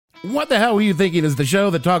What the Hell Were You Thinking is the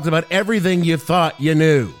show that talks about everything you thought you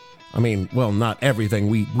knew. I mean, well, not everything.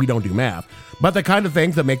 We don't do math. But the kind of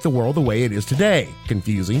things that make the world the way it is today.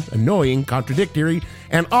 Confusing, annoying, contradictory,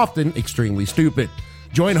 and often extremely stupid.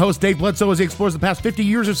 Join host Dave Bledsoe as he explores the past 50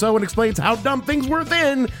 years or so and explains how dumb things were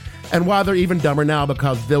then and why they're even dumber now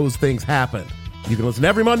because those things happened. You can listen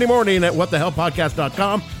every Monday morning at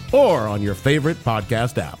whatthehellpodcast.com or on your favorite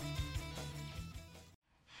podcast app.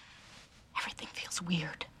 Everything feels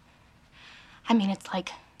weird. I mean, it's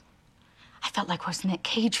like I felt like I was in that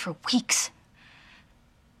cage for weeks.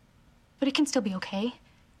 But it can still be okay,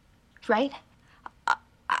 right?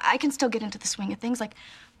 I can still get into the swing of things. Like,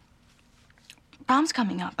 prom's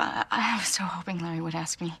coming up. I was so hoping Larry would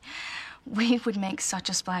ask me. We would make such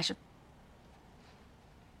a splash of...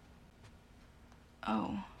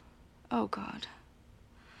 Oh, God.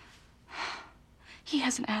 He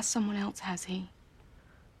hasn't asked someone else, has he?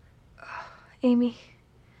 Amy,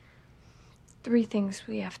 3 things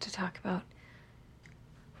we have to talk about.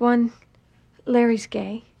 1, Larry's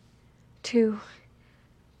gay. 2,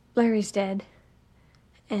 Larry's dead.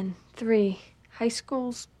 And 3, high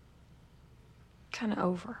school's kind of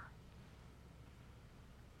over.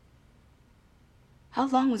 How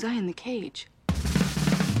long was I in the cage?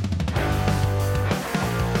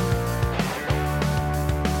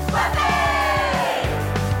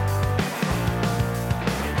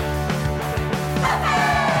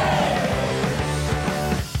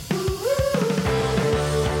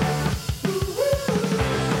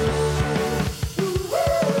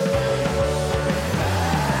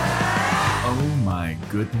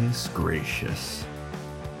 Goodness gracious.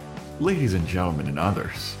 Ladies and gentlemen and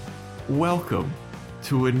others, welcome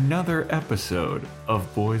to another episode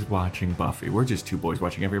of Boys Watching Buffy. We're just 2 boys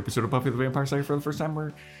watching every episode of Buffy the Vampire Slayer for the first time.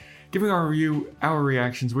 We're giving our review, our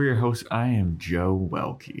reactions. We're your hosts. I am Joe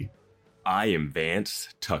Welke. I am Vance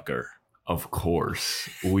Tucker. Of course,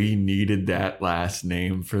 we needed that last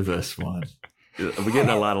name for this one. We're getting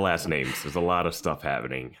a lot of last names. There's a lot of stuff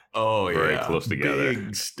happening. Oh, yeah. Very close together.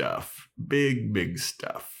 Big stuff. Big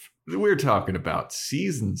stuff. We're talking about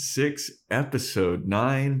Season 6, Episode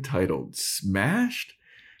 9, titled Smashed,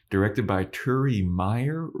 directed by Turi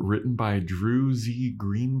Meyer, written by Drew Z.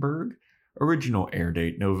 Greenberg. Original air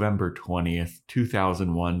date, November 20th,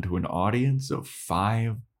 2001, to an audience of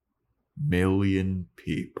 5 million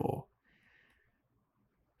people.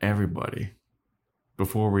 Everybody,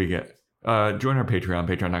 before we get... join our Patreon,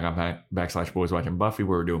 patreon.com/Boys Watching Buffy,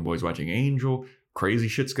 where we're doing Boys Watching Angel. Crazy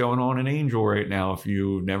shit's going on in Angel right now if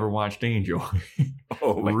you've never watched Angel.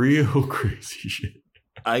 Oh, real crazy shit.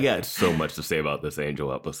 I got so much to say about this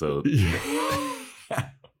Angel episode. We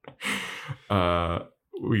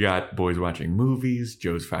got Boys Watching Movies,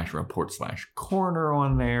 Joe's Fashion Report /Corner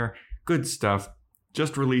on there. Good stuff.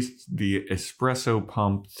 Just released the Espresso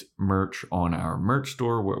Pumped merch on our merch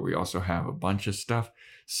store, where we also have a bunch of stuff.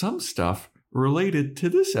 Some stuff related to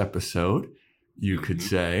this episode, you could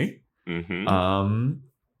say. Mm-hmm.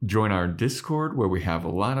 Join our Discord, where we have a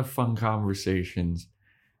lot of fun conversations.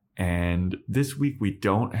 And this week we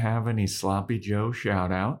don't have any Sloppy Joe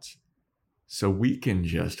shout outs, so we can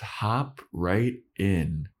just hop right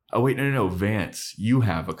in. Oh wait, no, Vance, you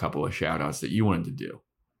have a couple of shout outs that you wanted to do.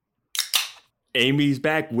 Amy's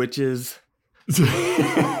back, witches.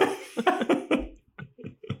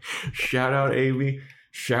 Shout out Amy.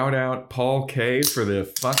 Shout out Paul K for the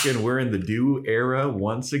fucking we're in the Do era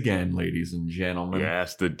once again, ladies and gentlemen.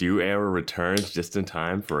 Yes, the Do era returns just in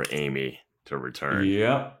time for Amy to return.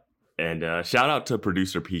 Yep. And shout out to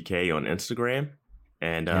producer PK on Instagram.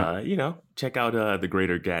 And, check out The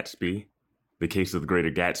Greater Gatsby, The Case of the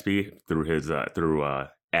Greater Gatsby through his,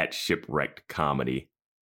 at Shipwrecked Comedy,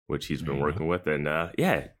 which he's been working with. And,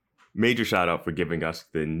 major shout out for giving us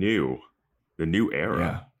the new era.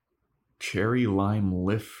 Yeah. Cherry Lime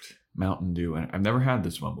Lift Mountain Dew. And I've never had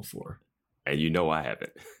this one before. And you know I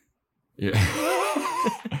haven't. Yeah.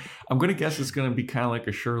 I'm going to guess it's going to be kind of like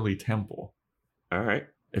a Shirley Temple. All right.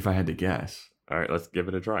 If I had to guess. All right, let's give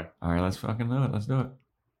it a try. All right, let's fucking do it. Let's do it.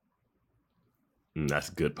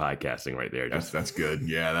 That's good podcasting right there. That's good.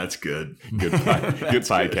 Yeah, that's good. Good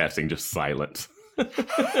podcasting, just silence.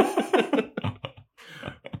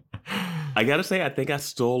 I got to say, I think I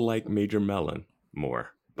still like Major Melon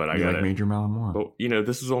more. But I got like Major Melon more. But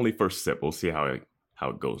this is only first sip. We'll see how it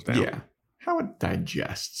goes down. Yeah, how it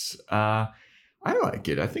digests. I like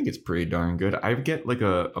it. I think it's pretty darn good. I get like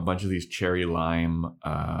a bunch of these cherry lime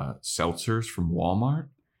seltzers from Walmart,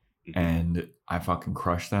 and I fucking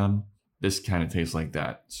crush them. This kind of tastes like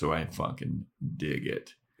that, so I fucking dig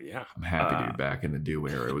it. Yeah. I'm happy to be back in the Do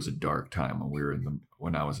era. It was a dark time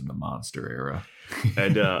when I was in the Monster era.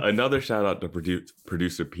 And another shout out to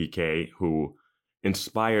producer PK, who,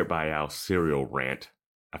 inspired by our cereal rant,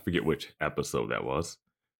 I forget which episode that was,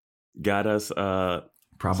 got us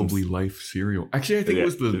Probably Life cereal. Actually, I think Yeah, it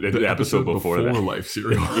was the the episode before that. Life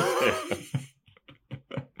cereal.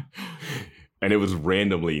 And it was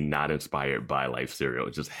randomly not inspired by Life cereal.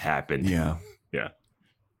 It just happened. Yeah.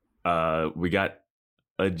 We got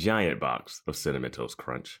a giant box of Cinnamon Toast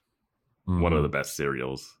Crunch, one of the best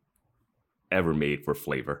cereals ever made for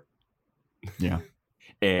flavor. Yeah.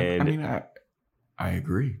 And I mean, I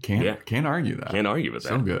agree. Can't argue that. Can't argue with that.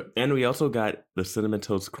 So good. And we also got the Cinnamon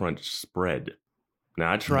Toast Crunch spread.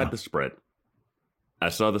 Now, I tried the spread. I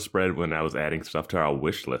saw the spread when I was adding stuff to our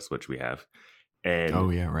wish list, which we have. And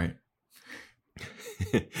Oh yeah, right.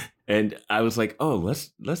 and I was like, oh, let's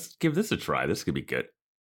give this a try. This could be good.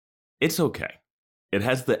 It's okay. It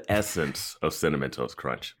has the essence of Cinnamon Toast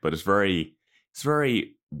Crunch, but it's very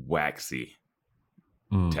waxy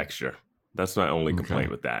texture. That's my only complaint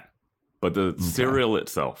with that. But the cereal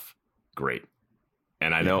itself, great.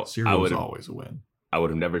 And I know cereal is always a win. I would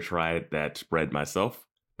have never tried that spread myself,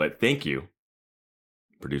 but thank you,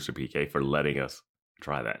 producer PK, for letting us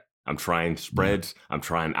try that. I'm trying spreads. I'm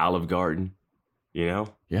trying Olive Garden. You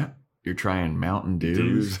know? Yeah. You're trying Mountain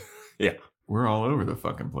Dews. Yeah. We're all over the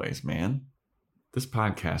fucking place, man. This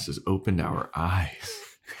podcast has opened our eyes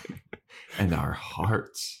and our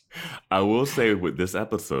hearts. I will say with this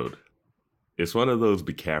episode, it's one of those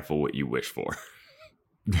be careful what you wish for.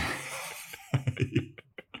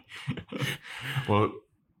 Well,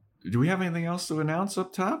 do we have anything else to announce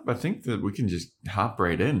up top? I think that we can just hop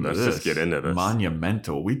right in. Let's just get into this.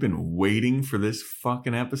 Monumental. We've been waiting for this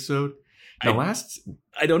fucking episode. Now,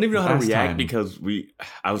 I don't even know how to react time, because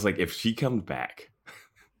I was like, if she comes back,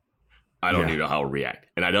 I don't even know how to react.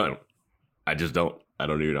 And I don't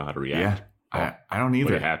even know how to react. Yeah, I don't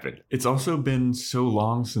either. What happened? It's also been so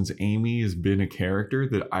long since Amy has been a character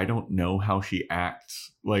that I don't know how she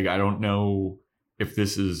acts. Like, I don't know if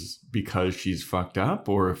this is because she's fucked up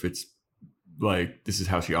or if it's like this is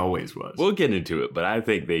how she always was. We'll get into it, but I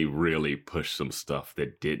think they really pushed some stuff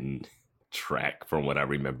that didn't track from what I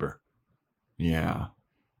remember. Yeah.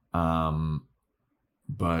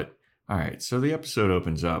 But all right, so the episode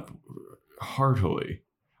opens up heartily.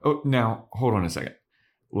 Oh, now hold on a second.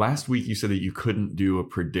 Last week you said that you couldn't do a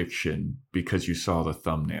prediction because you saw the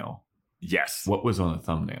thumbnail. Yes. What was on the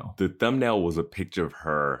thumbnail? The thumbnail was a picture of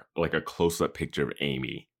her, like a close-up picture of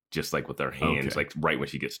Amy, just like with her hands, like right when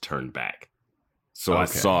she gets turned back. So I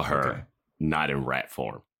saw her not in rat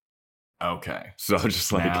form. Okay. So I was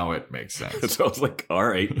just like, now it makes sense. So I was like, all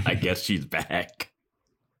right, I guess she's back.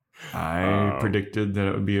 I predicted that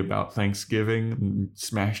it would be about Thanksgiving and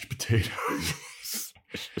smashed potatoes.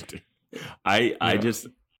 I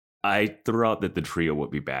threw out that the trio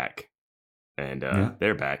would be back, and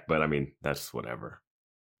they're back. But I mean, that's whatever.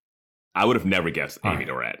 I would have never guessed Amy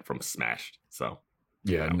the Rat from Smashed. So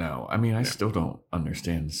yeah, no. I mean, I still don't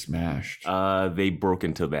understand Smashed. They broke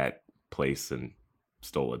into that place and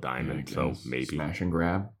stole a diamond. So maybe smash and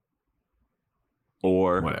grab,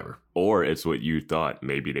 or whatever. Or it's what you thought.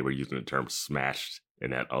 Maybe they were using the term "smashed"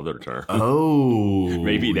 in that other term. Oh,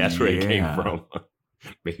 maybe that's where it came from.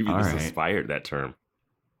 Maybe this inspired that term.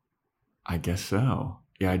 I guess so.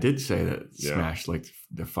 Yeah, I did say that smash like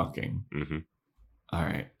the fucking. Mm-hmm. All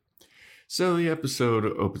right. So the episode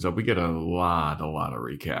opens up. We get a lot of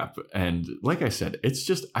recap. And like I said, it's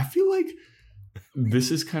just, I feel like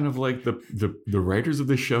this is kind of like the writers of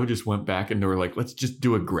the show just went back and they were like, let's just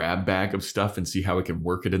do a grab bag of stuff and see how we can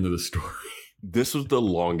work it into the story. This was the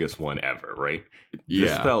longest one ever, right?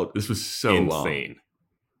 This was so insane. Long.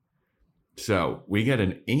 So we get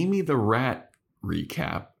an Amy the Rat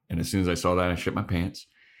recap. And as soon as I saw that, I shit my pants.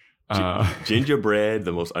 Gingerbread,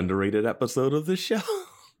 the most underrated episode of the show.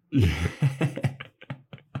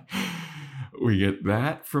 We get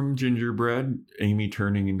that from Gingerbread, Amy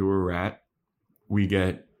turning into a rat. We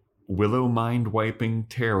get Willow mind wiping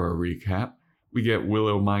Tara recap. We get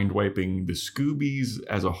Willow mind wiping the Scoobies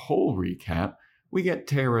as a whole recap. We get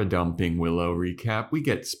Tara dumping Willow recap. We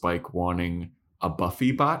get Spike wanting a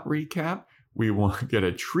Buffy bot recap. We get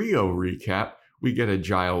a trio recap. We get a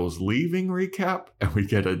Giles leaving recap. And we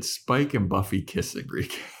get a Spike and Buffy kissing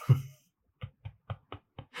recap.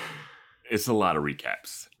 It's a lot of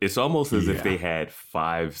recaps. It's almost as if they had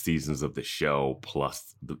 5 seasons of the show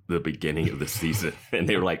plus the beginning of the season. And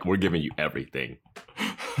they were like, we're giving you everything.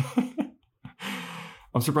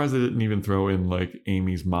 I'm surprised they didn't even throw in like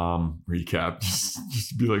Amy's mom recap.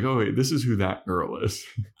 Just be like, oh, wait, this is who that girl is.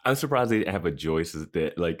 I'm surprised they didn't have a Joyce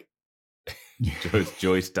that like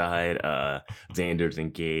Joyce died. Xander's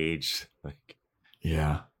engaged. Like,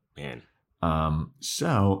 Yeah. man.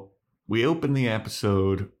 So we open the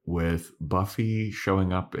episode with Buffy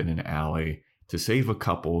showing up in an alley to save a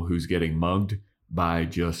couple who's getting mugged by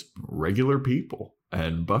just regular people.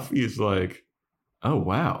 And Buffy is like, oh,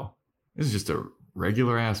 wow, this is just a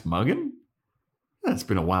regular ass mugging? It's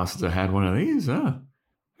been a while since I had one of these, huh?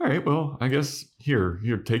 All right, well, I guess here,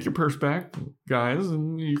 take your purse back, guys,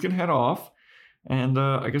 and you can head off. And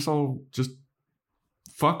I guess I'll just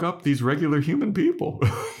fuck up these regular human people.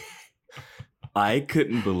 I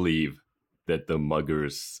couldn't believe that the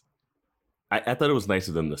muggers. I thought it was nice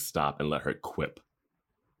of them to stop and let her quip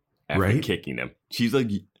after Right? kicking them. She's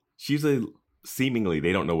a seemingly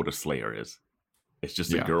they don't know what a slayer is. It's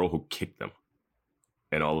just a Yeah. girl who kicked them,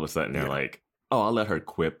 and all of a sudden they're like, "Oh, I'll let her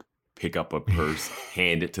quip, pick up a purse,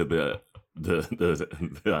 hand it to the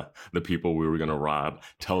people we were gonna rob,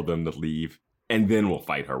 tell them to leave, and then we'll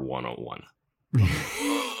fight her one-on-one."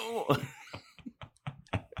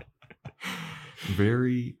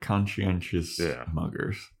 Very conscientious Yeah.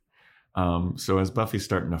 muggers. So as Buffy's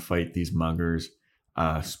starting to fight these muggers,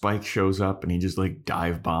 Spike shows up and he just like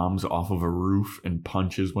dive bombs off of a roof and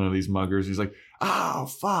punches one of these muggers. He's like, oh,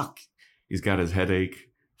 fuck. He's got his headache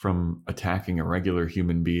from attacking a regular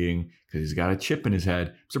human being because he's got a chip in his head.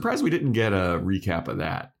 I'm surprised we didn't get a recap of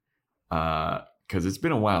that because it's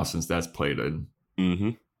been a while since that's played in. Mm-hmm.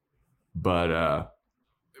 But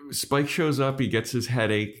Spike shows up, he gets his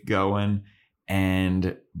headache going,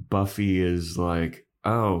 and Buffy is like,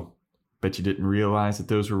 oh, bet you didn't realize that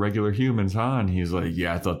those were regular humans, huh? And he's like,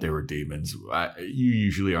 yeah, I thought they were demons. You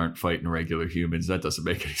usually aren't fighting regular humans. That doesn't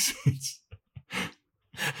make any sense.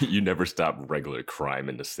 You never stop regular crime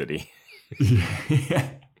in the city.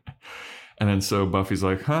 Yeah. And then so Buffy's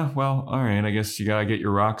like, huh, well, all right, I guess you gotta get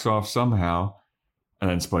your rocks off somehow. And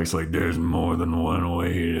then Spike's like, there's more than one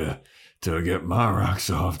way to get my rocks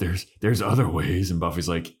off. There's other ways. And Buffy's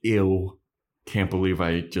like, ew. Can't believe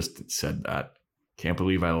I just said that. Can't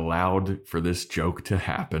believe I allowed for this joke to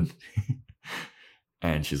happen.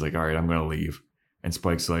 And she's like, all right, I'm going to leave. And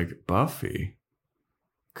Spike's like, Buffy,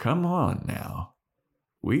 come on now.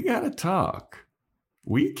 We got to talk.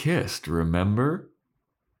 We kissed, remember?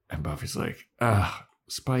 And Buffy's like,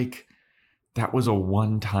 Spike, that was a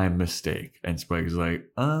one-time mistake. And Spike's like,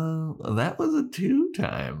 that was a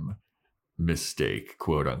two-time mistake,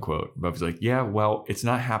 quote unquote. Buffy's like, yeah, well, it's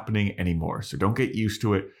not happening anymore, so don't get used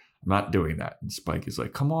to it. I'm not doing that. And Spike is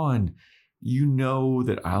like, come on, you know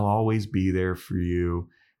that I'll always be there for you,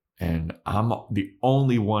 and I'm the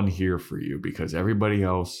only one here for you because everybody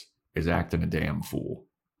else is acting a damn fool.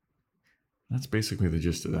 That's basically the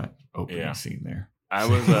gist of that opening scene there. I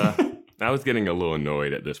was getting a little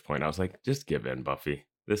annoyed at this point. I was like, just give in, Buffy.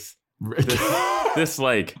 This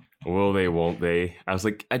like, will they, won't they? I was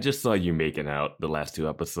like, I just saw you making out the last two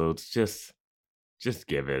episodes. Just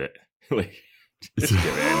give it. Like, just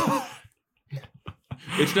give in.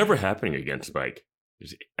 It's never happening again, Spike.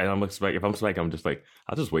 And I'm like, Spike, if I'm Spike, I'm just like,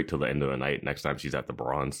 I'll just wait till the end of the night. Next time she's at the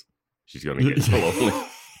bronze, she's gonna get lonely.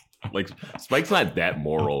 Like, Spike's not that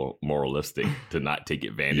moralistic to not take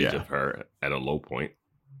advantage of her at a low point.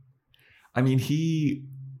 I mean, he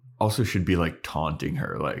also should be like taunting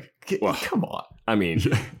her, like, come on. I mean,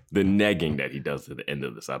 the negging that he does at the end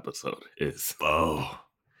of this episode is,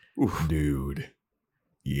 dude.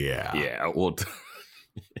 Yeah. Well,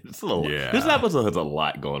 it's a little. Yeah. This episode has a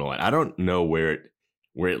lot going on. I don't know where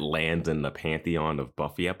it lands in the pantheon of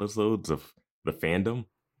Buffy episodes of the fandom,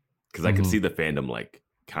 because I can see the fandom like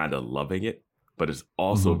kind of loving it, but it's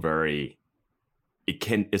also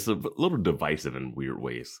it's a little divisive in weird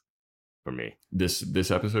ways for me.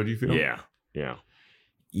 This episode, you feel? Yeah.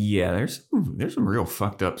 There's some real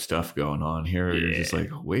fucked up stuff going on here. You're just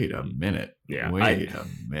like, wait a minute. Yeah, wait a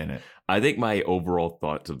minute. I think my overall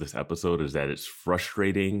thoughts of this episode is that it's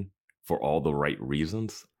frustrating for all the right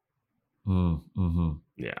reasons.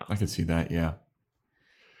 Yeah, I can see that. Yeah,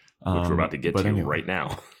 which we're about to get to right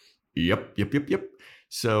now. Yep.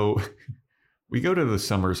 So we go to the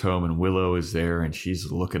Summers home and Willow is there and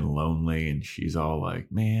she's looking lonely and she's all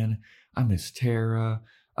like, man, I miss Tara.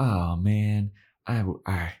 Oh man, I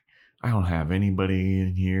don't have anybody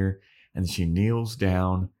in here. And she kneels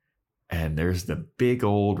down and there's the big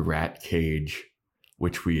old rat cage,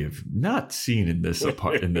 which we have not seen in this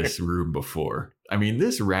in this room before. I mean,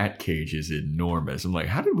 this rat cage is enormous. I'm like,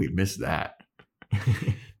 how did we miss that?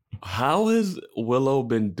 How has Willow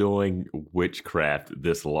been doing witchcraft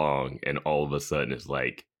this long and all of a sudden it's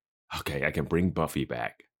like, okay, I can bring Buffy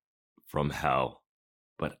back from hell,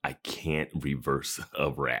 but I can't reverse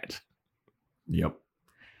a rat. Yep.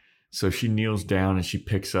 So she kneels down and she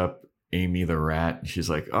picks up Amy the rat. And she's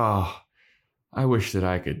like, oh, I wish that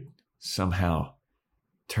I could somehow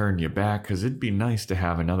turn you back, because it'd be nice to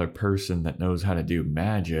have another person that knows how to do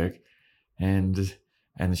magic. And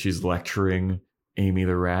she's lecturing Amy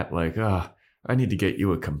the rat like, I need to get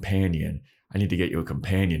you a companion. I need to get you a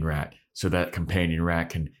companion rat, so that companion rat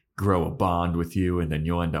can grow a bond with you, and then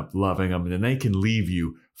you'll end up loving them, and then they can leave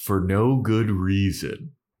you for no good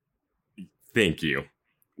reason. Thank you.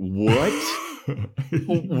 What?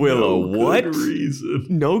 Willow, no what? Good reason.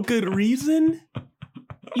 No good reason?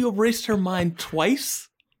 You erased her mind twice?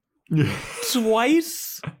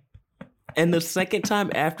 Twice? And the second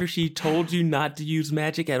time after she told you not to use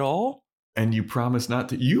magic at all? And you promised not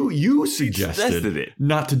to. You suggested it.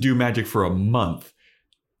 Not to do magic for a month.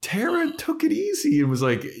 Tara took it easy and was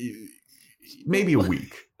like, maybe a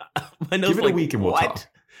week. Give it a week and we'll talk.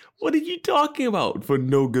 What are you talking about? For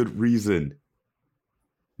no good reason.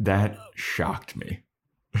 That shocked me.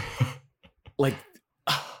 Like,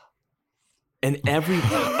 and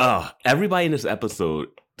everybody in this episode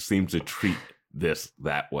seems to treat this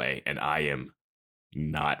that way, and I am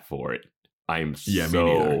not for it. I am me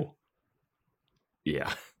neither.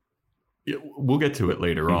 Yeah. Yeah, we'll get to it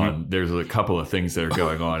later on. There's a couple of things that are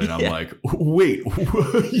going on, and I'm like, wait,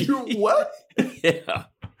 you what? Yeah.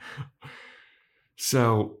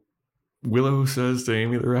 So Willow says to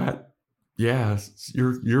Amy the rat, yeah,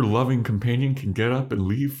 your loving companion can get up and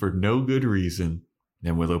leave for no good reason.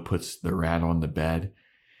 And Willow puts the rat on the bed.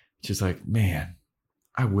 She's like, man,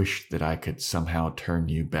 I wish that I could somehow turn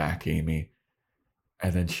you back, Amy.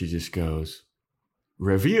 And then she just goes,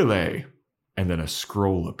 Reveille. And then a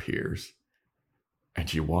scroll appears. And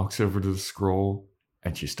she walks over to the scroll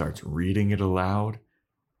and she starts reading it aloud.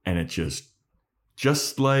 And it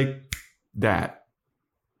just like that,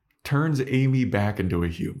 turns Amy back into a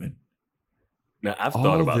human. Now, I've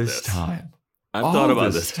thought about this time. I've thought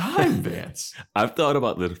about this time, Vance. I've thought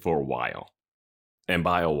about this for a while. And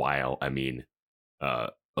by a while, I mean a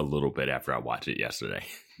little bit after I watched it yesterday.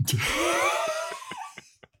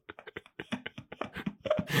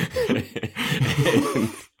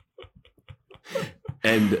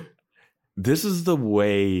 and this is the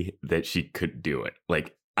way that she could do it.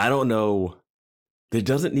 Like, I don't know. There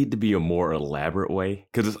doesn't need to be a more elaborate way,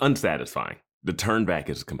 because it's unsatisfying. The turn back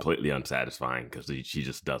is completely unsatisfying because she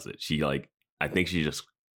just does it. I think she just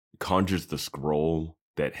conjures the scroll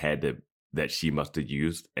that she must have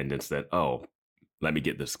used, and then said, oh, let me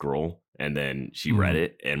get the scroll. And then she read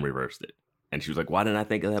it and reversed it. And she was like, why didn't I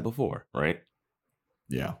think of that before? Right?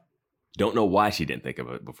 Yeah. Don't know why she didn't think of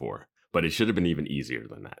it before, but it should have been even easier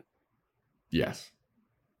than that. Yes.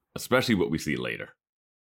 Especially what we see later.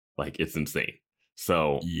 Like, it's insane.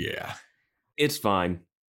 So, yeah, it's fine.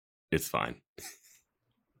 It's fine.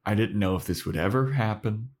 I didn't know if this would ever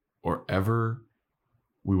happen or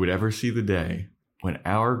we would ever see the day when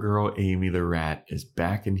our girl Amy the rat is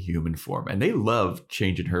back in human form. And they love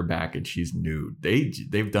changing her back and she's nude.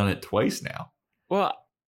 They've done it twice now. Well,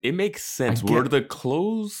 it makes sense. Were the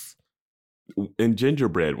clothes in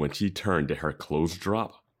Gingerbread, when she turned, did her clothes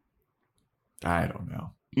drop? I don't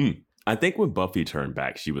know. I think when Buffy turned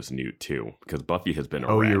back, she was nude too, because Buffy has been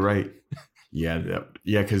a rat. You're right. Yeah,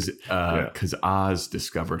 because Oz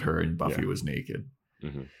discovered her and Buffy was naked.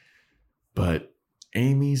 Mm-hmm. But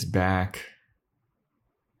Amy's back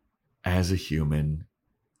as a human.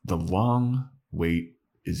 The long wait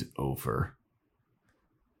is over.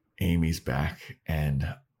 Amy's back,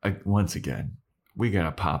 and once again, we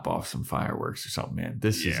gotta pop off some fireworks or something, man.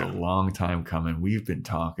 This is a long time coming. We've been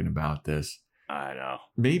talking about this. I know.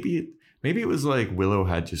 Maybe it was like Willow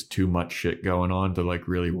had just too much shit going on to like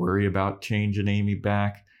really worry about changing Amy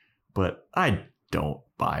back, but I don't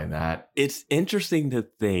buy that. It's interesting to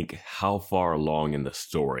think how far along in the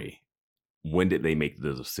story, when did they make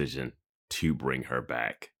the decision to bring her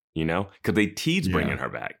back? You know, because they teased bringing her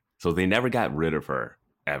back, so they never got rid of her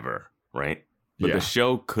ever, right? But the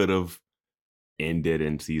show could have ended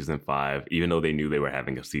in season 5, even though they knew they were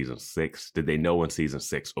having a season 6. Did they know in season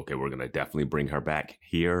 6, okay, we're gonna definitely bring her back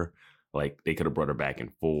here? Like, they could have brought her back in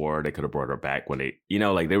 4. They could have brought her back when they,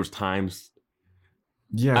 like, there was times.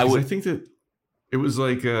 Yeah, I think that it was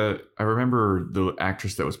like, I remember the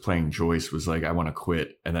actress that was playing Joyce was like, I want to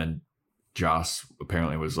quit. And then Joss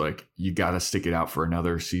apparently was like, you got to stick it out for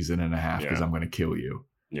another season and a half because I'm going to kill you.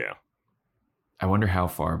 Yeah. I wonder how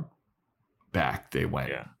far back they went.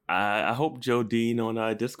 Yeah. I hope Joe Dean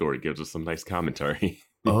on Discord gives us some nice commentary.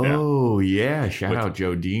 Oh, yeah. Shout out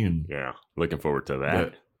Joe Dean. Yeah. Looking forward to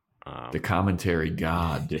that. The commentary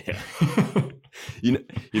god. Yeah.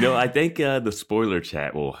 I think the spoiler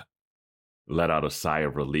chat will let out a sigh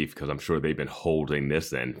of relief because I'm sure they've been holding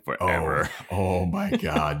this in forever. Oh my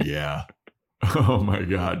God, yeah. Oh my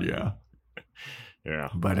God, yeah. Yeah.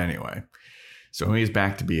 But anyway, so he's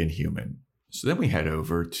back to being human. So then we head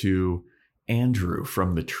over to Andrew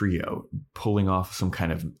from the trio, pulling off some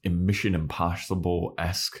kind of Mission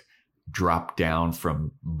Impossible-esque drop down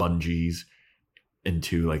from bungees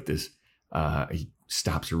into like this. He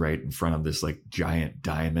stops right in front of this like giant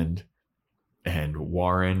diamond, and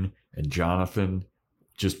Warren and Jonathan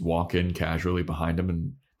just walk in casually behind him,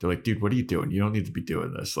 and they're like, dude, what are you doing? You don't need to be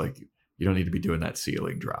doing this. Like, you don't need to be doing that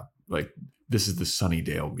ceiling drop. Like, this is the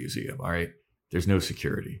Sunnydale Museum, all right? There's no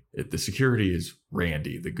security. The security is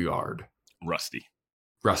Randy, the guard. Rusty,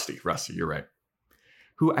 you're right.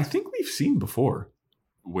 Who I think we've seen before.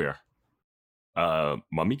 where?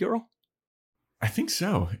 Mummy Girl? I think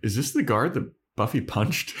so. Is this the guard that Buffy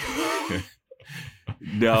punched?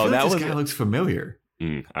 No, that this was guy looks familiar.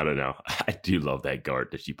 I don't know. I do love that guard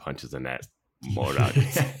that she punches in that Modoc.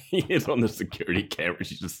 He is on the security camera.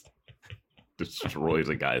 She just destroys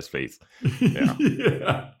a guy's face. Yeah.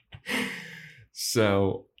 Yeah.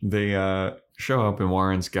 So they show up, and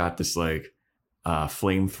Warren's got this like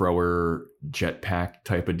flamethrower jetpack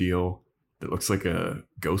type of deal that looks like a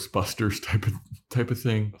Ghostbusters type of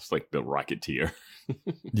thing. It's like the Rocketeer.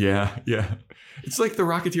 Yeah. It's like the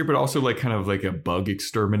Rocketeer, but also like kind of like a bug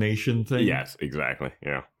extermination thing. Yes, exactly.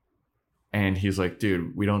 Yeah. And he's like,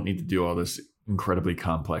 dude, we don't need to do all this incredibly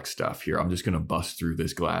complex stuff here. I'm just going to bust through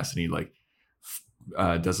this glass. And he like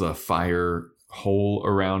does a fire hole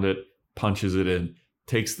around it, punches it in,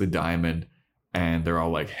 takes the diamond. And they're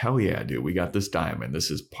all like, hell yeah, dude, we got this diamond. This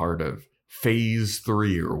is part of phase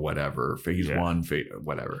 3 or whatever. Phase 1,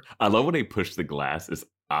 whatever. I love when they push the glass. It's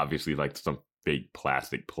obviously like some fake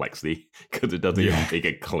plastic plexi because it doesn't even make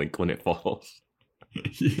a clink when it falls.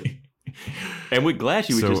 And with glass,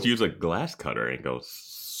 you would just use a glass cutter and go,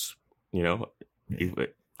 you know.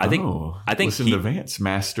 I think listen to Vance,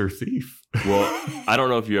 master thief. Well, I don't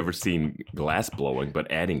know if you've ever seen glass blowing, but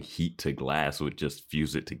adding heat to glass would just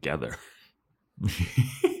fuse it together.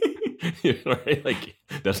 Right? Like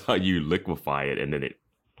that's how you liquefy it, and then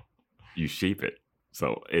you shape it.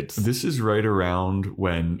 So this is right around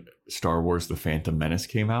when Star Wars: The Phantom Menace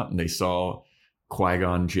came out, and they saw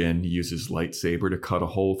Qui-Gon Jinn use his lightsaber to cut a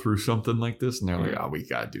hole through something like this, and they're like, "Oh, we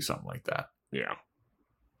gotta do something like that." Yeah.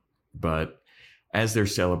 But as they're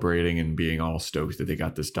celebrating and being all stoked that they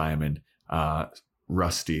got this diamond,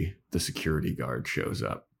 Rusty, the security guard, shows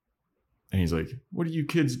up, and he's like, "What are you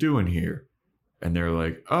kids doing here?" And they're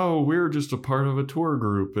like, "Oh, we're just a part of a tour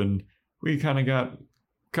group, and we kind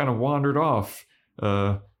of wandered off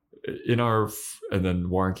in our." And then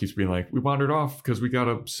Warren keeps being like, "We wandered off because we got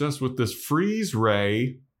obsessed with this freeze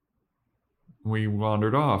ray. We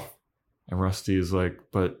wandered off." And Rusty is like,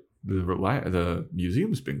 "But the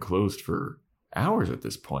museum's been closed for hours at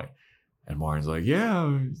this point." And Warren's like,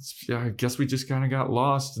 "Yeah, I guess we just kind of got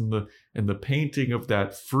lost in the painting of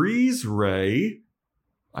that freeze ray,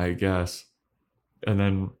 I guess." And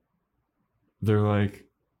then they're like,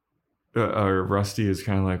 Rusty is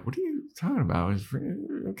kind of like, "What are you talking about?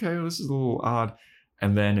 Okay, this is a little odd."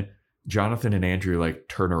 And then Jonathan and Andrew like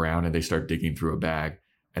turn around and they start digging through a bag.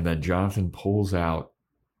 And then Jonathan pulls out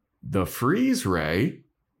the freeze ray,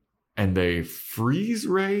 and they freeze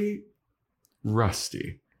ray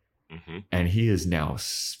Rusty. Mm-hmm. And he is now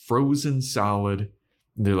frozen solid.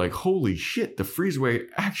 And they're like, "Holy shit, the freeze ray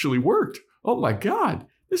actually worked. Oh my God,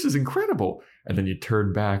 this is incredible." And then you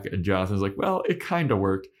turn back and Jonathan's like, "Well, it kind of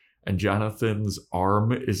worked." And Jonathan's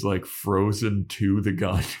arm is like frozen to the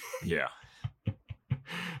gun. Yeah. And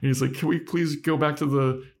he's like, "Can we please go back to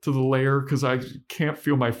the lair? Because I can't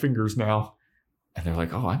feel my fingers now." And they're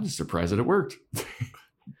like, "Oh, I'm just surprised that it worked."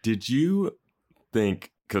 Did you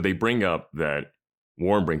think, because they bring up that,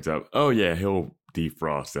 Warren brings up, "Oh yeah, he'll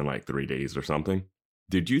defrost in like 3 days or something."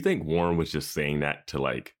 Did you think Warren was just saying that to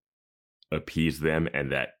like appease them and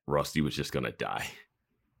that Rusty was just going to die?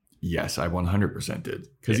 Yes, I 100% did.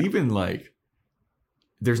 Because even like,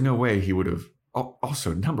 there's no way he would have.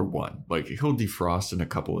 Also, number one, like he'll defrost in a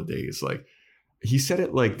couple of days. Like he said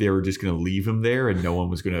it like they were just going to leave him there and no one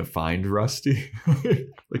was going to find Rusty.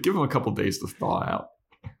 Like give him a couple of days to thaw out.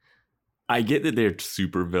 I get that they're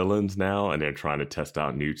super villains now and they're trying to test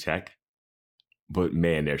out new tech. But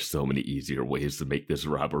man, there's so many easier ways to make this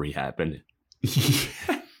robbery happen.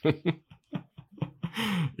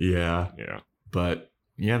 Yeah. But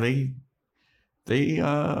yeah, they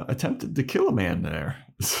attempted to kill a man there.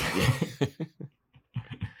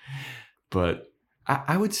 But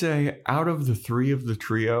I would say out of the three of the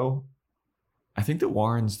trio, I think that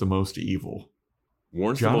Warren's the most evil.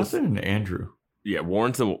 Warren's Jonathan and Andrew. Yeah,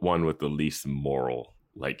 Warren's the one with the least moral.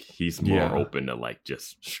 Like, he's more Yeah. open to, like,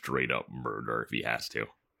 just straight up murder if he has to.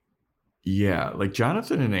 Yeah, like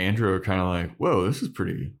Jonathan and Andrew are kind of like, whoa, this is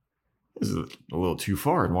a little too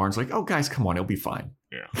far. And Warren's like, oh, guys, come on, it'll be fine.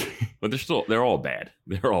 Yeah. But they're all bad.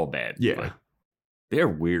 They're all bad. Yeah. But they're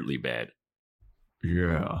weirdly bad.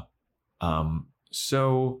 Yeah.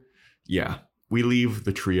 So, yeah, we leave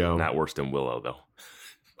the trio. Not worse than Willow, though.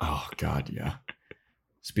 Oh, God, yeah.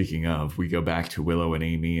 Speaking of, we go back to Willow and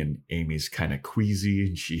Amy, and Amy's kind of queasy,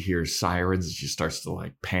 and she hears sirens, and she starts to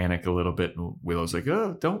like panic a little bit. And Willow's like,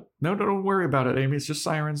 "Oh, don't worry about it, Amy. It's just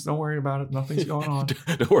sirens. Don't worry about it. Nothing's going on.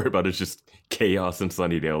 Don't worry about it. It's just chaos in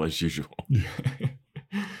Sunnydale as usual."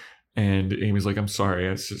 And Amy's like, "I'm sorry.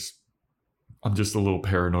 I'm just a little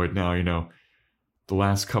paranoid now. You know, the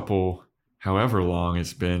last couple, however long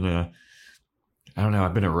it's been, I don't know.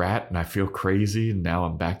 I've been a rat and I feel crazy, and now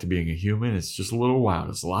I'm back to being a human. It's just a little wild.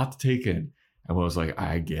 It's a lot to take in." And Will's like,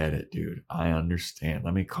 "I get it, dude. I understand.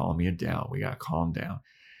 Let me calm you down. We got to calm down."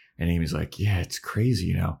 And Amy's like, "Yeah, it's crazy.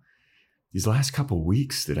 You know, these last couple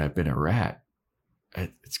weeks that I've been a rat,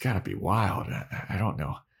 it's got to be wild. I don't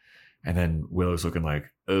know." And then Willow's looking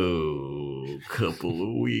like, "Oh, couple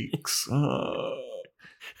of weeks."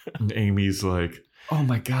 And Amy's like, "Oh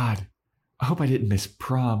my God. I hope I didn't miss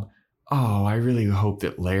prom. Oh, I really hope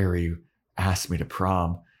that Larry asked me to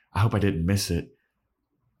prom. I hope I didn't miss it."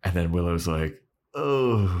 And then Willow's like,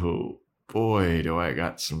 "Oh, boy, do I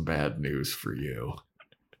got some bad news for you."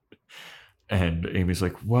 And Amy's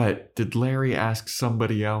like, "What? Did Larry ask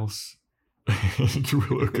somebody else?" And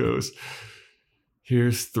Willow goes,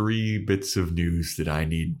 "Here's 3 bits of news that I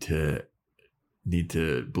need to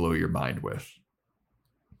blow your mind with.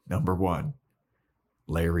 Number 1,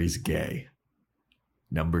 Larry's gay.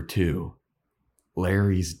 Number 2,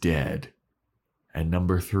 Larry's dead. And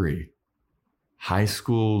number 3, high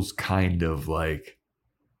school's kind of like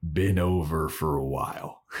been over for a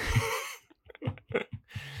while."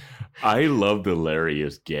 I love the Larry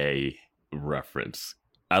is gay reference.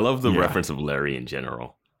 I love the Yeah. reference of Larry in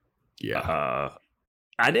general. Yeah.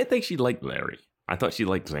 I didn't think she liked Larry. I thought she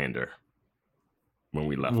liked Xander when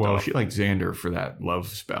we left Well, off. she liked Xander for that love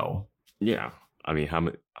spell. Yeah. I mean,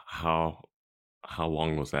 how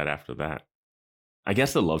long was that after that? I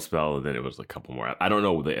guess the love spell, and then it was a couple more. I don't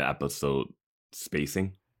know the episode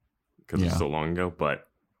spacing because it's Yeah. so long ago, but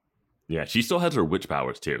yeah, she still has her witch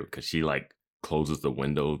powers too because she like closes the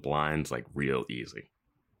window blinds like real easy,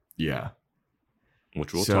 Yeah.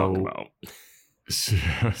 which we'll So- talk about.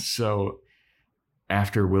 So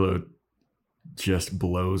after Willow just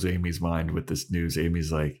blows Amy's mind with this news,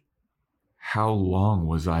 Amy's like, "How long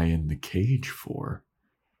was I in the cage for?"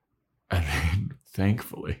 And then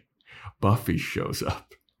thankfully, Buffy shows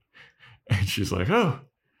up. And she's like, oh.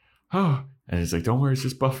 And it's like, "Don't worry, it's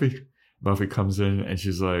just Buffy." Buffy comes in and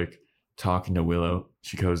she's like talking to Willow.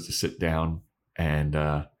 She goes to sit down, and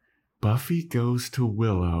Buffy goes to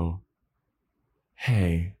Willow.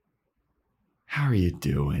 "Hey, how are you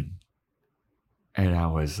doing?" And I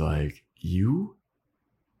was like,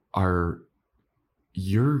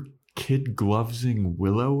 you're kid glovesing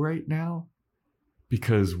Willow right now?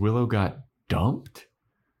 Because Willow got dumped?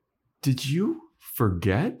 Did you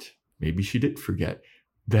forget? Maybe she did forget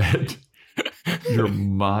that your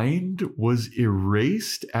mind was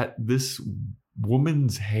erased at this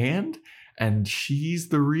woman's hand, and she's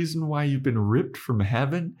the reason why you've been ripped from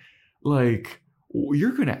heaven? Like,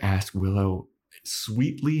 you're going to ask Willow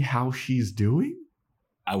sweetly how she's doing?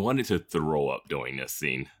 I wanted to throw up during this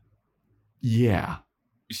scene. Yeah.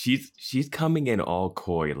 She's coming in all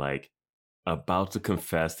coy, like about to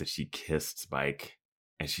confess that she kissed Spike,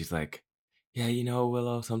 and she's like, "Yeah, you know,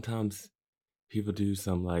 Willow, sometimes people do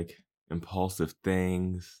some like impulsive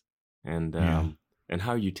things, and and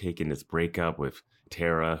how are you taking this breakup with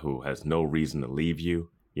Tara, who has no reason to leave you,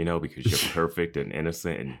 you know, because you're perfect and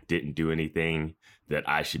innocent and didn't do anything that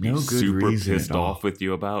I should be No good super reason pissed at all. off with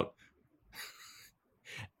you about."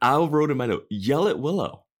 I wrote in my note, "Yell at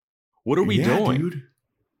Willow. What are we Yeah, doing? dude.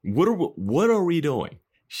 What are we doing?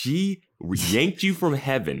 She yanked you from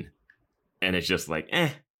heaven, and it's just like,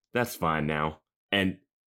 that's fine now, and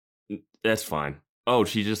that's fine. Oh,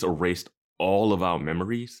 she just erased all of our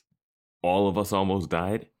memories. All of us almost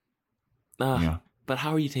died. Yeah. But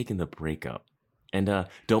how are you taking the breakup? And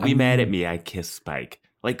don't be I mad at mean- me. I kissed Spike.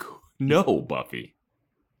 Like, no, Buffy.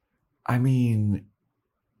 I mean,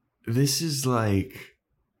 this is like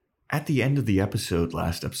at the end of the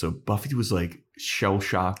last episode, Buffy was like shell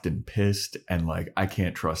shocked and pissed and like, "I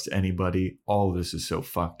can't trust anybody. All this is so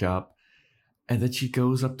fucked up." And then she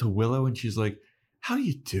goes up to Willow and she's like, "How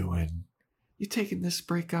you doing? You taking this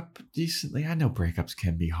breakup decently? I know breakups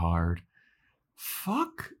can be hard."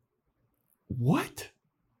 fuck? What?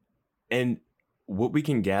 And what we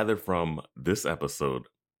can gather from this episode,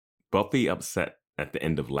 Buffy upset at the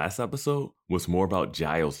end of last episode was more about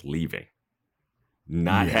Giles leaving.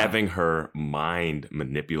 Not having her mind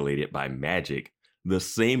manipulated by magic, the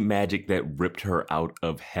same magic that ripped her out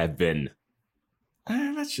of heaven.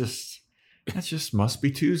 That's just must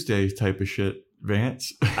be Tuesday type of shit,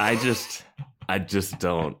 Vance. I just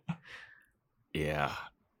don't. Yeah.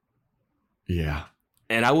 Yeah.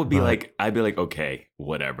 And I would be I'd be like, okay,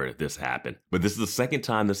 whatever, this happened. But this is the second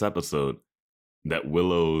time this episode that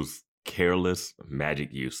Willow's careless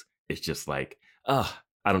magic use is just like, I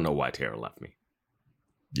don't know why Tara left me.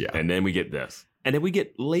 Yeah. And then we get this. And then we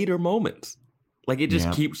get later moments. Like, it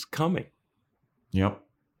just keeps coming. Yep.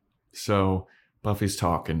 So Buffy's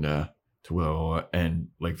talking to Willow, and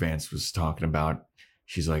like Vance was talking about,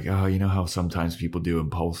 she's like, oh, you know how sometimes people do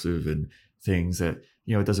impulsive and things that,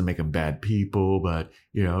 you know, it doesn't make them bad people, but,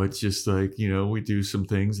 you know, it's just like, you know, we do some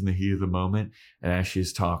things in the heat of the moment. And as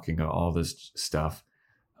she's talking all this stuff,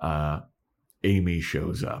 Amy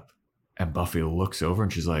shows up, and Buffy looks over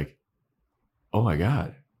and she's like, oh my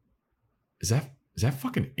God, is that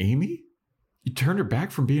fucking Amy? You turned her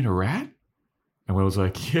back from being a rat? And Willow's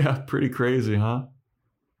like, yeah, pretty crazy, huh?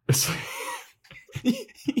 It's like,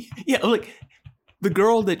 yeah, like, the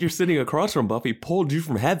girl that you're sitting across from, Buffy, pulled you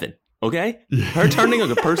from heaven, okay? Her turning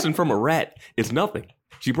a person from a rat is nothing.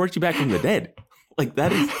 She brought you back from the dead. Like,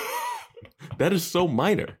 that is so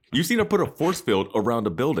minor. You've seen her put a force field around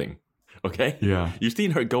a building, okay? Yeah. You've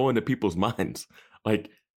seen her go into people's minds. Like,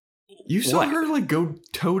 you saw her like go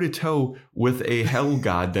toe to toe with a hell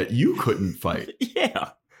god that you couldn't fight.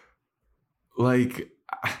 Yeah. Like,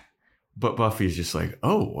 but Buffy's just like,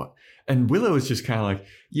 oh. And Willow is just kind of like,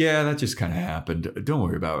 yeah, that just kind of happened. Don't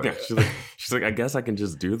worry about it. Yeah, she's like, I guess I can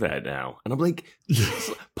just do that now. And I'm like,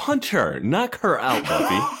 punch her, knock her out,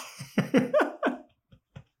 Buffy.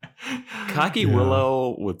 Cocky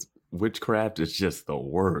Willow with witchcraft is just the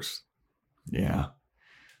worst. Yeah.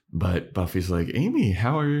 But Buffy's like, Amy,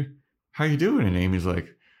 how are you doing? And Amy's like,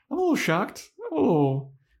 I'm a little shocked.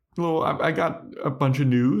 I got a bunch of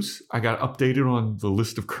news. I got updated on the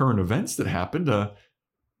list of current events that happened.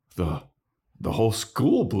 The whole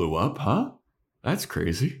school blew up, huh? That's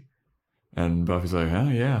crazy. And Buffy's like, oh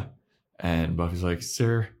yeah. And Buffy's like,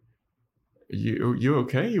 sir, you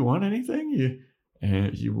okay? You want anything?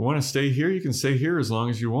 You want to stay here? You can stay here as long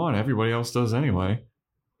as you want. Everybody else does anyway.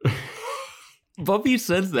 Buffy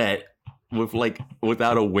says that with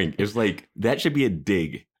without a wink. It's like, that should be a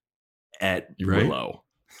dig at Willow.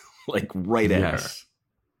 Like, right at her.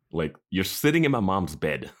 Like, you're sitting in my mom's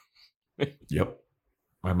bed. Yep.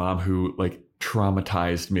 My mom, who like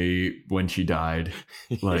traumatized me when she died.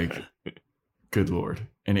 Like, good Lord.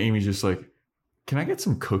 And Amy's just like, can I get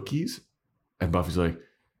some cookies? And Buffy's like,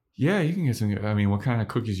 yeah, you can get some. I mean, what kind of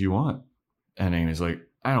cookies you want? And Amy's like,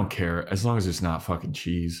 I don't care, as long as it's not fucking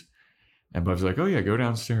cheese. And Buffy's like, oh yeah, go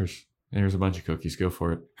downstairs. There's a bunch of cookies. Go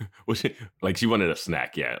for it. Well, she wanted a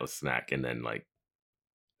snack. Yeah, it was a snack. And then like,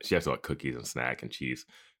 she has to like cookies and snack and cheese.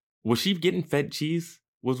 Was she getting fed cheese?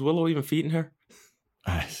 Was Willow even feeding her?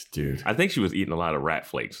 Dude, I think she was eating a lot of rat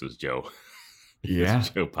flakes, was Joe. Yeah.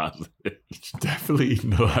 Joe positive. She's definitely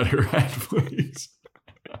eating a lot of rat flakes.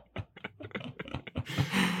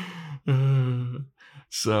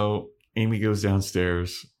 So Amy goes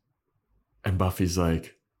downstairs, and Buffy's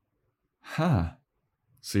like, huh,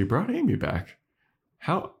 so you brought Amy back.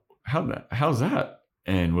 How's that?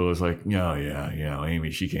 And Willow's like, oh yeah, you know, Amy,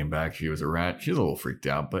 she came back. She was a rat. She was a little freaked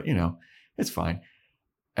out, but you know, it's fine.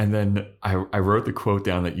 And then I wrote the quote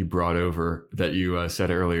down that you brought over that you said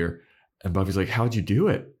earlier. And Buffy's like, how'd you do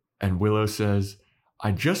it? And Willow says,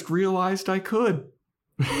 I just realized I could.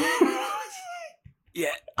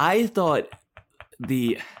 Yeah, I thought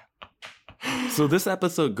so this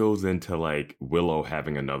episode goes into like Willow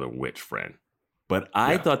having another witch friend. But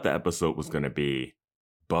I thought the episode was going to be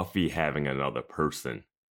Buffy having another person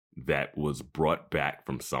that was brought back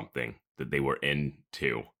from something that they were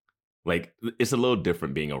into. Like, it's a little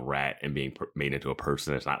different being a rat and being made into a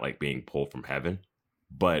person. It's not like being pulled from heaven.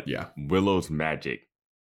 But Willow's magic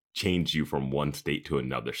changed you from one state to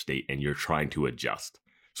another state, and you're trying to adjust.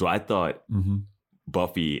 So I thought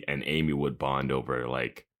Buffy and Amy would bond over,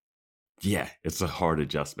 like, yeah, it's a hard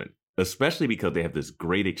adjustment. Especially because they have this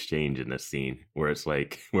great exchange in this scene where it's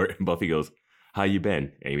like, where Buffy goes, how you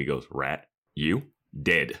been? Amy goes, rat, you?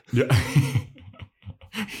 Dead. Yeah.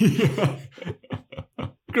 Yeah.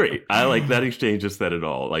 Great. I like that exchange just said it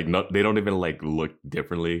all. Like, no, they don't even like look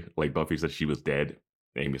differently. Like Buffy said she was dead.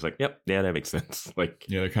 Amy's like, yep, yeah, that makes sense. Like,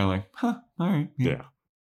 yeah, they're kind of like, huh, all right. Yeah.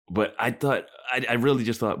 But I thought, I really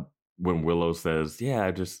just thought when Willow says,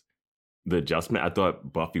 yeah, just the adjustment, I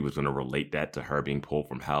thought Buffy was going to relate that to her being pulled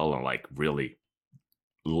from hell and like really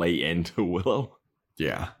lay into Willow.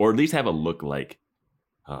 Yeah. Or at least have a look like,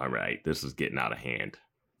 all right, this is getting out of hand.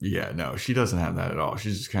 Yeah, no, she doesn't have that at all.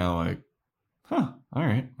 She's just kind of like, huh, all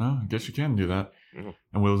right, well, I guess you can do that. Mhm.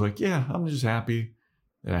 And Willow's like, yeah, I'm just happy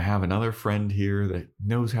that I have another friend here that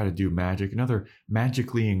knows how to do magic, another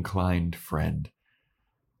magically inclined friend.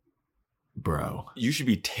 Bro. You should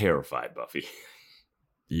be terrified, Buffy.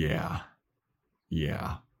 Yeah.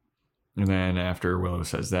 Yeah. And then after Willow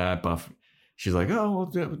says that, she's like, oh,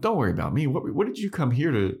 well, don't worry about me. What did you come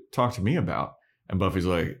here to talk to me about? And Buffy's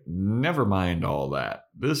like, never mind all that.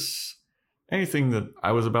 Anything that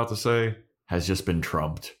I was about to say has just been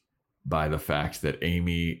trumped by the fact that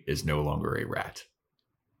Amy is no longer a rat.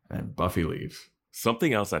 And Buffy leaves.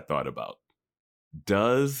 Something else I thought about.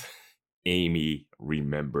 Does Amy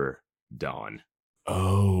remember Dawn?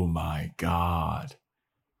 Oh my God.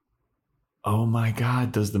 Oh my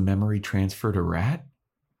God. Does the memory transfer to rat?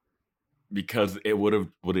 Because it would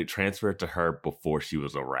it transfer to her before she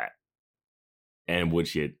was a rat? And would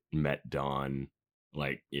she have met Dawn?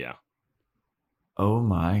 Like, yeah. Oh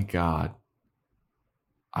my God.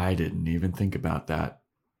 I didn't even think about that.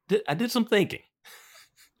 I did some thinking.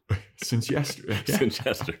 Since yesterday. Since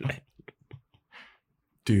yesterday.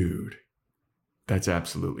 Dude. That's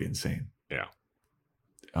absolutely insane. Yeah.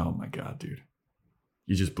 Oh my God, dude.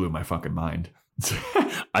 You just blew my fucking mind.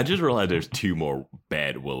 I just realized there's 2 more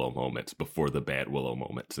bad Willow moments before the bad Willow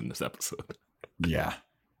moments in this episode. Yeah.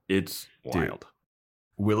 It's wild. Dude.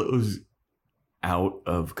 Willow's out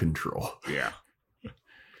of control. Yeah.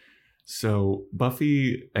 So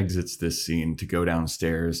Buffy exits this scene to go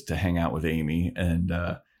downstairs to hang out with Amy, and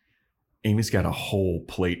Amy's got a whole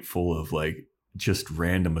plate full of like just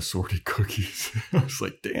random assorted cookies. I was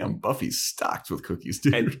like, damn, Buffy's stocked with cookies,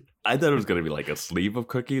 dude. And I thought it was going to be like a sleeve of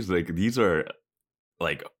cookies. Like these are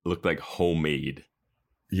like, look like homemade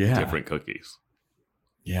different cookies.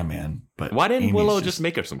 Yeah, man. But why didn't Amy's Willow just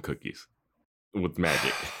make her some cookies with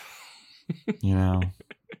magic? You know,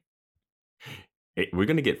 Hey, we're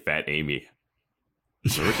going to get fat Amy.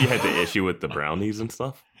 Remember she had the issue with the brownies and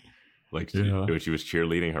stuff? Like when she was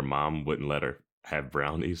cheerleading, her mom wouldn't let her have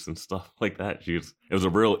brownies and stuff like that. It was a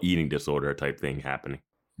real eating disorder type thing happening.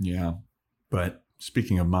 Yeah. But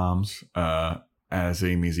speaking of moms, as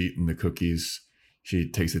Amy's eating the cookies, she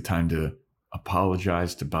takes the time to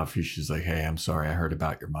apologize to Buffy. She's like, hey, I'm sorry. I heard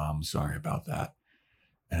about your mom. Sorry about that.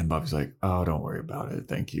 And Buffy's like, oh, don't worry about it.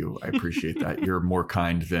 Thank you. I appreciate that. You're more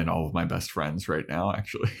kind than all of my best friends right now,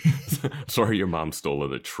 actually. Sorry your mom stole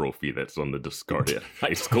the trophy that's on the discarded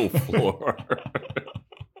high school floor.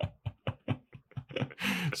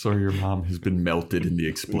 Sorry your mom has been melted in the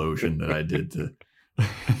explosion that I did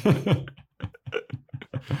to...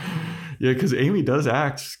 Yeah, because Amy does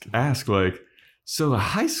ask like, so the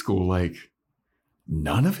high school, like,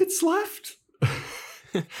 none of it's left?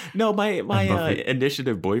 No, my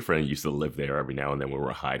initiative boyfriend used to live there every now and then when we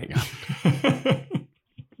were hiding out.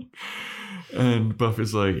 And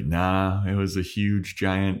Buffy's like, nah, it was a huge,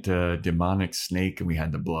 giant demonic snake and we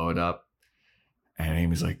had to blow it up. And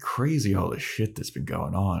Amy's like, crazy all the shit that's been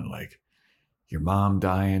going on. Like, your mom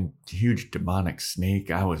dying, huge demonic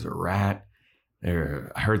snake. I was a rat. I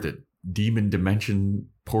heard that demon dimension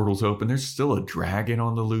portals open. There's still a dragon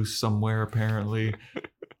on the loose somewhere, apparently.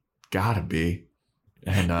 Gotta be.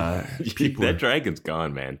 And that dragon's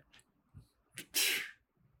gone, man.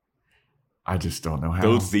 I just don't know how.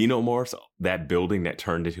 Those xenomorphs, that building that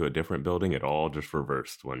turned into a different building, it all just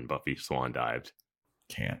reversed when Buffy swan dived.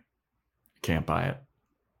 Can't buy it.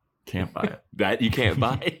 Can't buy it. That you can't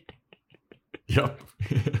buy? Yep.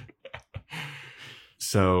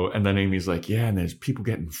 So, and then Amy's like, yeah, and there's people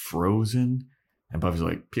getting frozen. And Buffy's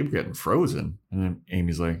like, people getting frozen? And then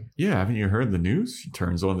Amy's like, yeah, haven't you heard the news? She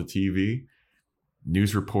turns on the TV.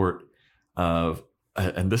 News report of,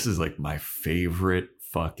 and this is like my favorite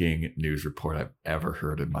fucking news report I've ever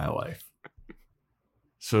heard in my life.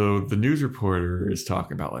 So the news reporter is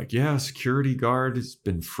talking about like, yeah, security guard has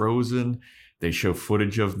been frozen. They show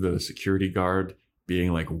footage of the security guard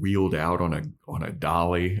being like wheeled out on a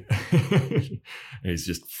dolly. And he's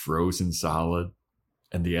just frozen solid.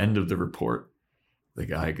 And the end of the report, the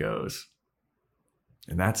guy goes,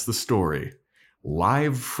 and that's the story.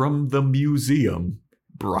 Live from the museum,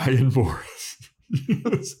 Brian Morris.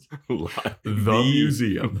 The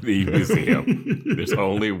museum. The museum. There's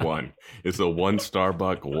only one. It's a one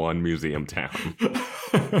Starbucks, one museum town.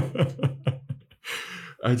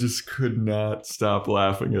 I just could not stop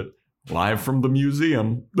laughing at live from the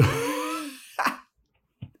museum.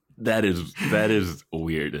 That is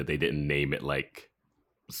weird that they didn't name it like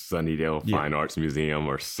Sunnydale Fine Arts Museum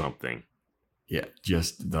or something. Yeah,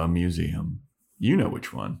 just the museum. You know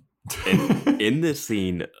which one. And in this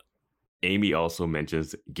scene, Amy also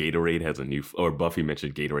mentions Gatorade has a new, or Buffy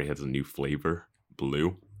mentioned Gatorade has a new flavor,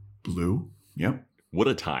 blue. Blue? Yep. What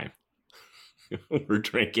a time. We're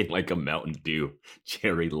drinking like a Mountain Dew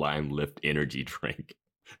cherry lime lift energy drink.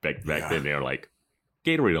 Back then, they were like,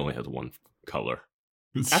 Gatorade only has one color.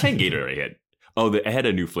 I think Gatorade had. Oh, it had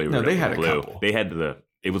a new flavor. No, they had blue. a couple. They had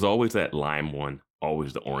it was always that lime one,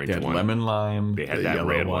 always the orange They had one. lemon lime, They had the that yellow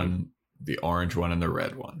red one. the orange one, and the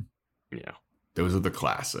red one. Yeah. Those are the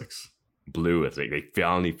classics. Blue, it's like they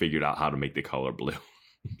finally figured out how to make the color blue.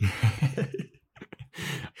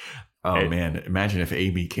 Oh, man. Imagine if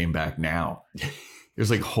Amy came back now. There's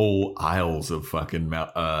like whole aisles of fucking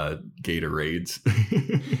Gatorades.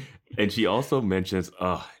 And she also mentions,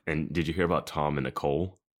 and did you hear about Tom and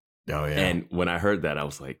Nicole? Oh, yeah. And when I heard that, I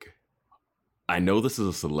was like, I know this is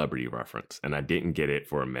a celebrity reference, and I didn't get it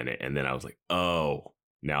for a minute. And then I was like, oh,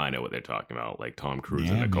 now I know what they're talking about. Like Tom Cruise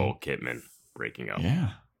and Nicole Kidman breaking up.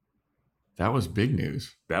 Yeah. That was big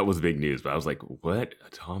news. That was big news. But I was like, what?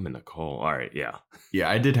 Tom and Nicole? All right, yeah. Yeah,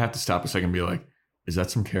 I did have to stop a second and be like, is that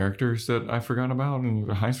some characters that I forgot about in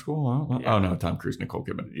high school? Oh, no, Tom Cruise, Nicole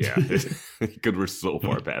Kidman. Yeah, because we're so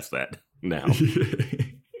far past that now.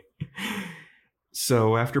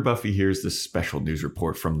 So after Buffy hears this special news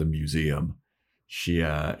report from the museum,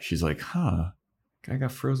 she's like, guy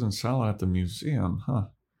got frozen solid at the museum, I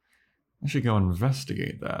should go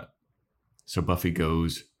investigate that. So Buffy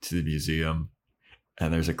goes to the museum,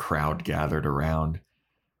 and there's a crowd gathered around,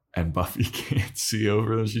 and Buffy can't see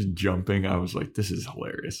over them. She's jumping. I was like, this is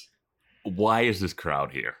hilarious. Why is this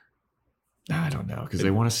crowd here? I don't know, because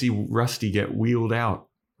they want to see Rusty get wheeled out.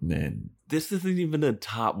 And then This isn't even the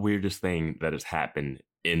top weirdest thing that has happened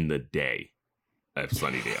in the day of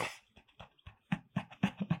Sunnydale.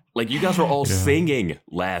 Like, you guys were all singing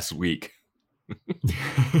last week.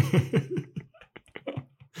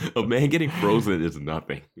 A man getting frozen is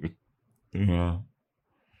nothing. Yeah.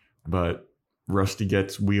 But Rusty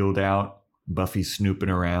gets wheeled out. Buffy's snooping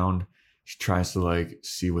around. She tries to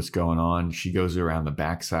see what's going on. She goes around the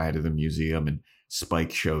backside of the museum, and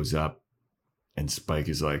Spike shows up. And Spike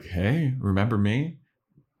is like, hey, remember me?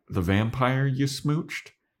 The vampire you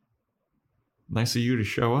smooched? Nice of you to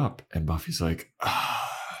show up. And Buffy's like,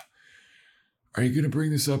 are you going to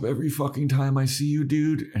bring this up every fucking time I see you,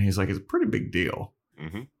 dude? And he's like, it's a pretty big deal.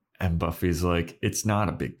 Mm-hmm. And Buffy's like, it's not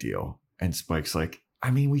a big deal. And Spike's like, I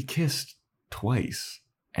mean, we kissed twice.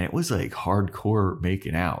 And it was hardcore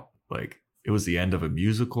making out. It was the end of a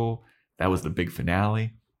musical. That was the big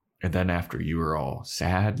finale. And then after you were all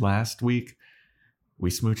sad last week, we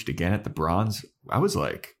smooched again at the Bronze. I was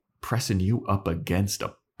pressing you up against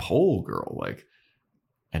a pole, girl.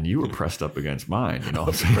 And you were pressed up against mine, you know.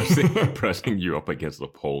 pressing you up against the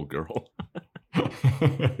pole, girl.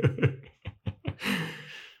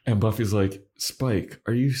 And Buffy's like, Spike,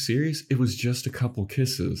 are you serious? It was just a couple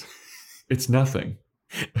kisses. It's nothing.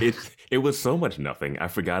 It was so much nothing. I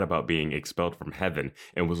forgot about being expelled from heaven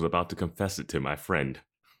and was about to confess it to my friend.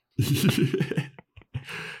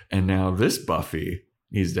 And now this Buffy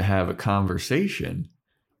needs to have a conversation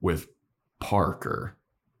with Parker,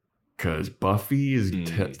 because Buffy is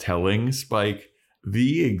telling Spike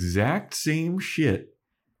the exact same shit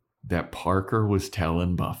that Parker was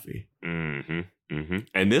telling Buffy. Mm-hmm. Mm-hmm.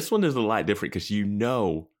 And this one is a lot different because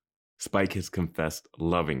Spike has confessed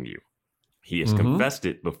loving you. He has confessed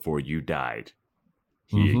it before you died.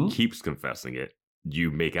 He keeps confessing it.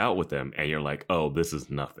 You make out with him and you're like, oh, this is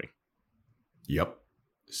nothing. Yep.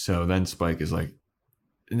 So then Spike is like,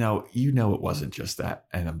 no, you know it wasn't just that.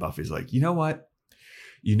 And then Buffy's like, you know what?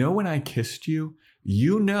 You know when I kissed you,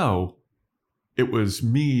 you know it was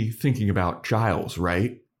me thinking about Giles,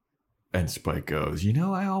 right? And Spike goes, you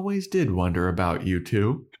know, I always did wonder about you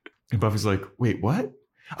too. And Buffy's like, wait, what?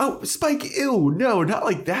 Oh, Spike, ew, no, not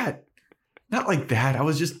like that. Not like that. I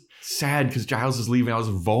was just sad because Giles is leaving. I was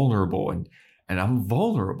vulnerable and I'm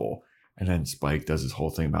vulnerable. And then Spike does this whole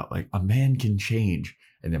thing about a man can change.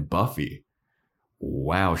 And then Buffy,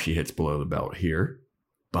 wow, she hits below the belt here.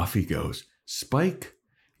 Buffy goes, Spike,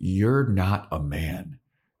 you're not a man.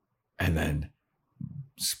 And then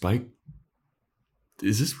Spike,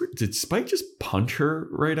 did Spike just punch her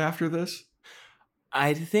right after this?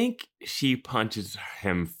 I think she punches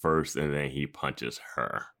him first and then he punches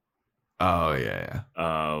her. Oh, yeah.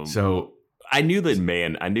 So I knew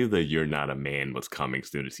the you're not a man was coming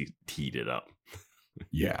soon as he teed it up.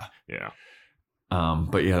 Yeah. Yeah.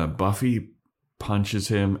 But yeah, Buffy punches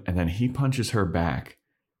him and then he punches her back.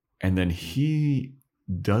 And then he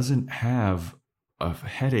doesn't have a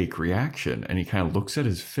headache reaction, and he kind of looks at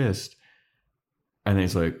his fist, and then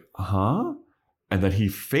he's like, huh? And then he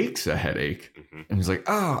fakes a headache, and he's like,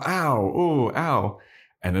 oh, ow, oh, ow.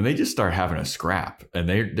 And then they just start having a scrap, and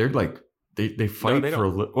they're like, they fight for a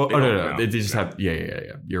little. Well, no. They just have,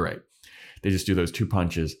 yeah. You're right. They just do those 2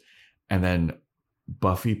 punches, and then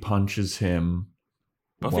Buffy punches him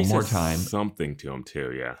one more time. Something to him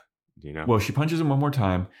too, yeah. Do you know? Well, she punches him one more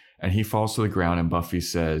time, and he falls to the ground, and Buffy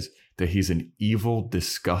says that he's an evil,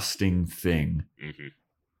 disgusting thing. Mm-hmm.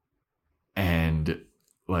 And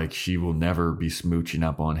like she will never be smooching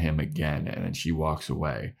up on him again. And then she walks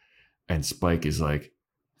away. And Spike is like,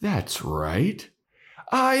 that's right.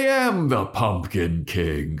 I am the Pumpkin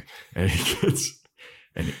King. And he gets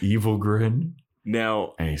an evil grin.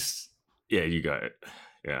 Now, and he's, yeah, you got it.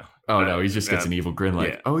 Yeah. Oh, no, he just gets an evil grin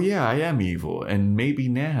like, oh, yeah, I am evil. And maybe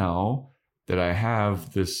now that I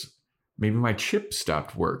have this, maybe my chip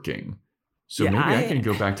stopped working. So maybe I can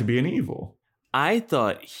go back to being evil. I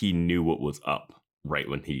thought he knew what was up right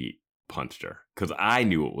when he punched her. Because I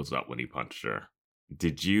knew what was up when he punched her.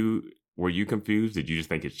 Were you confused? Did you just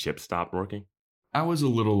think his chip stopped working? I was a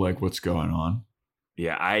little like, what's going on?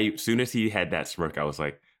 Yeah, as soon as he had that smirk, I was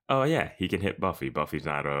like, oh yeah, he can hit Buffy. Buffy's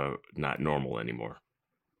not normal anymore.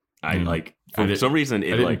 For some reason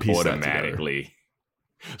it like automatically.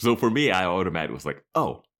 So for me, I automatically was like,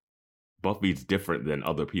 oh, Buffy's different than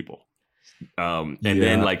other people. And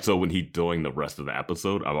then like, so when he's doing the rest of the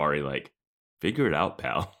episode, I'm already like, figure it out,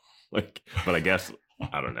 pal. Like, but I guess,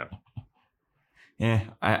 I don't know. Yeah,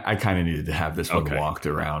 I kind of needed to have this one walked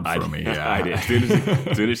around for me. Yeah, I did.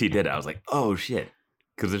 As soon as he did it, I was like, oh shit.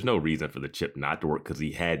 Because there's no reason for the chip not to work because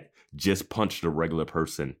he had just punched a regular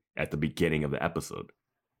person at the beginning of the episode.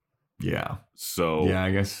 Yeah. So. Yeah,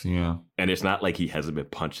 I guess, yeah. And it's not like he hasn't been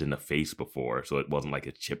punched in the face before, so it wasn't like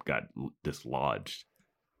a chip got dislodged.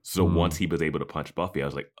 So once he was able to punch Buffy, I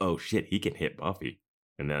was like, oh shit, he can hit Buffy.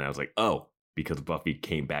 And then I was like, oh, because Buffy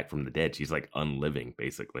came back from the dead, she's like unliving,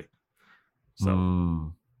 basically.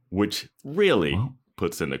 So, which really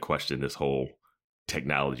puts into question this whole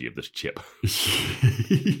technology of this chip.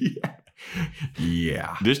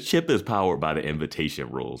 Yeah. This chip is powered by the invitation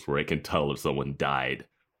rules where it can tell if someone died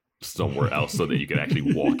somewhere else so that you can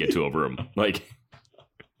actually walk into a room. Like,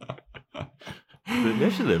 the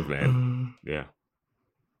initiative, man. Yeah.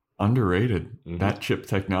 Underrated. That chip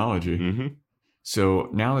technology. So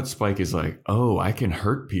now that Spike is like, oh, I can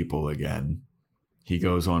hurt people again. He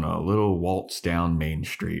goes on a little waltz down Main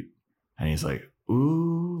Street and he's like,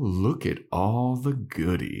 ooh, look at all the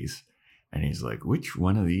goodies. And he's like, which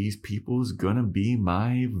one of these people is going to be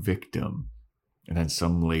my victim? And then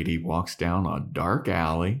some lady walks down a dark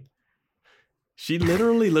alley. She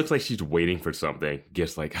literally looks like she's waiting for something.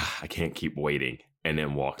 Gets like, I can't keep waiting. And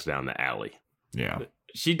then walks down the alley. Yeah.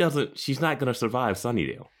 She's not going to survive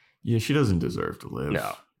Sunnydale. Yeah, she doesn't deserve to live.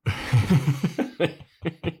 No.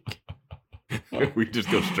 We just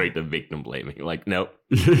go straight to victim blaming. Like, nope.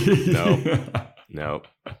 Nope.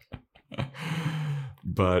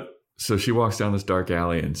 But so she walks down this dark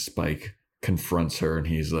alley and Spike confronts her and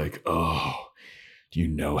he's like, oh, do you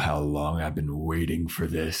know how long I've been waiting for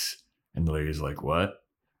this? And the lady's like, what?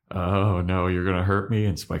 Oh, no, you're going to hurt me?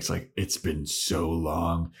 And Spike's like, it's been so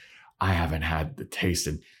long. I haven't had the taste.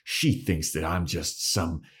 And she thinks that I'm just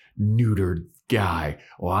some neutered guy.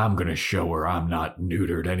 Well, I'm going to show her I'm not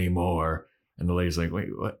neutered anymore. And the lady's like, wait,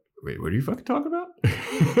 what? Wait, what are you fucking talking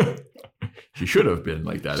about? She should have been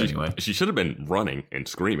like that anyway. She should have been running and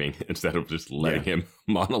screaming instead of just letting him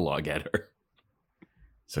monologue at her.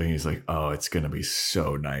 So he's like, oh, it's going to be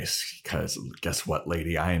so nice because guess what,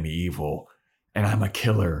 lady? I am evil and I'm a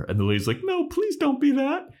killer. And the lady's like, no, please don't be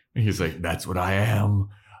that. And he's like, that's what I am.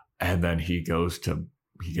 And then he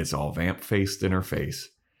gets all vamp-faced in her face,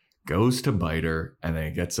 goes to bite her, and then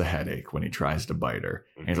he gets a headache when he tries to bite her.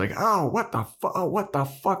 And he's like, oh, what the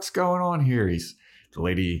fuck's going on here? The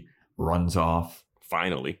lady runs off.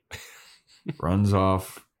 Finally. Runs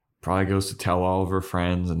off. Probably goes to tell all of her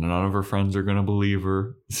friends, and none of her friends are going to believe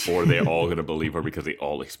her. Or they're all going to believe her because they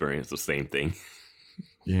all experience the same thing.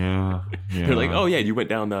 Yeah. They're like, oh, yeah, you went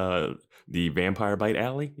down the vampire bite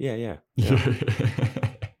alley? Yeah.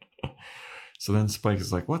 So then Spike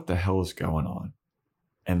is like, what the hell is going on?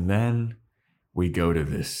 And then we go to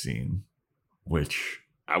this scene, which...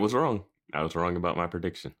 I was wrong. I was wrong about my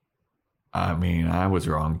prediction. I mean, I was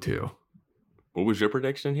wrong too. What was your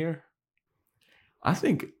prediction here? I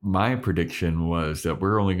think my prediction was that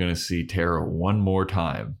we're only going to see Tara one more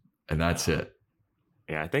time, and that's it.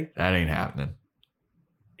 Yeah, I think... That ain't happening.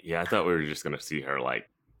 Yeah, I thought we were just going to see her, like...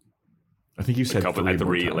 I think you said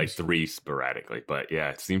three sporadically. But yeah,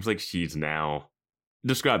 it seems like she's now...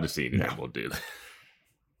 Describe the scene and then we'll do that.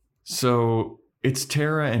 So it's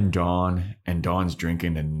Tara and Dawn, and Dawn's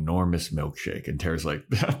drinking an enormous milkshake. And Tara's like,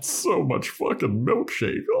 that's so much fucking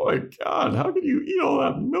milkshake. Oh my God, how can you eat all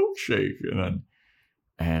that milkshake?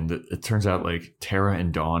 And it turns out like Tara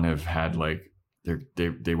and Dawn have had like,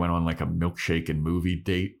 they went on like a milkshake and movie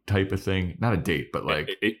date type of thing. Not a date, but like.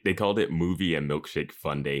 They called it movie and milkshake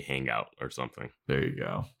fun day hangout or something. There you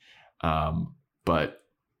go. But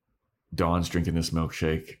Dawn's drinking this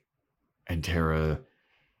milkshake, and Tara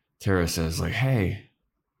says like, hey,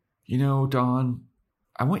 you know, Dawn,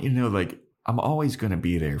 I want you to know, like, I'm always going to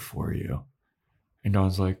be there for you. And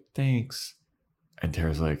Dawn's like, thanks. And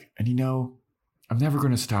Tara's like, and you know, I'm never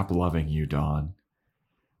going to stop loving you, Dawn.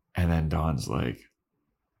 And then Dawn's like,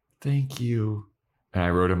 thank you. And I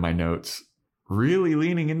wrote in my notes, really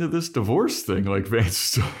leaning into this divorce thing, like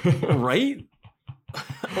Vance. Right?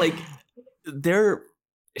 Like,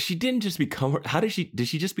 she didn't just become her. Did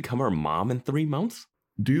she just become her mom in 3 months?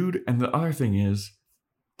 Dude, and the other thing is,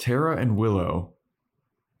 Tara and Willow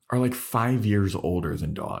are like 5 years older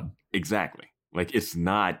than Dawn. Exactly. Like,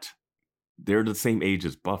 they're the same age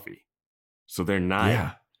as Buffy. So they're not.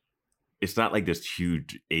 Yeah. It's not like this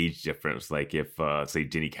huge age difference. Like if, say,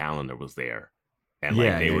 Jenny Calendar was there and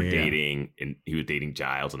like they were dating and he was dating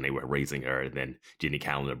Giles and they were raising her. And then Jenny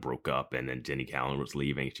Calendar broke up and then Jenny Calendar was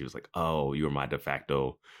leaving. She was like, oh, you were my de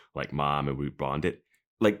facto like mom and we bonded.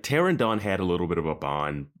 Like Tara and Dawn had a little bit of a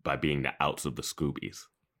bond by being the outs of the Scoobies,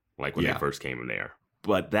 like when they first came in there.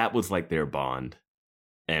 But that was like their bond.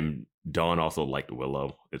 And Dawn also liked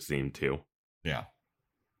Willow, it seemed too. Yeah.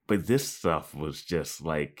 But this stuff was just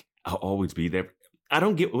like, I'll always be there. I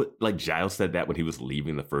don't get what, like Giles said that when he was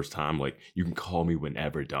leaving the first time, like, you can call me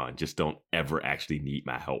whenever, Dawn. Just don't ever actually need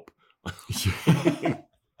my help.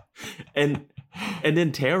 and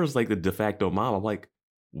then Tara's like the de facto mom. I'm like,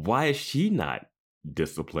 why is she not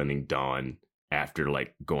disciplining Dawn after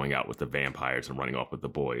like going out with the vampires and running off with the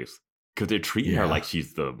boys? Because they're treating her like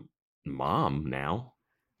she's the mom now.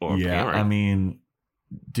 Or parent. I mean,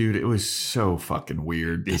 dude, it was so fucking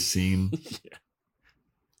weird, this scene. Yeah.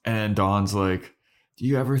 And Dawn's like, do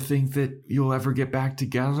you ever think that you'll ever get back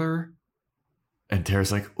together? And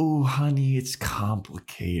Tara's like, oh, honey, it's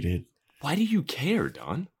complicated. Why do you care,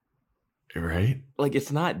 Dawn? Right? Like,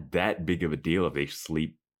 it's not that big of a deal if they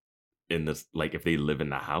sleep in this, like, if they live in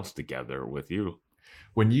the house together with you.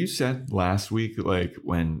 When you said last week, like,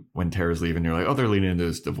 when Tara's leaving, you're like, oh, they're leaning into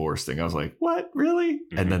this divorce thing. I was like, what? Really?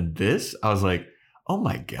 Mm-hmm. And then this, I was like, oh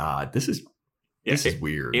my God, this is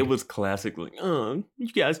weird. It was classic, like, oh,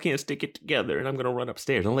 you guys can't stick it together and I'm going to run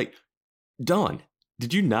upstairs. I'm like, Dawn,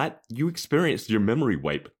 did you not? You experienced your memory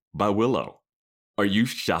wipe by Willow. Are you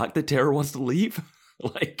shocked that Tara wants to leave?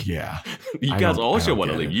 Like, yeah. You guys all should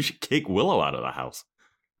want to leave. You should kick Willow out of the house.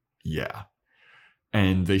 Yeah.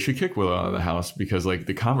 And they should kick Willow out of the house because, like,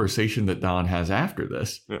 the conversation that Dawn has after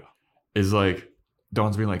this is like,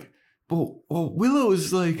 Dawn's being like, well, Willow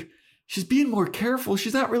is like, she's being more careful.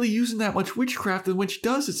 She's not really using that much witchcraft, and when she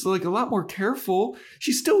does, it's like a lot more careful.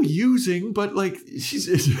 She's still using, but like she's.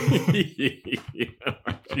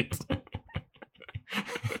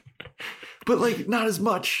 But like not as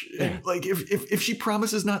much. Like if she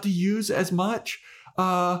promises not to use as much,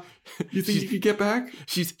 you think you could get back?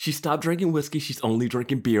 She stopped drinking whiskey. She's only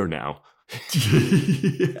drinking beer now.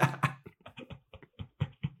 Yeah.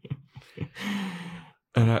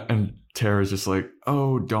 And Tara's just like,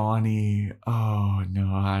 oh, Dawnie. Oh,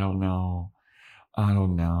 no, I don't know.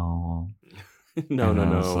 No.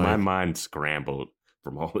 Like, my mind scrambled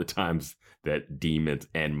from all the times that demons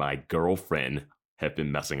and my girlfriend have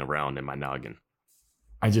been messing around in my noggin.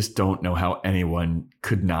 I just don't know how anyone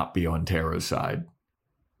could not be on Tara's side.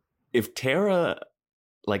 If Tara,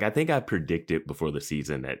 like, I think I predicted before the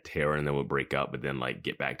season that Tara and them would break up, but then, like,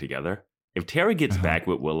 get back together. If Tara gets back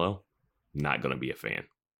with Willow, not going to be a fan.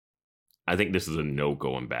 I think this is a no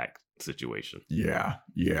going back situation. Yeah,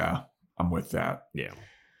 I'm with that. Yeah.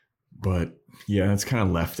 But yeah, it's kind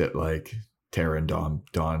of left at like Tara and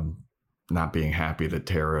Dawn not being happy that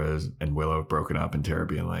Tara and Willow have broken up, and Tara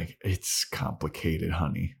being like, it's complicated,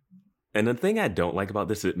 honey. And the thing I don't like about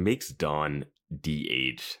this, it makes Dawn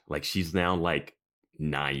de-age. Like, she's now like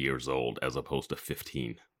 9 years old as opposed to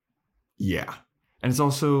 15. Yeah. And it's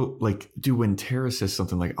also like, dude, when Tara says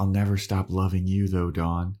something like, I'll never stop loving you though,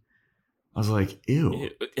 Dawn, I was like, ew.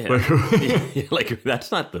 Yeah. Like,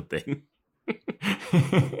 that's not the thing.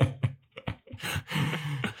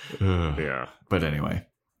 Yeah. But anyway.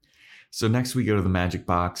 So next we go to the Magic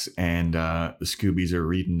Box, and the Scoobies are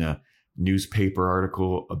reading a newspaper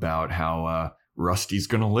article about how Rusty's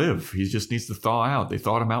going to live. He just needs to thaw out. They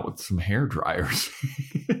thawed him out with some hair dryers.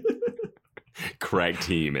 Craig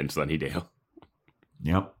team in Sunnydale.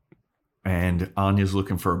 Yep. And Anya's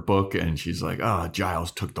looking for a book, and she's like, oh,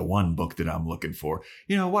 Giles took the one book that I'm looking for.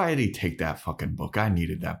 You know, why did he take that fucking book? I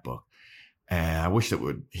needed that book. And I wish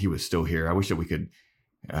that he was still here. I wish that we could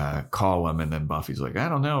call him. And then Buffy's like, I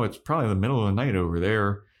don't know. It's probably the middle of the night over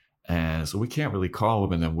there. And so we can't really call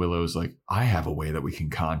him. And then Willow's like, I have a way that we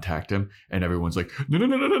can contact him. And everyone's like, no.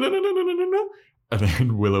 And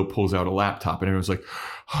then Willow pulls out a laptop, and everyone's like,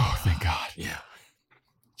 oh, thank God. Yeah.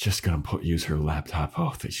 Just going to use her laptop.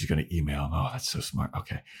 Oh, she's going to email him. Oh, that's so smart.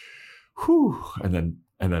 Okay. Whew. And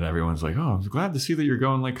then everyone's like, oh, I'm glad to see that you're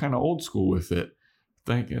going like kind of old school with it.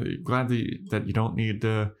 Thank you. Glad that you don't need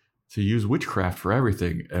to use witchcraft for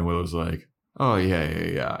everything. And Willow's like, oh,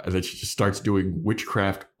 yeah. And then she just starts doing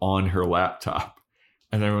witchcraft on her laptop.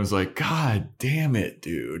 And everyone's like, God damn it,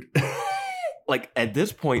 dude. Like, at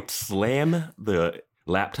this point, slam the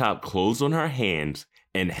laptop closed on her hands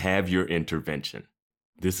and have your intervention.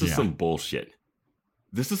 This is some bullshit.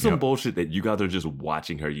 This is some bullshit that you guys are just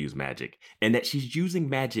watching her use magic. And that she's using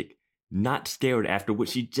magic not scared after what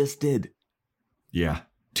she just did. Yeah.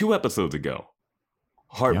 2 episodes ago.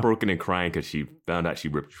 Heartbroken and crying because she found out she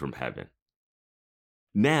ripped you from heaven.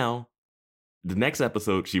 Now, the next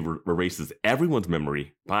episode, she erases everyone's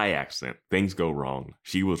memory by accident. Things go wrong.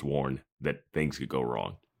 She was warned that things could go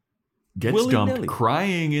wrong. Gets dumped,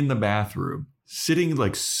 crying in the bathroom, sitting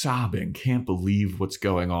like sobbing, can't believe what's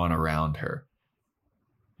going on around her.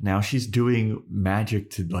 Now she's doing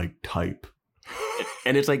magic to like type.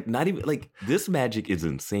 And it's like not even like this magic is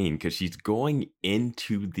insane because she's going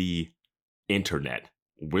into the internet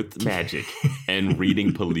with magic and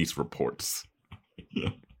reading police reports.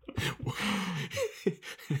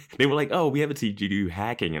 They were like, oh, we haven't seen you do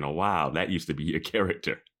hacking in a while. That used to be your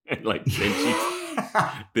character. And like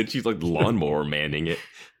then she's like lawnmower manning it.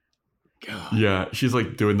 God. Yeah, she's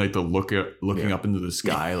like doing like the looking up into the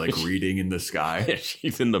sky, like reading in the sky. Yeah,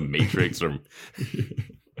 she's in the Matrix or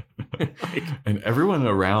and everyone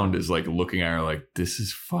around is like looking at her like, this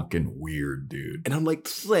is fucking weird, dude. And I'm like,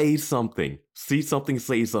 say something. See something,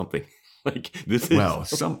 say something. Like this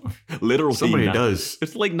is literally somebody does.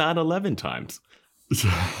 It's like 9/11 times.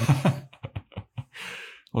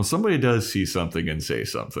 Well, somebody does see something and say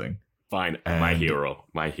something. Fine, my hero.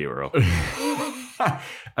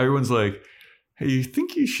 Everyone's like, hey, you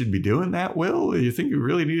think you should be doing that, Will? You think you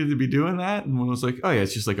really needed to be doing that? And Will's like, oh yeah,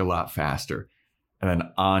 it's just like a lot faster. And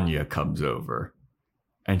then Anya comes over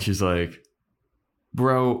and she's like,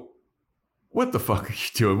 bro, what the fuck are you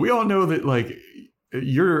doing? We all know that like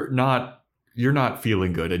you're not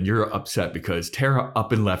feeling good and you're upset because Tara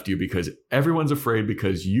up and left you because everyone's afraid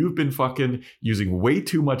because you've been fucking using way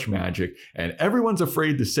too much magic and everyone's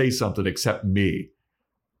afraid to say something except me.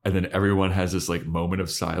 And then everyone has this like moment of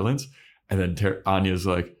silence. And then Anya's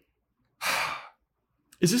like,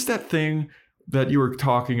 is this that thing that you were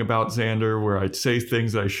talking about, Xander, where I'd say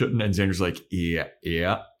things that I shouldn't? And Xander's like, yeah,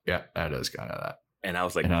 that is kind of that. And I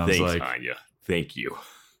was like, thanks, Anya. Thank you.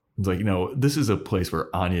 It's like, this is a place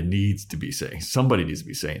where Anya needs to be saying, somebody needs to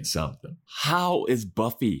be saying something. How is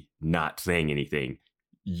Buffy not saying anything?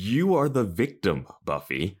 You are the victim,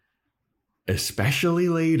 Buffy. Especially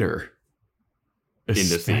later. In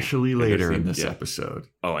this episode.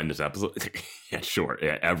 Oh, in this episode? Yeah, sure.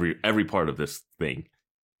 Yeah, every part of this thing.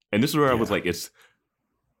 And this is where I was like,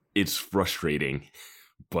 it's frustrating,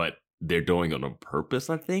 but they're doing it on purpose,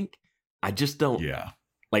 I think. I just don't. Yeah.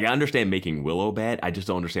 Like, I understand making Willow bad. I just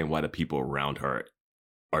don't understand why the people around her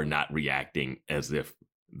are not reacting as if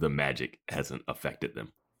the magic hasn't affected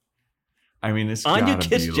them. I mean, it's Anya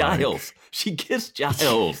kissed Giles. She kissed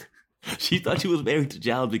Giles. She thought she was married to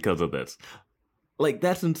Giles because of this. Like,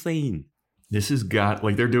 that's insane. This has got,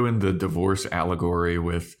 like, they're doing the divorce allegory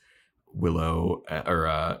with Willow,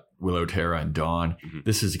 Tara, and Dawn. Mm-hmm.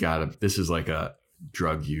 This is like a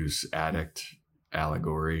drug use addict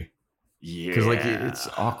allegory. Yeah. Because, like, it's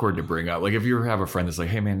awkward to bring up. Like, if you have a friend that's like,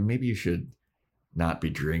 hey, man, maybe you should not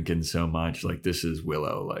be drinking so much. Like, this is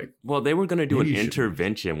Willow. Like, well, they were going to do an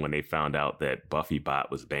intervention when they found out that Buffy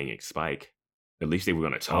Bot was banging Spike. At least they were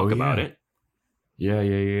going to talk about it.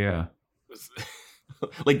 Yeah.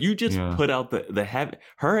 Like, you just put out the heaven.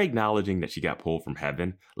 Her acknowledging that she got pulled from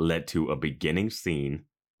heaven led to a beginning scene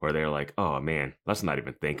where they're like, oh, man, let's not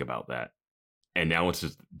even think about that. And now it's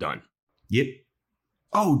just done. Yep.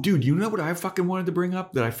 Oh, dude, you know what I fucking wanted to bring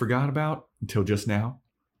up that I forgot about until just now?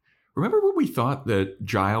 Remember when we thought that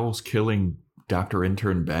Giles killing Dr.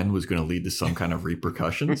 Intern Ben was going to lead to some kind of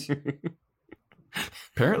repercussions?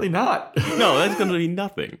 Apparently not. No, that's going to be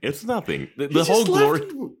nothing. It's nothing. The whole glory...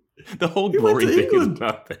 The whole glory thing is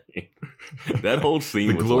nothing. That whole scene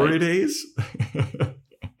the was glory like, days?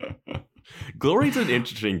 Glory's an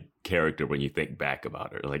interesting character when you think back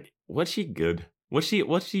about her. Like, was she good? Was she?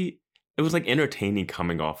 It was like entertaining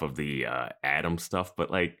coming off of the Adam stuff,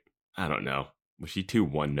 but like, I don't know. Was she too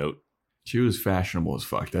one note? She was fashionable as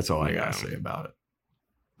fuck. That's all I gotta say about it.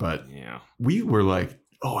 But yeah, we were like,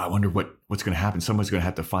 oh, I wonder what's going to happen. Someone's going to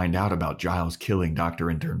have to find out about Giles killing Dr.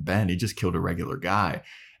 Intern Ben. He just killed a regular guy.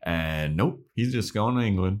 And nope, he's just going to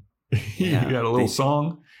England. He got a little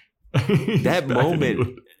song. That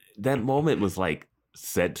moment was like,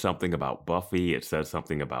 said something about Buffy. It said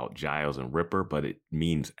something about Giles and Ripper, but it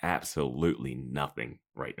means absolutely nothing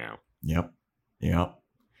right now. Yep.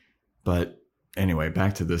 But anyway,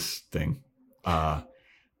 back to this thing.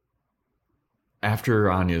 After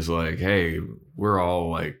Anya's like, hey, we're all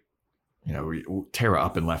like, Tara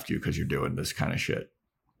up and left you because you're doing this kind of shit.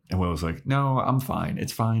 And Willow's like, no, I'm fine.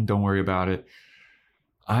 It's fine. Don't worry about it.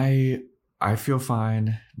 I feel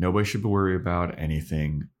fine. Nobody should worry about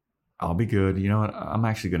anything. I'll be good. You know what? I'm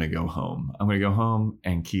actually going to go home. I'm going to go home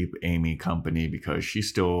and keep Amy company because she's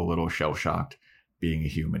still a little shell-shocked being a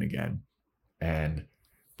human again. And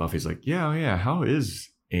Buffy's like, yeah. How is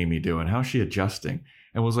Amy doing? How's she adjusting?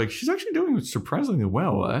 And was like, she's actually doing surprisingly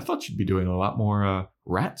well. I thought she'd be doing a lot more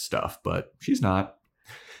rat stuff, but she's not.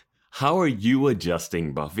 How are you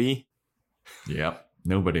adjusting, Buffy? Yep.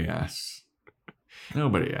 Nobody asks.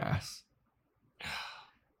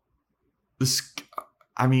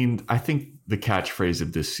 I think the catchphrase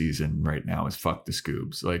of this season right now is fuck the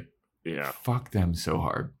Scoobs. Like, yeah, fuck them so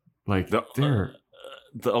hard. Like, they're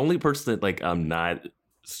the only person that like I'm not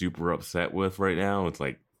super upset with right now. It's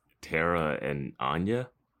like Tara and Anya.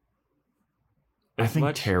 I think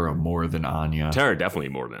Tara more than Anya. Tara definitely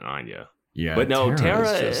more than Anya. Yeah, but no,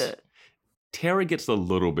 Tara gets a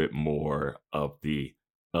little bit more of the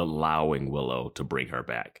allowing Willow to bring her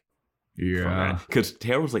back. Yeah, because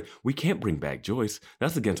Tara was like, we can't bring back Joyce.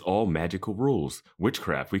 That's against all magical rules.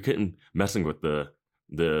 Witchcraft. We couldn't messing with the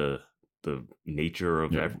nature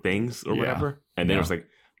of things or whatever. And then it was like,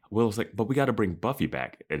 Willow's like, but we got to bring Buffy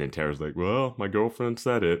back. And then Tara's like, well, my girlfriend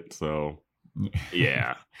said it. So,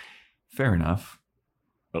 yeah. Fair enough.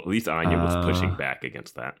 At least Anya was pushing back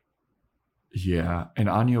against that. Yeah. And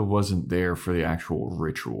Anya wasn't there for the actual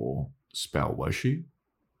ritual spell, was she?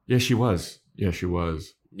 Yeah, she was. Yeah, she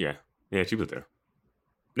was. Yeah, she was there.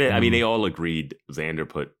 Yeah, I mean, they all agreed Xander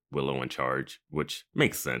put Willow in charge, which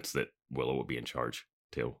makes sense that Willow would be in charge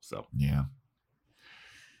too. So, yeah.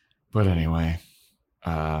 But anyway...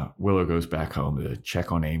 Willow goes back home to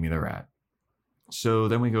check on Amy the rat. So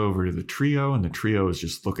then we go over to the trio, and the trio is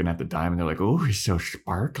just looking at the diamond. They're like, oh, he's so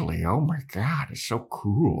sparkly. Oh my God, it's so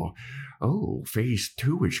cool. Oh, phase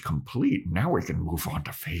 2 is complete. Now we can move on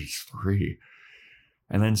to phase 3.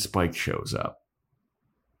 And then Spike shows up.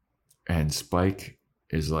 And Spike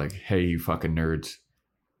is like, hey, you fucking nerds.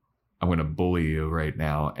 I'm going to bully you right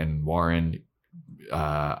now. And Warren,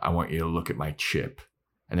 I want you to look at my chip.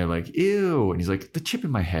 And they're like, ew. And he's like, the chip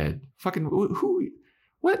in my head. Fucking who?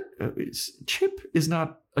 What? Chip is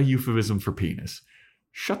not a euphemism for penis.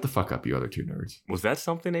 Shut the fuck up, you other two nerds. Was that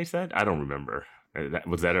something they said? I don't remember.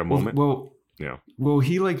 Was that a moment? Well, yeah. Well,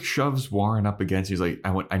 he like shoves Warren up against. He's like,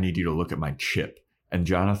 I need you to look at my chip. And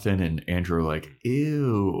Jonathan and Andrew are like,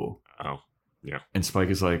 ew. Oh, yeah. And Spike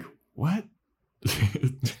is like, what?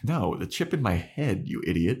 No, the chip in my head, you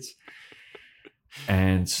idiots.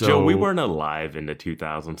 And so, Joe, we weren't alive in the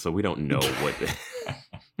 2000s, so we don't know what.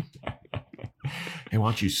 Hey, why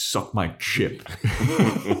don't you suck my chip?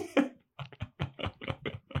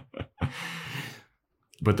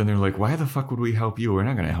 But then they're like, why the fuck would we help you? We're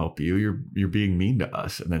not going to help you. You're being mean to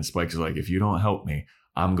us. And then Spike's like, if you don't help me,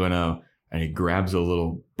 I'm going to. And he grabs a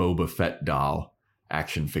little Boba Fett doll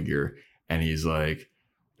action figure. And he's like,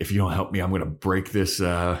 if you don't help me, I'm going to break this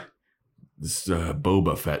Boba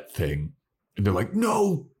Fett thing. And they're like,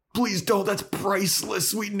 no, please don't. That's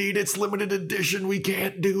priceless. We need it. It's limited edition. We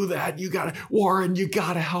can't do that. Warren, you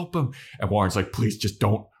got to help him. And Warren's like, please just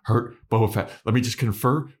don't hurt Boba Fett. Let me just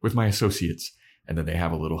confer with my associates. And then they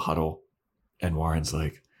have a little huddle. And Warren's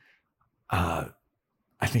like, I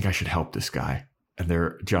think I should help this guy.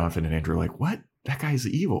 And Jonathan and Andrew are like, what? That guy's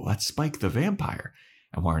evil. That's Spike the vampire.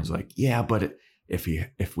 And Warren's like, yeah, but if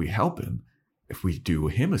we help him, if we do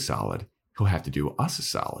him a solid, he'll have to do us a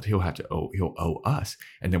solid. He'll owe us.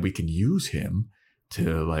 And then we can use him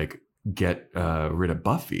to like get rid of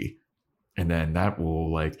Buffy. And then that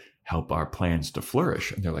will like help our plans to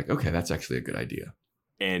flourish. And they're like, okay, that's actually a good idea.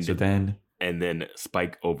 And then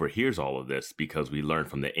Spike overhears all of this because we learned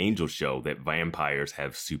from the Angel show that vampires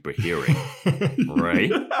have super hearing,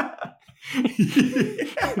 right?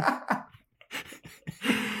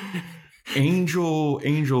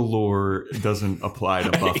 Angel lore doesn't apply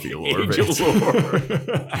to Buffy lore. Angel Vince.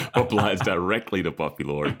 lore applies directly to Buffy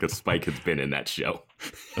lore because Spike has been in that show.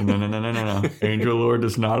 No. Angel lore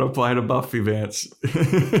does not apply to Buffy, Vance.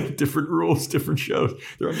 Different rules, different shows.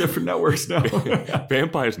 They're on different networks now.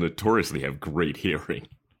 Vampires notoriously have great hearing.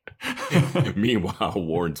 Meanwhile,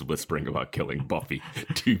 Warren's whispering about killing Buffy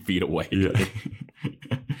 2 feet away. Yeah.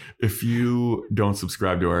 If you don't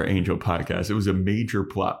subscribe to our Angel podcast, it was a major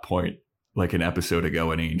plot point like an episode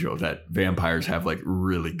ago in Angel that vampires have like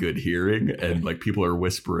really good hearing and like people are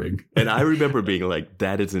whispering. And I remember being like,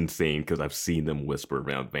 that is insane because I've seen them whisper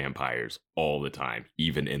around vampires all the time,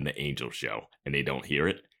 even in the Angel show, and they don't hear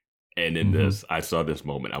it. And in this, I saw this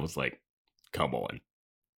moment. I was like, come on.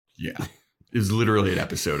 Yeah. It was literally an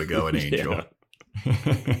episode ago in Angel.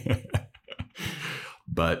 Yeah.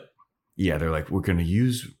 But yeah, they're like, we're going to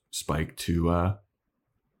use Spike to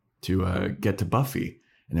get to Buffy.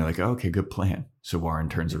 And they're like, oh, okay, good plan. So Warren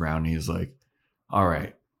turns around and he's like, all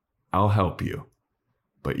right, I'll help you,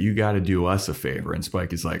 but you got to do us a favor. And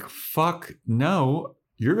Spike is like, fuck no,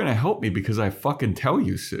 you're going to help me because I fucking tell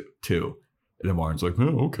you to. And then Warren's like,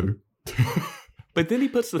 oh, okay. But then he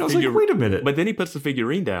puts the I was like, wait a minute. But then he puts the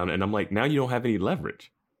figurine down and I'm like, now you don't have any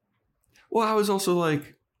leverage. Well, I was also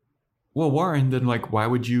like, well, Warren, then like, why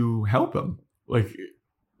would you help him? Like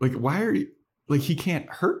why are you, like, he can't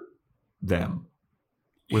hurt them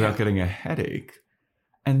without getting a headache.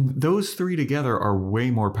 And those three together are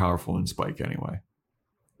way more powerful than Spike anyway.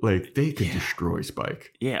 Like, they could destroy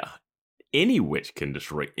Spike. Yeah. Any witch can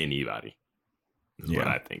destroy anybody, is what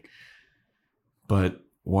I think. But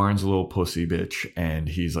Warren's a little pussy bitch, and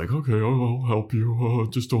he's like, okay, I'll help you.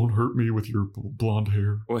 Just don't hurt me with your blonde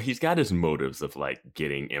hair. Well, he's got his motives of, like,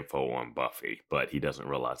 getting info on Buffy, but he doesn't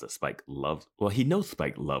realize that Spike loves... Well, he knows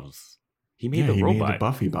Spike loves... He made the robot. He made the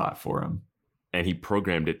Buffy bot for him. And he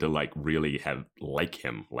programmed it to, like, really have like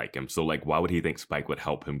him. So, like, why would he think Spike would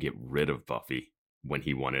help him get rid of Buffy when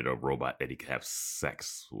he wanted a robot that he could have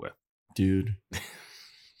sex with? Dude.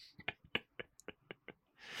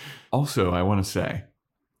 Also, I want to say,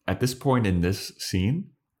 at this point in this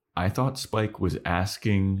scene, I thought Spike was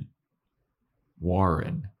asking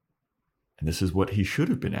Warren, and this is what he should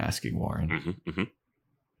have been asking Warren,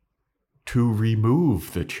 to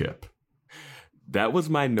remove the chip. That was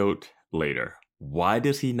my note later. Why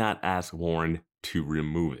does he not ask Warren to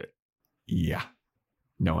remove it? Yeah.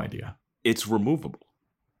 No idea. It's removable.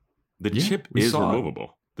 The chip is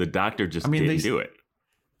removable. The doctor just didn't do it.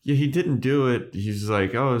 Yeah, he didn't do it. He's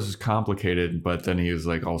like, oh, this is complicated. But then he was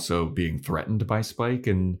like also being threatened by Spike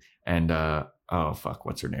and oh, fuck,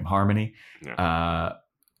 what's her name? Harmony. Yeah.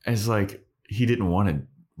 As like, he didn't want to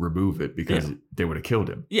remove it because they would have killed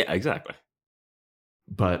him. Yeah, exactly.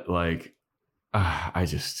 But like, I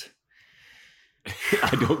just...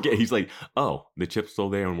 I don't get. He's like, oh, the chip's still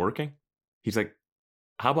there and working? He's like,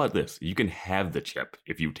 how about this? You can have the chip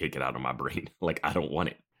if you take it out of my brain. Like, I don't want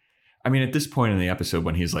it. I mean, at this point in the episode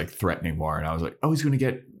when he's like threatening Warren, I was like, oh, he's going to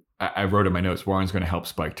get... I wrote in my notes, Warren's going to help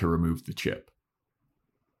Spike to remove the chip.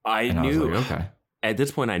 I knew. Was like, okay. At this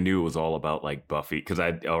point, I knew it was all about like Buffy because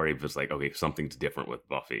I already was like, okay, something's different with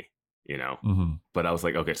Buffy, you know? Mm-hmm. But I was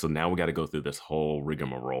like, okay, so now we got to go through this whole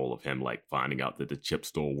rigmarole of him like finding out that the chip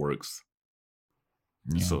still works.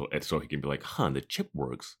 Yeah. So he can be like, the chip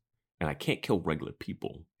works and I can't kill regular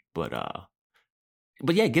people. But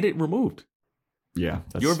yeah, get it removed. Yeah.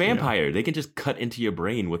 You're a vampire. Yeah. They can just cut into your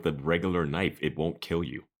brain with a regular knife. It won't kill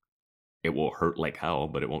you. It will hurt like hell,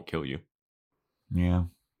 but it won't kill you. Yeah.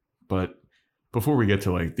 But before we get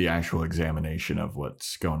to like the actual examination of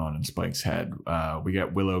what's going on in Spike's head, we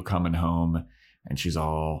get Willow coming home and she's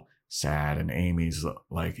all sad. And Amy's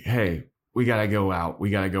like, hey, we got to go out. We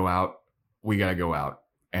got to go out. We got to go out.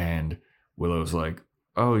 And Willow's like,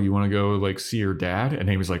 oh, you want to go like see your dad? And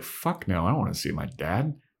Amy's like, fuck no, I don't want to see my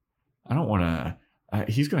dad. I don't want to.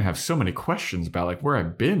 He's going to have so many questions about like where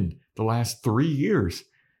I've been the last 3 years.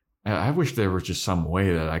 I wish there was just some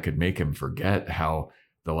way that I could make him forget how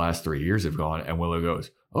the last 3 years have gone. And Willow goes,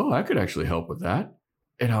 oh, I could actually help with that.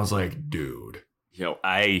 And I was like, dude.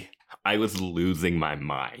 I was losing my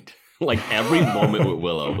mind. Like every moment with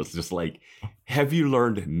Willow was just like, have you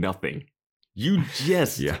learned nothing? You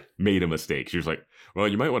just made a mistake. She was like, well,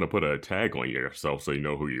 you might want to put a tag on yourself so you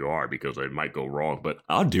know who you are because it might go wrong, but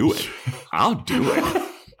I'll do it. I'll do it.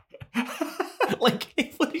 Like,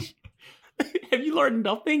 have you learned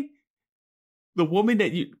nothing? The woman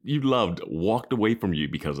that you loved walked away from you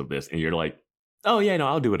because of this, and you're like, oh, yeah, no,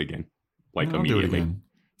 I'll do it again. Like, I'll immediately. Do it again.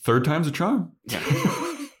 Third time's a charm.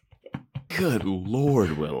 Yeah. Good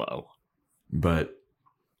Lord, Willow. But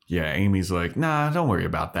Yeah, Amy's like, nah, don't worry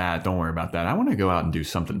about that. Don't worry about that. I want to go out and do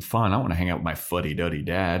something fun. I want to hang out with my fuddy-duddy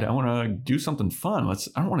dad. I want to do something fun.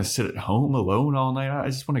 I don't want to sit at home alone all night. I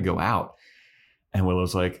just want to go out. And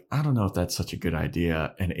Willow's like, I don't know if that's such a good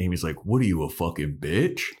idea. And Amy's like, what are you, a fucking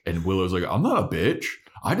bitch? And Willow's like, I'm not a bitch.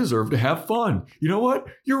 I deserve to have fun. You know what?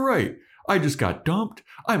 You're right. I just got dumped.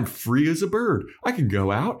 I'm free as a bird. I can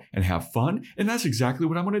go out and have fun. And that's exactly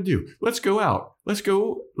what I'm going to do. Let's go out. Let's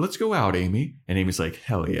go out, Amy. And Amy's like,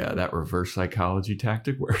 hell yeah, that reverse psychology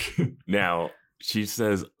tactic worked. Now, she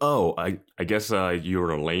says, oh, I guess you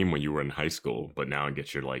were lame when you were in high school, but now I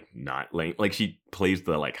guess you're like not lame. Like she plays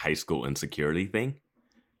the like high school insecurity thing.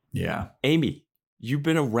 Yeah. Amy, you've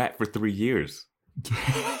been a rat for 3 years.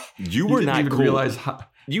 You were not even cool.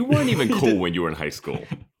 You weren't even cool when you were in high school.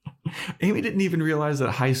 Amy didn't even realize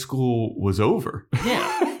that high school was over.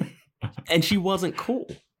 Yeah. And she wasn't cool.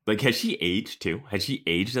 Like, has she aged too? Has she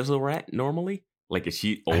aged as a rat normally? Like, is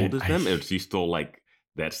she old as them? Or is she still like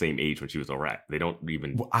that same age when she was a rat? They don't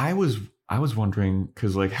even. Well, I was wondering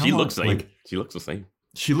because like how she long, looks like she looks the same.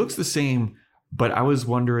 She looks the same, but I was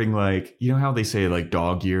wondering like, you know how they say like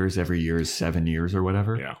dog years every year is 7 years or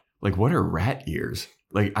whatever? Yeah. Like, what are rat years?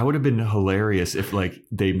 Like, I would have been hilarious if like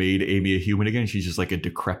they made Amy a human again. She's just like a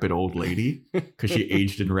decrepit old lady because she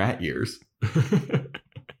aged in rat years.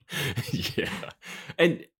 Yeah,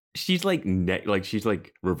 and she's like she's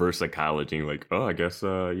like reverse psychology. Like, oh, I guess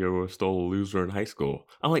you were still a loser in high school.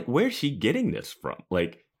 I'm like, where's she getting this from?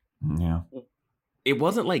 Like, yeah, it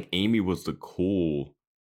wasn't like Amy was the cool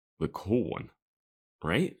one,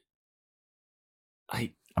 right?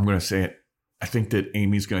 I'm gonna say it. I think that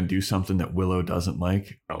Amy's going to do something that Willow doesn't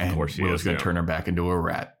like. Of course she Willow's is. going to turn her back into a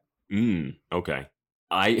rat. Okay.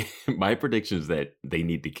 My prediction is that they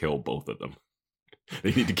need to kill both of them.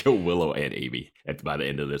 They need to kill Willow and Amy by the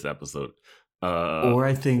end of this episode. Or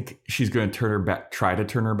I think she's going to try to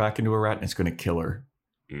turn her back into a rat, and it's going to kill her.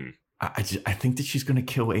 I think that she's going to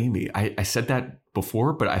kill Amy. I said that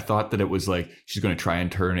before, but I thought that it was like she's going to try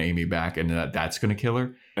and turn Amy back, and that's going to kill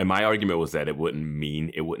her. And my argument was that it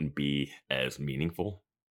wouldn't be as meaningful,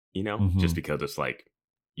 you know, just because it's like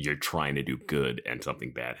you're trying to do good and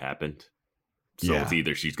something bad happened. So it's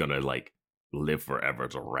either she's going to like live forever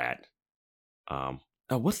as a rat.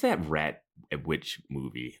 What's that rat witch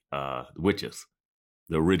movie? Witches,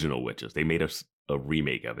 the original Witches. They made a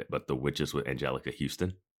remake of it, but the Witches with Angelica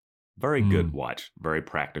Houston. Very good watch. Very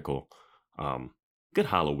practical. Good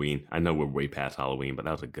Halloween. I know we're way past Halloween, but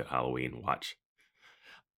that was a good Halloween watch.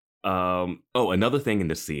 Another thing in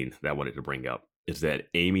this scene that I wanted to bring up is that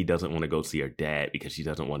Amy doesn't want to go see her dad because she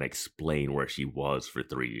doesn't want to explain where she was for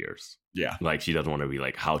 3 years. Yeah. Like, she doesn't want to be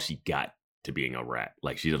like how she got to being a rat.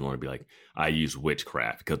 Like, she doesn't want to be like, I use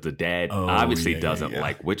witchcraft, because the dad obviously doesn't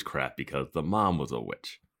like witchcraft because the mom was a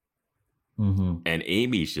witch. And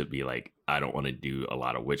Amy should be like, I don't want to do a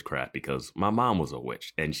lot of witchcraft because my mom was a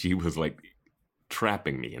witch and she was like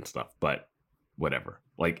trapping me and stuff, but whatever.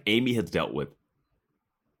 Like, Amy has dealt with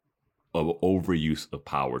overuse of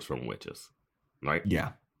powers from witches, right?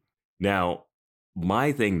 Yeah. Now,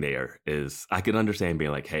 my thing there is I can understand being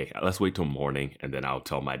like, hey, let's wait till morning and then I'll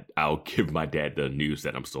give my dad the news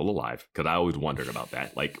that I'm still alive, because I always wondered about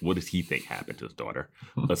that. Like, what does he think happened to his daughter?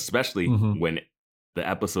 Especially when the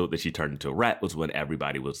episode that she turned into a rat was when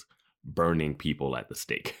everybody was burning people at the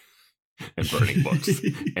stake and burning books,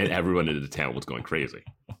 and everyone in the town was going crazy,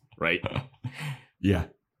 right? Yeah.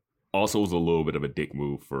 Also, it was a little bit of a dick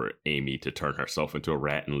move for Amy to turn herself into a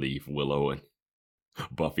rat and leave Willow and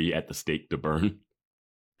Buffy at the stake to burn.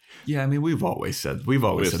 Yeah, I mean, we've always said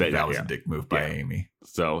that was a dick move by Amy.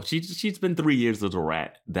 So she's been 3 years as a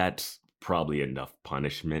rat. That's probably enough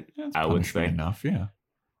punishment. I would say enough. Yeah.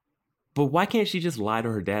 But why can't she just lie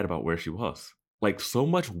to her dad about where she was? Like, so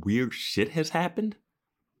much weird shit has happened.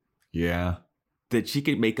 Yeah. That she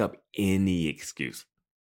could make up any excuse.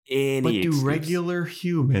 But do regular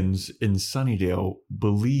humans in Sunnydale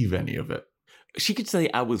believe any of it? She could say,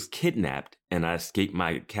 I was kidnapped and I escaped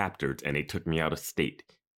my captors and they took me out of state.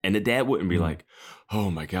 And the dad wouldn't be like,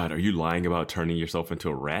 oh my God, are you lying about turning yourself into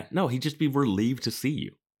a rat? No, he'd just be relieved to see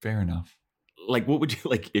you. Fair enough. Like, what would you,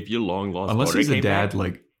 like, if your long lost unless he's a dad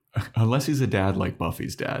back? Unless he's a dad like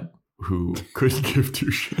Buffy's dad, who couldn't give two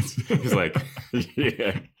shits. He's like,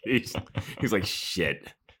 yeah, he's like,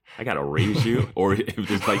 shit, I gotta raise you. Or if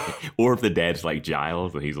the dad's like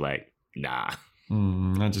Giles and he's like, nah.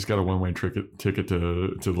 I just got a one-way ticket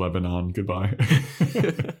to Lebanon. Goodbye.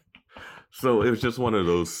 So it was just one of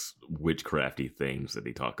those witchcrafty things that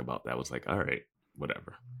they talk about. That was like, all right,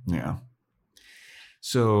 whatever. Yeah.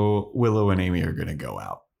 So Willow and Amy are gonna go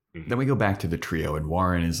out. Then we go back to the trio, and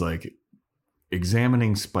Warren is like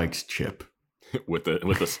examining Spike's chip. with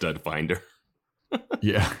a stud finder.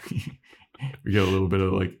 Yeah. We get a little bit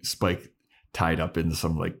of like Spike tied up in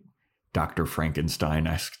some like Dr.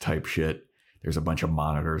 Frankenstein-esque type shit. There's a bunch of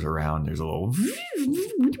monitors around. There's a little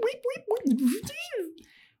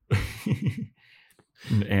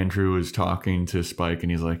and Andrew is talking to Spike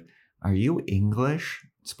and he's like, "Are you English?"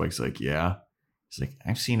 Spike's like, "Yeah." He's like,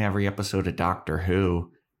 "I've seen every episode of Doctor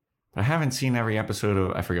Who, but I haven't seen every episode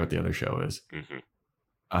of," I forget what the other show is. Mm-hmm.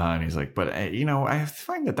 And he's like, "But, I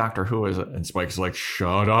find that Doctor Who is," and Spike's like,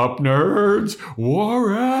 "Shut up, nerds!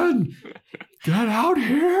 Warren! Get out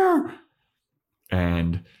here!"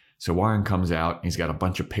 And so Warren comes out, and he's got a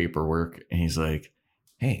bunch of paperwork, and he's like,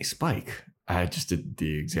 "Hey, Spike, I just did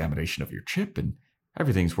the examination of your chip, and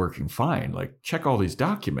everything's working fine. Like, check all these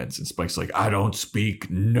documents." And Spike's like, "I don't speak,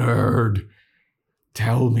 nerd.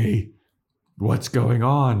 Tell me what's going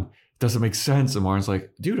on. It doesn't make sense." And Warren's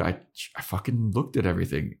like, "Dude, I fucking looked at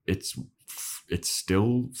everything. It's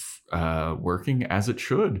still working as it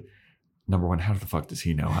should." Number one, how the fuck does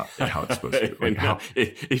he know how it's supposed to? Like, how?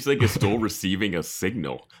 It's like it's still receiving a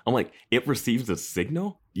signal. I'm like, it receives a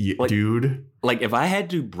signal? Yeah, like, dude. Like, if I had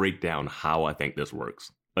to break down how I think this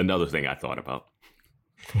works, another thing I thought about,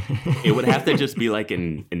 it would have to just be like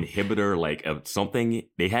an inhibitor, like of something.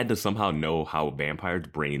 They had to somehow know how vampires'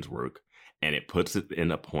 brains work, and it puts it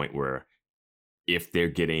in a point where if they're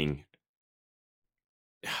getting...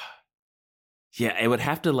 Yeah, it would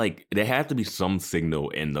have to there have to be some signal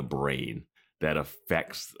in the brain that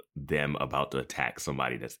affects them about to attack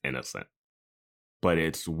somebody that's innocent. But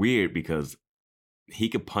it's weird because he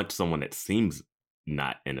could punch someone that seems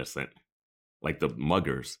not innocent, like the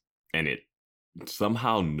muggers, and it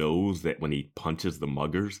somehow knows that when he punches the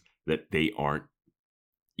muggers that they aren't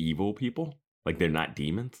evil people, like they're not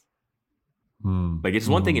demons. Like it's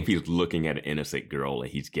one thing if he's looking at an innocent girl and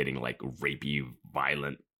he's getting like rapey,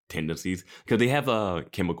 violent tendencies, because they have a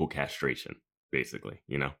chemical castration, basically,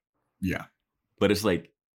 you know? Yeah. But it's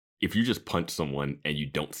like, if you just punch someone and you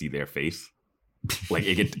don't see their face, like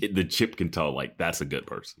the chip can tell, like, that's a good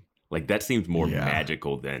person. Like, that seems more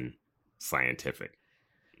magical than scientific.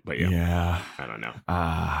 But yeah. I don't know.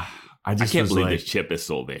 I can't believe this chip is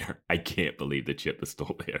still there. I can't believe the chip is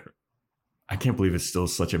still there. I can't believe it's still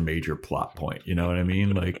such a major plot point. You know what I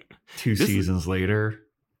mean? Like, two seasons later.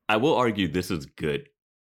 I will argue this is good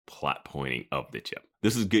plot pointing of the chip.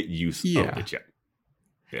 This is good use of the chip.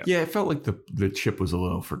 Yeah, it felt like the chip was a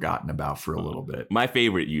little forgotten about for a little bit. My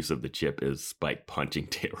favorite use of the chip is Spike punching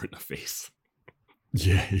Taylor in the face.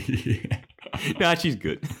 Yeah. Nah, she's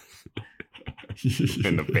good.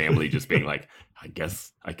 And the family just being like, I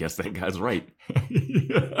guess that guy's right.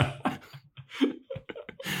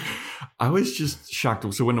 I was just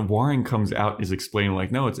shocked. So when Warren comes out, is explaining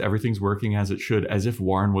like, no, everything's working as it should, as if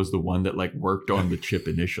Warren was the one that like worked on the chip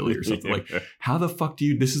initially or something. Like, how the fuck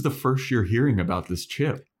this is the first you're hearing about this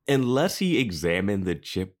chip. Unless he examined the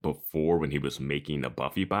chip before when he was making the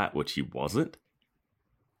Buffy bot, which he wasn't.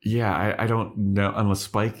 Yeah, I don't know, unless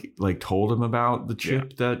Spike like told him about the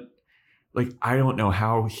chip that, like, I don't know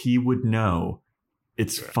how he would know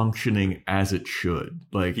it's functioning as it should.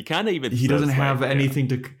 Like, he kind of even he doesn't have anything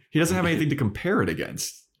to compare it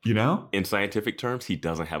against, you know? In scientific terms, he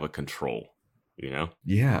doesn't have a control, you know?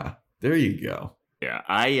 Yeah. There you go.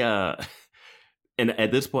 Yeah. And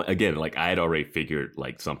at this point, again, like I had already figured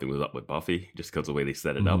like something was up with Buffy just because of the way they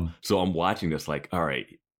set it up. So I'm watching this like, all right,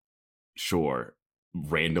 sure.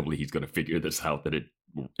 Randomly, he's going to figure this out that it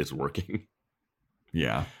is working.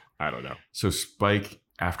 Yeah. I don't know. So Spike,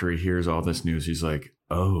 after he hears all this news, he's like,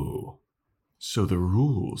 oh, so the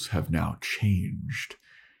rules have now changed.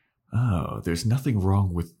 Oh, there's nothing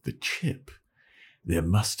wrong with the chip. There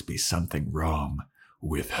must be something wrong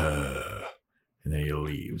with her. And then he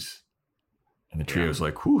leaves. And the trio's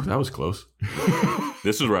like, whew, that was close.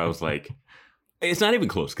 This is where I was like, it's not even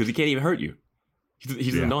close because he can't even hurt you.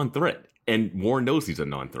 He's a non-threat. And Warren knows he's a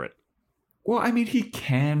non-threat. Well, I mean, he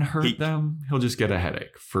can hurt them. He'll just get a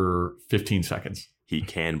headache for 15 seconds. He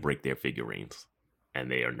can break their figurines. And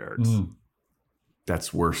they are nerds.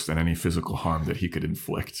 That's worse than any physical harm that he could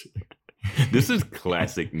inflict. This is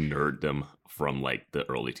classic nerddom from like the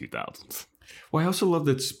early 2000s. Well, I also love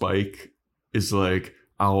that Spike is like,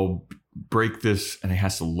 I'll break this, and he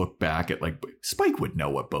has to look back at like, Spike would know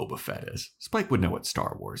what Boba Fett is. Spike would know what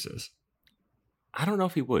Star Wars is. I don't know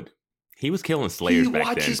if he would. He was killing Slayers back then. He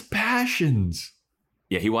watches Passions.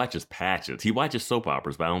 Yeah, he watches Passions. He watches soap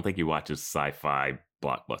operas, but I don't think he watches sci-fi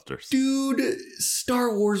blockbusters. Dude,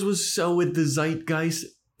 Star Wars was so in the zeitgeist.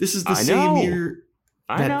 This is the same year.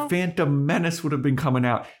 I know. that Phantom Menace would have been coming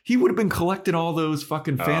out. He would have been collecting all those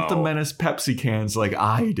fucking Phantom Menace Pepsi cans like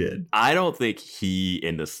I did. I don't think he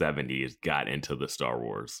in the 70s got into the Star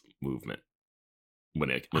Wars movement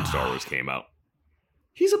when Star Wars came out.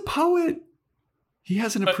 He's a poet. He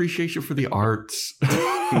has an appreciation for the arts.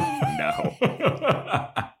 No.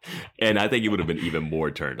 And I think he would have been even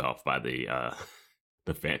more turned off by the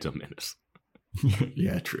Phantom Menace.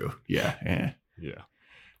 Yeah, true. Yeah. Yeah.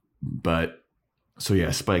 But so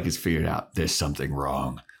yeah, Spike has figured out there's something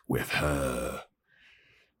wrong with her.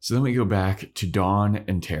 So then we go back to Dawn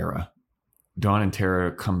and Tara. Dawn and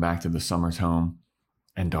Tara come back to the Summers home,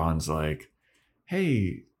 and Dawn's like,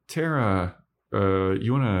 "Hey, Tara,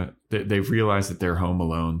 you wanna?" They've realized that they're home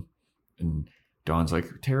alone, and Dawn's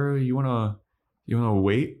like, "Tara, you wanna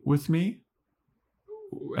wait with me?"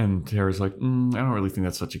 And Tara's like, I don't really think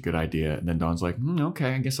that's such a good idea. And then Dawn's like,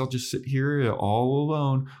 okay, I guess I'll just sit here all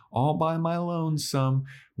alone, all by my lonesome,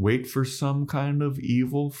 wait for some kind of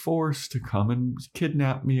evil force to come and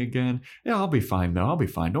kidnap me again. Yeah, I'll be fine though. I'll be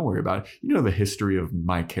fine. Don't worry about it. You know the history of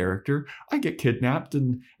my character. I get kidnapped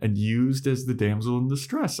and used as the damsel in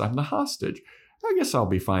distress. I'm the hostage. I guess I'll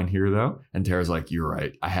be fine here though. And Tara's like, you're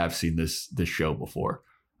right. I have seen this show before.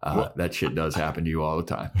 That shit does happen to you all the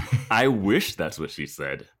time. I wish that's what she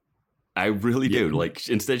said. I really do. Like,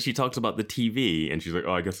 instead she talks about the TV, and she's like,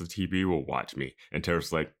 oh, I guess the TV will watch me. And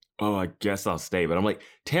Tara's like, oh, I guess I'll stay. But I'm like,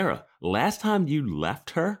 Tara, last time you left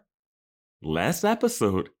her, last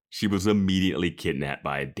episode, she was immediately kidnapped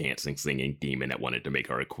by a dancing, singing demon that wanted to make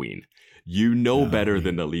her a queen. You know better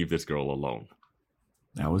than to leave this girl alone.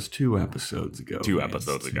 That was 2 episodes ago. 2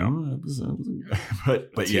 episodes ago.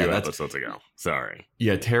 But yeah, 2 episodes ago. Sorry.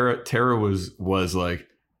 Yeah, Tara was like,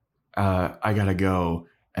 I gotta go,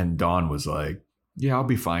 and Dawn was like, yeah, I'll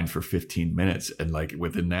be fine for 15 minutes, and like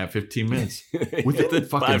within that 15 minutes, within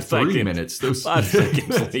fucking 3 minutes, those 5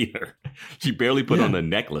 seconds later, she barely put on the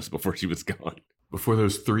necklace before she was gone. Before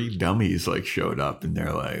those 3 dummies like showed up, and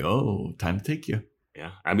they're like, oh, time to take you.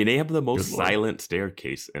 Yeah, I mean they have the most silent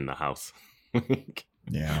staircase in the house.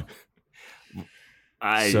 Yeah.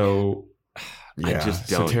 I just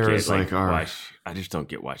don't Tara's get like, I just don't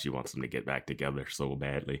get why she wants them to get back together so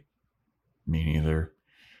badly. Me neither.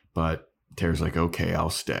 But Tara's like, okay, I'll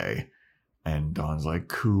stay. And Dawn's like,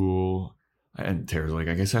 cool. And Tara's like,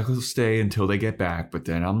 I guess I will stay until they get back, but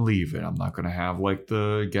then I'm leaving. I'm not going to have like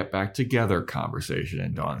the get back together conversation.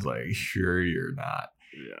 And Dawn's like, sure you're not.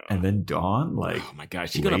 Yeah. And then Dawn, like, oh my God,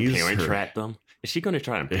 is she going to parent trap them? Is she going to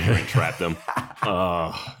try and parent trap them?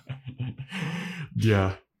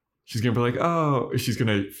 Yeah. She's going to be like, oh, she's going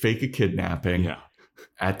to fake a kidnapping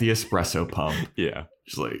at the espresso pump. Yeah.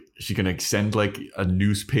 She's going to send like a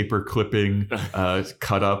newspaper clipping,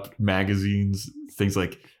 cut up magazines, things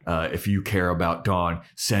like, if you care about Dawn,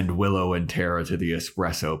 send Willow and Tara to the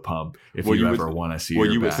espresso pump if you ever want to see her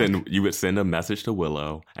back. You would send a message to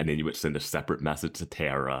Willow, and then you would send a separate message to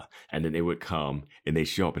Tara, and then they would come and they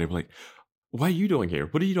show up and they'd be like, what are you doing here?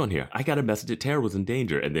 What are you doing here? I got a message that Tara was in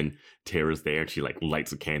danger. And then Tara's there and she like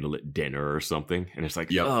lights a candle at dinner or something. And it's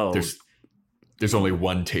like, oh, there's only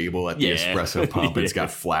one table at the espresso pump. It's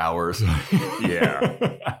got flowers.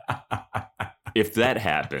 Yeah. If that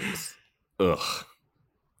happens, ugh.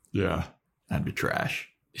 Yeah, that'd be trash.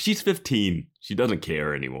 She's 15. She doesn't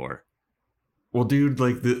care anymore. Well, dude,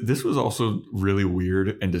 like this was also really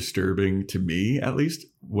weird and disturbing to me, at least,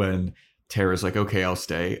 when Tara's like, okay, I'll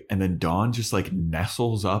stay. And then Dawn just like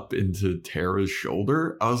nestles up into Tara's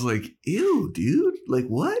shoulder. I was like, ew, dude, like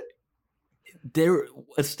what? They're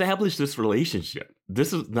established this relationship.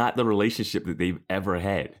 This is not the relationship that they've ever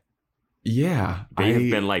had. Yeah. They have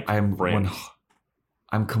been like friends.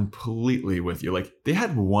 I'm completely with you. Like they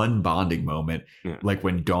had one bonding moment, like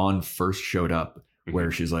when Dawn first showed up,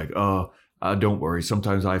 where she's like, oh, don't worry.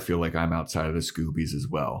 Sometimes I feel like I'm outside of the Scoobies as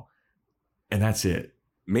well. And that's it.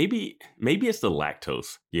 Maybe it's the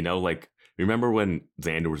lactose, you know, like remember when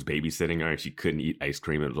Xander was babysitting her and she couldn't eat ice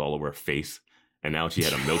cream and it was all over her face? And now she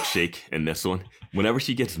had a milkshake in this one. Whenever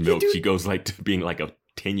she gets milk, she goes like to being like a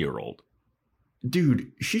 10-year-old.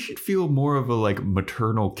 Dude, she should feel more of a like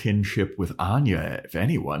maternal kinship with Anya, if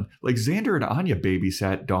anyone. Like Xander and Anya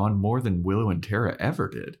babysat Dawn more than Willow and Tara ever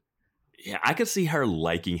did. Yeah, I could see her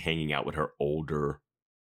liking hanging out with her older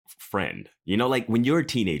friend. You know, like when you're a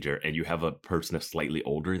teenager and you have a person that's slightly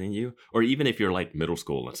older than you, or even if you're like middle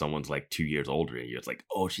school and someone's like 2 years older than you, it's like,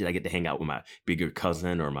 oh, should I get to hang out with my bigger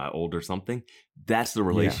cousin or my older something? That's the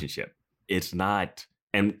relationship. Yeah. It's not,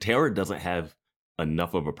 and Tara doesn't have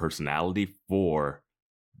enough of a personality for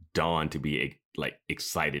Dawn to be like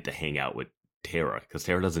excited to hang out with Tara because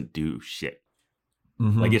Tara doesn't do shit.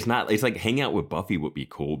 Like it's like hanging out with Buffy would be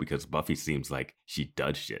cool because Buffy seems like she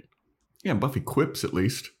does shit. Yeah, Buffy quips at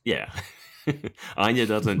least. Yeah. Anya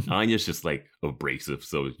doesn't. Anya's just like abrasive,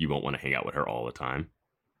 so you won't want to hang out with her all the time.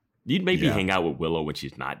 You'd maybe hang out with Willow when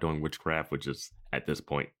she's not doing witchcraft, which is at this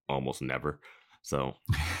point almost never. So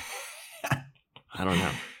I don't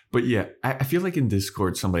know. But yeah, I feel like in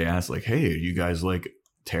Discord somebody asked like, "Hey, are you guys like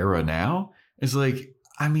Tara now?" It's like,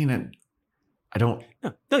 I mean, I don't.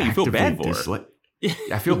 No, you feel bad for her.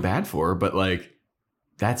 I feel bad for her, but like,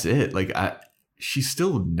 that's it. Like, she's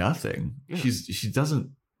still nothing. Yeah.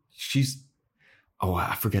 She's. Oh,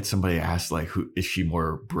 I forget. Somebody asked like, "Who is she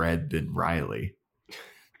more bred than Riley?"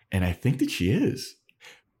 And I think that she is.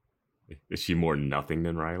 Is she more nothing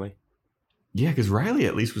than Riley? Yeah, because Riley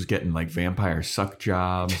at least was getting like vampire suck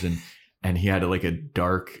jobs, and he had like a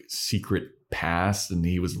dark secret past, and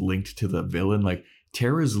he was linked to the villain. Like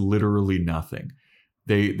Tara's literally nothing.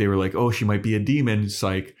 They were like, oh, she might be a demon,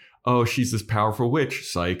 psych. Oh, she's this powerful witch,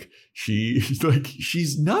 psych.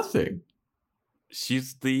 She's nothing.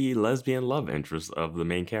 She's the lesbian love interest of the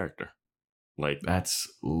main character. Like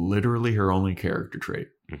that's literally her only character trait.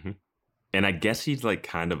 Mm-hmm. And I guess she's like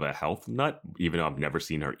kind of a health nut, even though I've never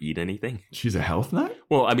seen her eat anything. She's a health nut?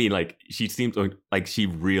 Well, I mean, like she seems like she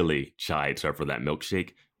really chides her for that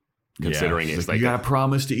milkshake. Considering it's like you gotta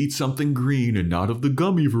promise to eat something green and not of the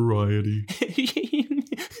gummy variety.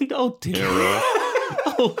 Oh, Tara.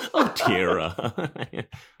 oh, Tara.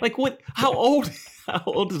 Like what? How old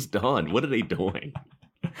is Dawn? What are they doing?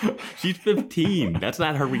 She's 15. That's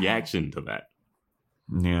not her reaction to that.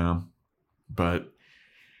 Yeah. But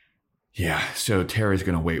yeah, so Tara's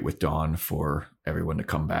going to wait with Dawn for everyone to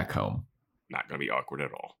come back home. Not going to be awkward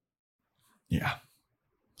at all. Yeah.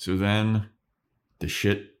 So then the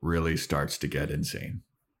shit really starts to get insane.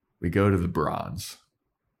 We go to the Bronze,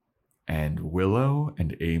 and Willow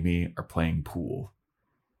and Amy are playing pool.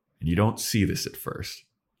 And you don't see this at first,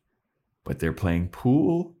 but they're playing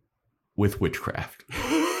pool with witchcraft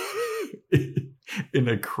in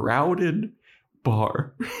a crowded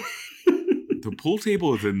bar. The pool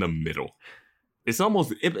table is in the middle. It's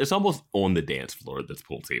almost on the dance floor, this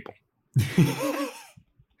pool table.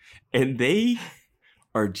 And they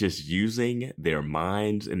are just using their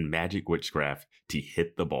minds and magic witchcraft to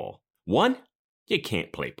hit the ball. One, you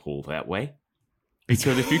can't play pool that way.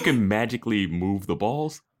 Because if you can magically move the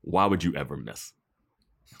balls, why would you ever miss?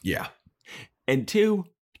 Yeah. And two,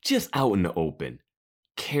 just out in the open,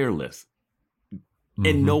 careless. Mm-hmm.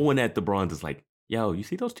 And no one at the Bronze is like, yo, you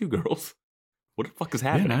see those two girls? What the fuck is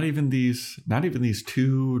happening? Yeah, not even these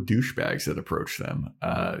two douchebags that approach them.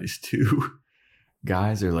 These two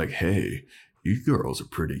guys are like, hey, you girls are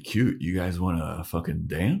pretty cute. You guys want to fucking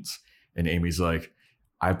dance? And Amy's like,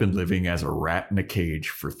 I've been living as a rat in a cage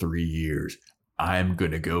for 3 years. I'm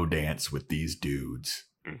going to go dance with these dudes.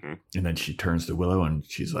 Mm-hmm. And then she turns to Willow and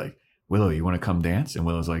she's like, Willow, you want to come dance? And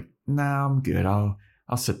Willow's like, nah, I'm good. I'll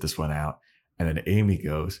sit this one out. And then Amy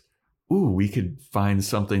goes, ooh, we could find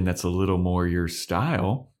something that's a little more your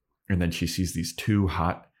style. And then she sees these two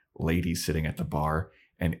hot ladies sitting at the bar,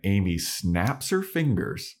 and Amy snaps her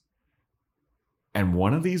fingers. And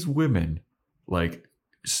one of these women, like,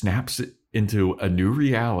 snaps it into a new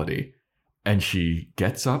reality. And she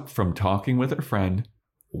gets up from talking with her friend,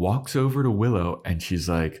 walks over to Willow, and she's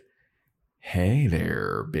like, hey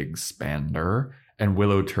there, big spender. And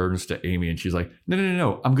Willow turns to Amy and she's like,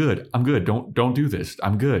 no, I'm good. Don't do this.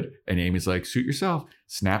 I'm good. And Amy's like, suit yourself.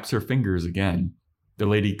 Snaps her fingers again. The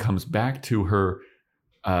lady comes back to her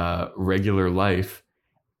regular life.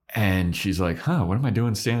 And she's like, what am I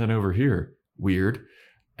doing standing over here? Weird.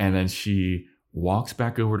 And then she walks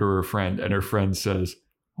back over to her friend, and her friend says,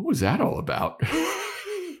 what was that all about?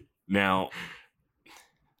 Now,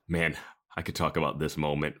 man, I could talk about this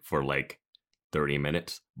moment for like 30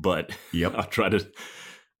 minutes, but yep. I'll try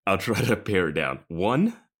to pare it down.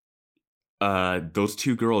 One, those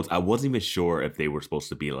two girls, I wasn't even sure if they were supposed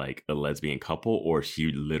to be like a lesbian couple or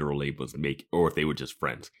she literally was or if they were just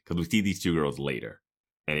friends, because we see these two girls later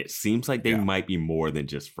and it seems like they might be more than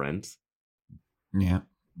just friends. Yeah.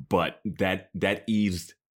 But that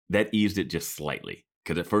eased it just slightly,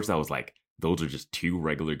 because at first I was like, those are just two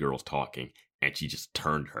regular girls talking, and she just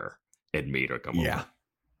turned her and made her come over.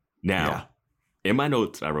 Now, in my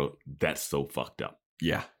notes, I wrote, that's so fucked up.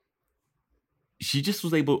 Yeah. She just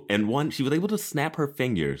was able, she was able to snap her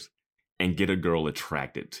fingers and get a girl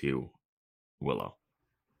attracted to Willow.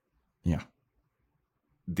 Yeah.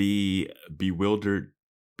 The bewildered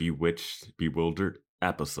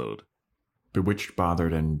episode. Bewitched,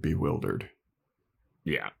 bothered, and bewildered.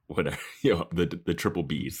 Yeah, whatever. The triple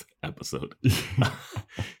B's episode.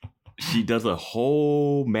 she does a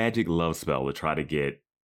whole magic love spell to try to get.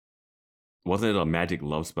 Wasn't it a magic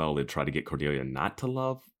love spell to try to get Cordelia not to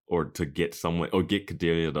love, or to get someone, or get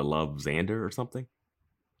Cordelia to love Xander or something?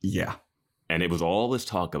 Yeah. And it was all this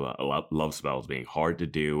talk about love spells being hard to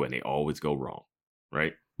do, and they always go wrong,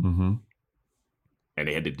 right? Mm-hmm. And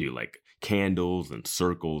they had to do like candles and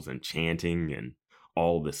circles and chanting and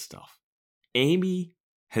all this stuff. Amy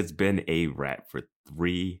has been a rat for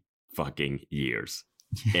 3 fucking years.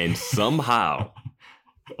 And somehow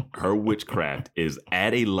her witchcraft is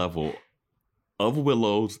at a level of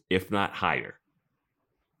Willow's, if not higher.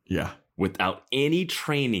 Yeah. Without any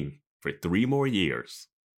training for 3 more years.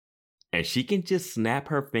 And she can just snap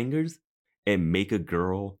her fingers and make a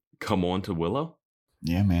girl come on to Willow.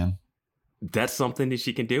 Yeah, man. That's something that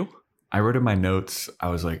she can do? I wrote in my notes, I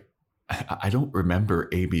was like, I don't remember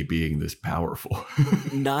Amy being this powerful.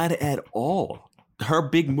 Not at all. Her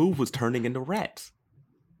big move was turning into rats.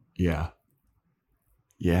 Yeah.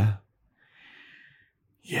 Yeah.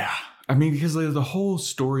 Yeah. I mean, because the whole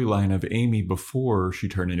storyline of Amy before she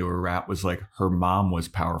turned into a rat was like her mom was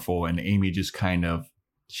powerful and Amy just kind of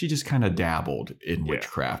dabbled in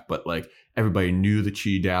witchcraft, but like everybody knew that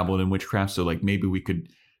she dabbled in witchcraft. So like maybe we could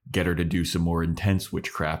get her to do some more intense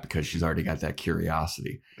witchcraft because she's already got that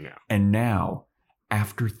curiosity. Yeah. And now,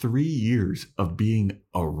 after 3 years of being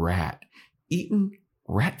a rat, eating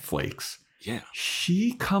rat flakes, Yeah.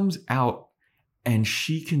 she comes out and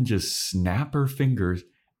she can just snap her fingers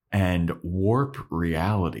and warp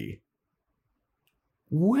reality.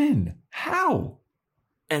 When? How?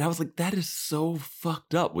 And I was like, that is so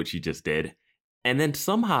fucked up what she just did. And then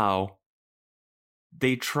somehow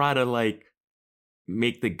they try to like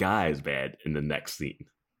make the guys bad in the next scene.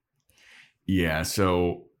 Yeah,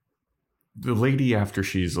 so the lady, after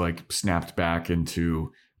she's like snapped back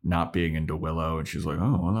into not being into Willow, and she's like,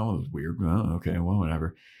 oh, well, that was weird. Oh, okay, well,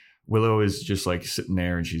 whatever. Willow is just like sitting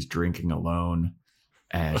there and she's drinking alone.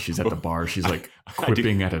 And she's at the bar. She's like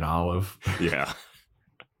quipping at an olive. Yeah.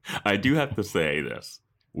 I do have to say this.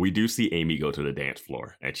 We do see Amy go to the dance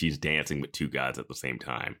floor and she's dancing with 2 guys at the same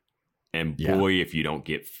time. And boy, if you don't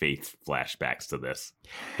get Faith flashbacks to this,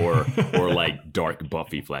 or like dark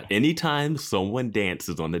Buffy flash. Anytime someone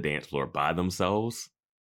dances on the dance floor by themselves,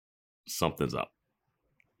 something's up.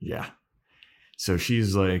 Yeah. So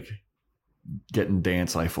she's like getting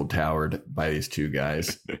dance Eiffel Towered by these 2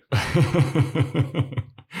 guys.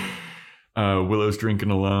 Willow's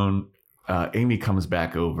drinking alone. Amy comes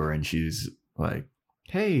back over and she's like,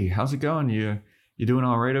 hey, how's it going? You doing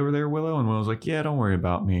all right over there, Willow? And Willow's like, yeah, don't worry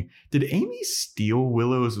about me. Did Amy steal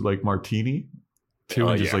Willow's like martini too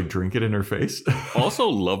and just like drink it in her face? Also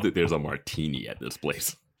love that there's a martini at this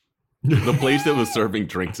place. The place that was serving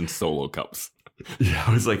drinks in solo cups. Yeah,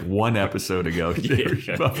 it was like 1 episode ago.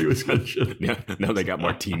 Buffy was mentioned. Now they got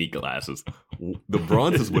martini glasses. The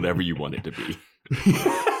bronze is whatever you want it to be.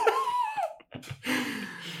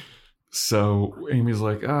 So Amy's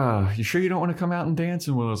like, you sure you don't want to come out and dance?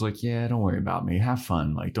 And Willow's like, yeah, don't worry about me. Have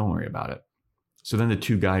fun. Like, don't worry about it. So then the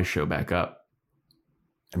 2 guys show back up.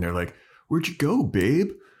 And they're like, where'd you go,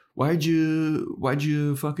 babe? Why'd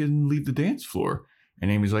you fucking leave the dance floor?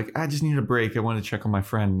 And Amy's like, I just need a break. I want to check on my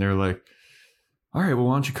friend. And they're like, all right, well,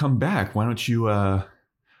 why don't you come back? Why don't you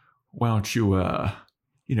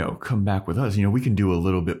come back with us? We can do a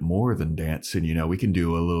little bit more than dancing. We can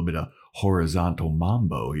do a little bit of horizontal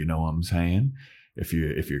mambo. You know what I'm saying? If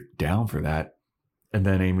you're down for that. And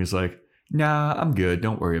then Amy's like, nah, I'm good.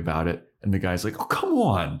 Don't worry about it. And the guy's like, oh, come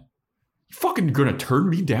on. You fucking gonna turn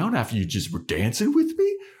me down after you just were dancing with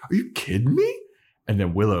me? Are you kidding me? And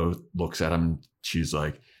then Willow looks at him. And she's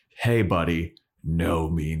like, hey, buddy, no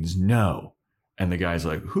means no. And the guy's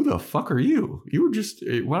like, who the fuck are you? You were just,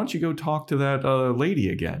 why don't you go talk to that lady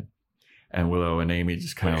again? And Willow and Amy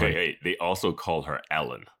just kind of they also call her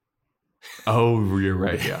Ellen. Oh, you're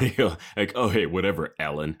right. Yeah. Like, oh, hey, whatever,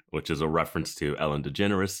 Ellen, which is a reference to Ellen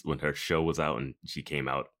DeGeneres when her show was out and she came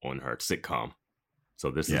out on her sitcom. So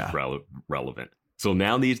this is relevant. So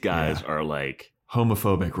now these guys are like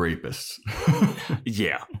homophobic rapists.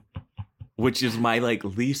 Yeah. Which is my like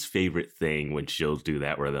least favorite thing when shows do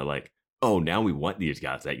that, where they're like, oh, now we want these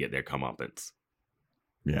guys to get their comeuppance.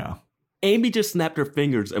 Yeah. Amy just snapped her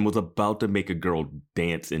fingers and was about to make a girl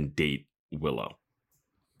dance and date Willow.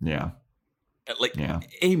 Yeah. Like,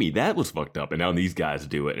 Amy, that was fucked up. And now these guys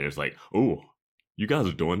do it. And it's like, oh, you guys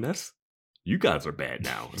are doing this? You guys are bad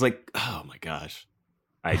now. It's like, oh my gosh.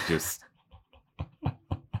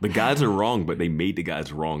 The guys are wrong, but they made the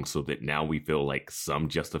guys wrong so that now we feel like some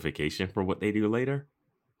justification for what they do later.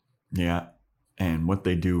 Yeah. And what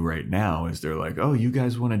they do right now is they're like, oh, you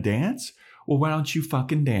guys want to dance? well, why don't you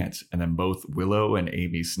fucking dance? And then both Willow and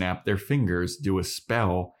Amy snap their fingers, do a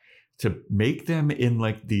spell to make them in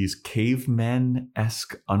like these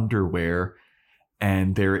cavemen-esque underwear,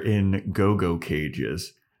 and they're in go-go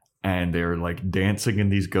cages. And they're like dancing in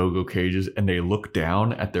these go-go cages, and they look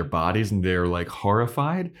down at their bodies and they're like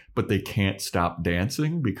horrified, but they can't stop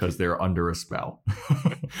dancing because they're under a spell.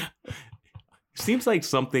 Seems like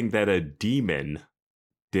something that a demon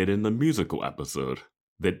did in the musical episode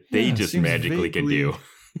that they just magically can do.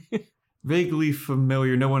 Vaguely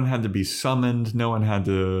familiar. No one had to be summoned. No one had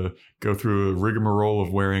to go through a rigmarole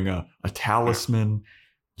of wearing a talisman.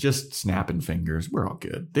 Just snapping fingers. We're all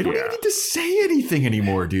good. They don't even need to say anything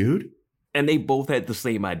anymore, dude. And they both had the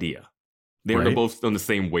same idea. They were both on the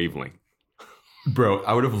same wavelength. Bro,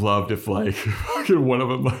 I would have loved if like one of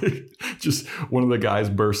them, like just one of the guys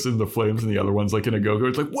bursts into flames and the other one's like in a go-go.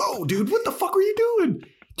 It's like, whoa, dude, what the fuck are you doing?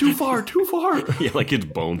 Too far, too far. Yeah, like his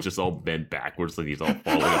bones just all bent backwards and he's all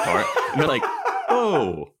falling apart. And they're like,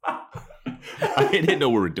 oh, I didn't know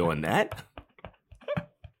we were doing that.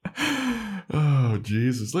 Oh,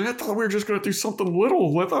 Jesus. Like, I thought we were just going to do something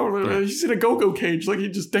little. I thought he's in a go-go cage. Like,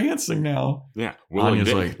 he's just dancing now. Yeah.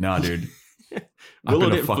 Anya's like, nah, dude. I've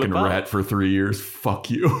been a fucking rat for 3 years.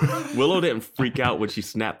 Fuck you. Willow didn't freak out when she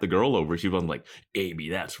snapped the girl over. She wasn't like, Amy,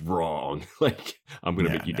 that's wrong. Like, I'm going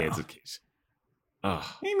to make you dance in cage.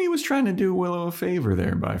 Amy was trying to do Willow a favor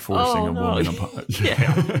there by forcing a woman upon.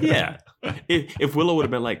 Yeah. If Willow would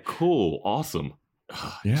have been like, cool, awesome.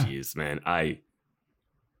 Jeez, man. I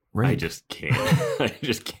just can't. I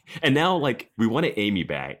just can't. And now, like, we wanted Amy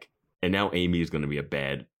back, and now Amy is going to be a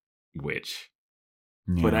bad witch.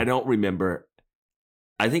 Yeah. But I don't remember.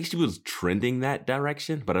 I think she was trending that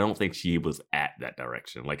direction, but I don't think she was at that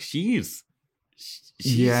direction. Like, she's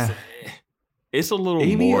it's a little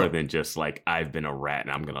Amy, more than just like, I've been a rat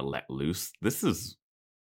and I'm going to let loose. This is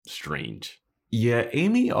strange. Yeah,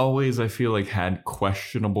 Amy always, I feel like, had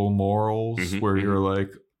questionable morals where you're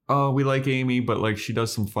like, oh, we like Amy, but like she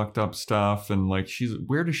does some fucked up stuff. And like,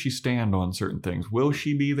 where does she stand on certain things? Will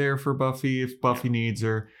she be there for Buffy if Buffy needs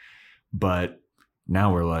her? But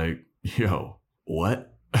now we're like, yo, what?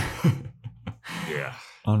 Yeah.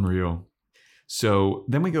 Unreal. So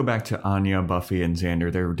then we go back to Anya, Buffy, and Xander.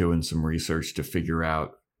 They were doing some research to figure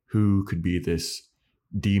out who could be this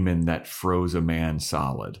demon that froze a man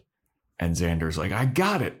solid. And Xander's like, I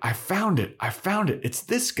got it. I found it. It's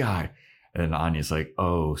this guy. And Anya's like,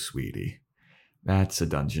 oh, sweetie, that's a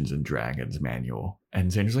Dungeons and Dragons manual. And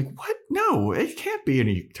Xander's like, what? No, it can't be. And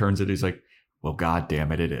he turns it. He's like, well, God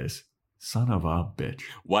damn it, it is. Son of a bitch.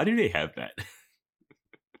 Why do they have that?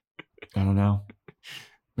 I don't know.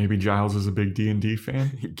 Maybe Giles is a big D&D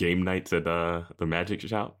fan. Game nights at the Magic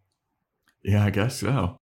Shop. Yeah, I guess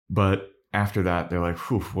so. But after that, they're like,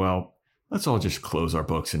 well, let's all just close our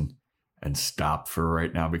books and stop for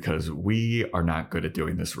right now because we are not good at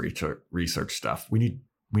doing this research stuff. We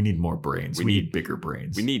need more brains. We need bigger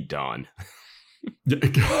brains. We need Dawn.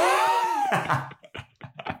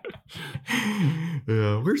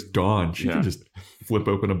 Yeah, where's Dawn? She can just flip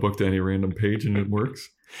open a book to any random page and it works.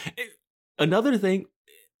 Another thing,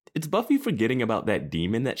 it's Buffy forgetting about that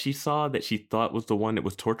demon that she saw that she thought was the one that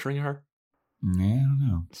was torturing her. Yeah, I don't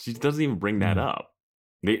know. She doesn't even bring that up.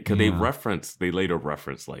 Because they later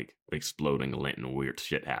reference like exploding lint and weird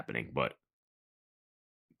shit happening, but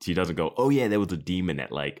she doesn't go, oh yeah, there was a demon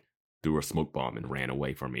that like threw a smoke bomb and ran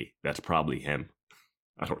away from me. That's probably him.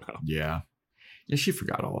 I don't know. Yeah, she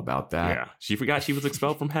forgot all about that. Yeah, she forgot she was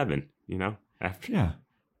expelled from heaven, you know? After. Yeah.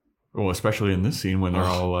 Well, especially in this scene when they're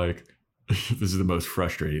all like, this is the most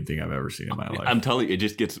frustrating thing I've ever seen in my life. I'm telling you, it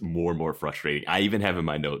just gets more and more frustrating. I even have in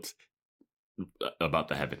my notes about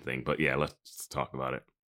the heaven thing, but yeah, let's talk about it.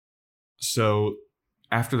 So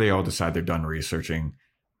after they all decide they're done researching,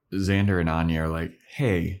 Xander and Anya are like,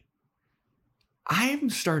 hey,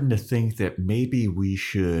 I'm starting to think that maybe we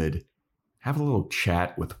should have a little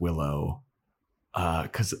chat with Willow.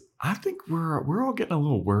 Because I think we're all getting a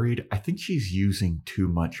little worried. I think she's using too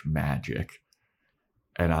much magic.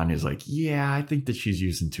 And Anya's like, yeah, I think that she's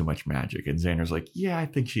using too much magic. And Xander's like, yeah, I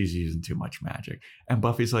think she's using too much magic. And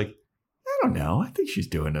Buffy's like, I don't know. I think she's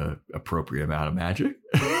doing an appropriate amount of magic.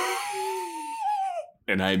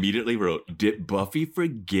 And I immediately wrote, did Buffy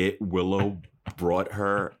forget Willow brought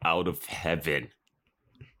her out of heaven?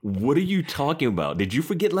 What are you talking about? Did you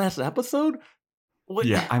forget last episode? What?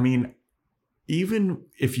 Yeah, I mean, even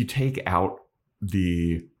if you take out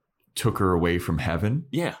the took her away from heaven.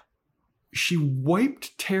 Yeah. She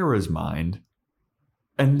wiped Tara's mind.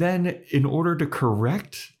 And then in order to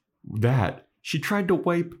correct that, she tried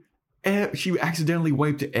to she accidentally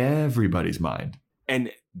wiped everybody's mind.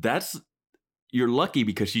 And that's, you're lucky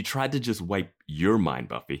because she tried to just wipe your mind,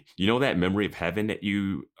 Buffy. You know that memory of heaven that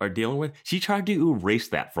you are dealing with? She tried to erase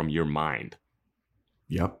that from your mind.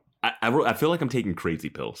 Yep. I feel like I'm taking crazy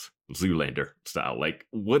pills, Zoolander style. Like,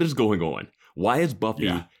 what is going on? Why is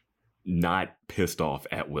Buffy not pissed off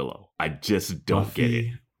at Willow? I just don't get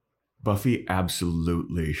it. Buffy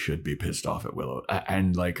absolutely should be pissed off at Willow.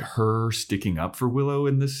 And like her sticking up for Willow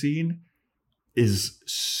in this scene is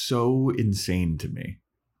so insane to me.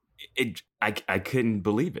 I couldn't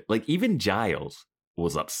believe it. Like, even Giles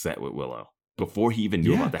was upset with Willow before he even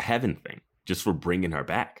knew about the heaven thing, just for bringing her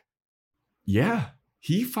back. Yeah.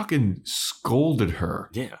 He fucking scolded her.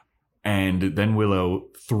 Yeah. And then Willow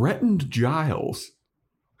threatened Giles.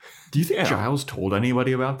 Do you think Giles told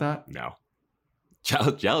anybody about that? No.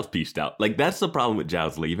 Giles pieced out. Like, that's the problem with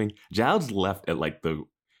Giles leaving. Giles left at like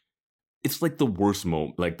it's like the worst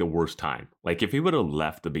moment, like the worst time. Like, if he would have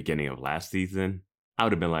left the beginning of last season, I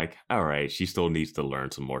would have been like, all right, she still needs to learn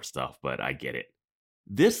some more stuff, but I get it.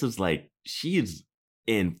 This is like, she is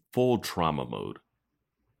in full trauma mode.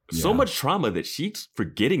 Yeah. So much trauma that she's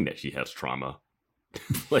forgetting that she has trauma.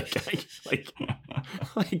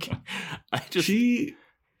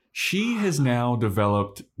 She has now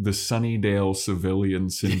developed the Sunnydale civilian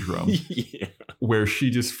syndrome, where she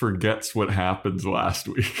just forgets what happened last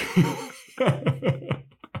week.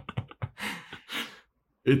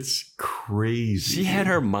 It's crazy. She had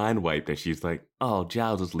her mind wiped and she's like, oh,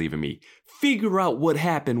 Giles is leaving me. Figure out what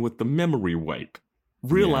happened with the memory wipe.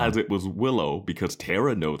 Realize it was Willow because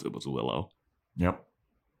Tara knows it was Willow. Yep.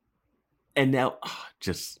 And now,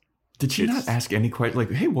 Did she not ask any question?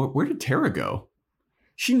 Like, hey, where did Tara go?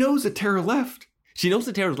 She knows that Tara left. She knows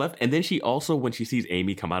that Tara's left. And then she also, when she sees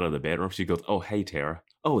Amy come out of the bedroom, she goes, oh, hey, Tara.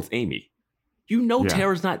 Oh, it's Amy. You know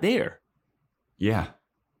Tara's not there. Yeah.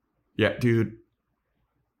 Yeah, dude.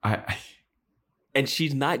 And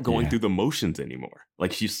she's not going through the motions anymore.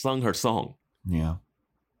 Like, she sung her song. Yeah.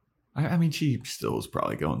 I mean, she still is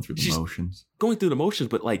probably going through the motions. Going through the motions,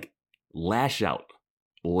 but like, lash out.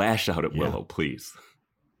 Lash out at Willow, please.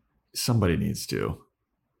 Somebody needs to.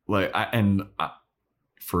 Like,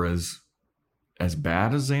 for as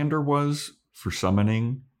bad as Xander was for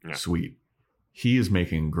summoning, sweet. He is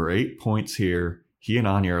making great points here. He and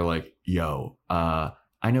Anya are like, yo, I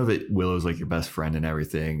know that Willow's like your best friend and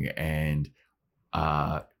everything, and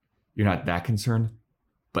you're not that concerned,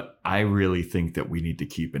 but I really think that we need to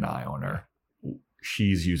keep an eye on her.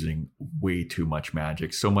 She's using way too much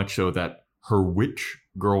magic, so much so that her witch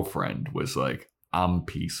girlfriend was like, I'm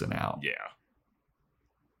peacing out. Yeah.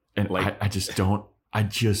 And like, I just don't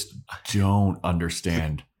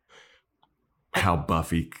understand how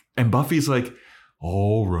Buffy's like,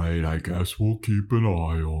 all right, I guess we'll keep an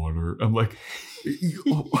eye on her. I'm like,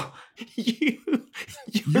 you're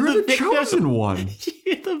the chosen one.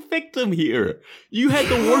 You're the victim here. You had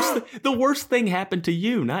the worst thing happen to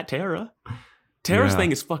you, not Tara. Tara's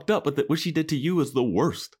thing is fucked up, but what she did to you is the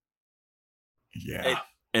worst. Yeah.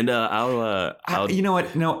 And you know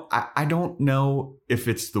what? No, I don't know if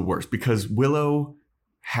it's the worst because Willow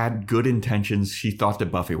had good intentions. She thought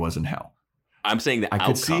that Buffy was in hell. I'm saying the outcome.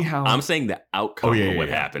 Could see how. I'm saying the outcome of what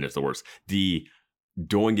happened is the worst. The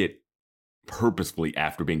doing it purposefully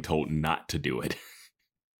after being told not to do it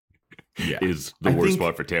is the worst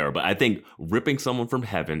part for Tara. But I think ripping someone from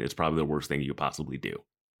heaven is probably the worst thing you could possibly do.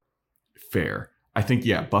 Fair. I think,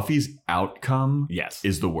 Buffy's outcome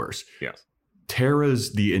is the worst. Yes.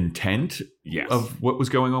 Tara's the intent of what was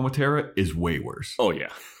going on with Tara is way worse. Oh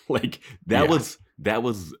yeah. Like that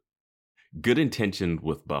was good intention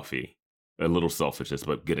with Buffy. A little selfishness,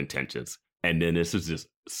 but good intentions. And then this is just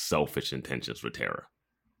selfish intentions for Tara.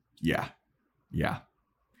 Yeah. Yeah.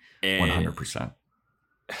 100%.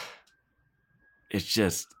 It's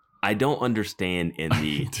just, I don't understand in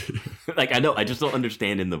the, I just don't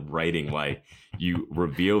understand in the writing why you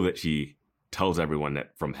reveal that she tells everyone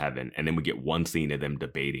that from heaven, and then we get one scene of them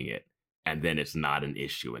debating it, and then it's not an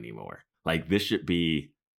issue anymore. Like, this should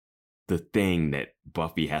be the thing that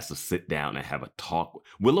Buffy has to sit down and have a talk.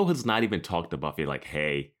 Willow has not even talked to Buffy like,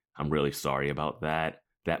 hey, I'm really sorry about that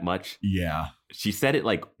much. Yeah. She said it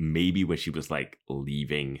like maybe when she was like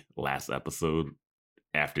leaving last episode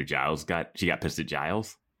after she got pissed at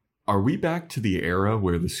Giles. Are we back to the era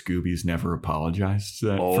where the Scoobies never apologized to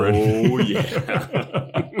that? Oh,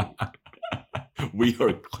 yeah. We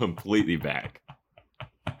are completely back.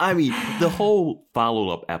 I mean, the whole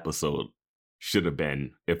follow-up episode should have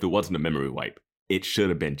been, if it wasn't a memory wipe, it should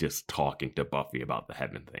have been just talking to Buffy about the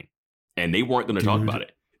heaven thing. And they weren't going to talk about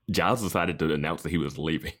it. Giles decided to announce that he was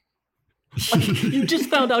leaving. Like, you just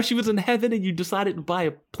found out she was in heaven and you decided to buy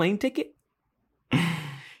a plane ticket?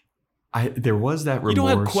 There was that remorse. You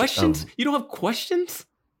don't have questions? You don't have questions?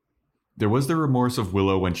 There was the remorse of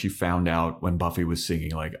Willow when she found out when Buffy was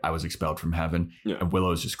singing, like, I was expelled from heaven, and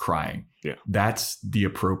Willow's just crying. Yeah. That's the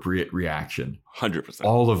appropriate reaction. 100%.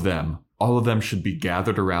 All of them should be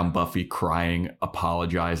gathered around Buffy crying,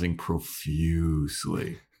 apologizing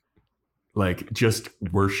profusely. Like, just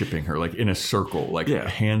worshiping her, like, in a circle, like,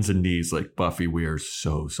 hands and knees, like, Buffy, we are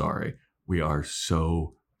so sorry. We are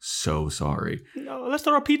so sorry. No, let's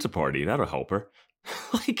throw a pizza party. That'll help her.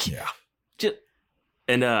 Like, yeah.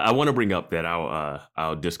 And I want to bring up that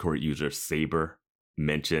our Discord user Saber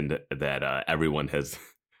mentioned that everyone has,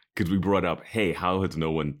 because we brought up, hey, how has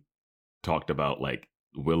no one talked about like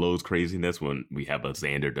Willow's craziness when we have a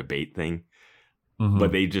Xander debate thing? Mm-hmm.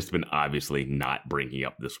 But they just been obviously not bringing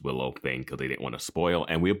up this Willow thing because they didn't want to spoil,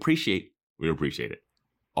 and we appreciate it.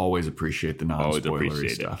 Always appreciate the non-spoilery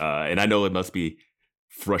stuff. And I know it must be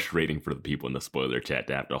frustrating for the people in the spoiler chat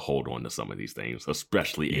to have to hold on to some of these things,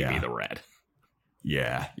 especially Amy the Rat.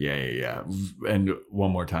 Yeah. And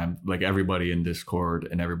one more time, like everybody in Discord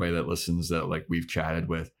and everybody that listens that like we've chatted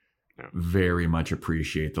with very much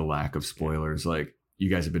appreciate the lack of spoilers. Like you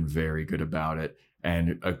guys have been very good about it.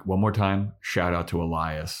 And one more time, shout out to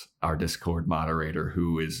Elias, our Discord moderator,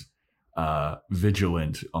 who is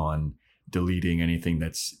vigilant on deleting anything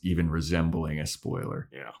that's even resembling a spoiler.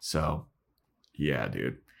 Yeah. So, yeah,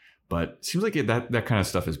 dude. But it seems like that kind of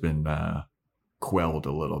stuff has been quelled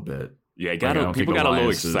a little bit. Yeah, people got a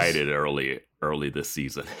little excited early this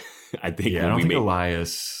season. I think. Yeah, I don't think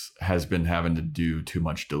Elias has been having to do too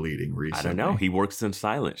much deleting recently. I don't know. He works in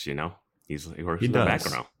silence. You know, he works in the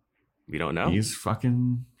background. We don't know. He's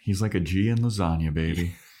like a G in lasagna,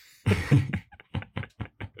 baby.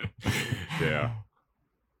 Yeah.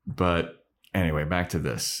 But anyway, back to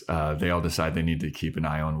this. They all decide they need to keep an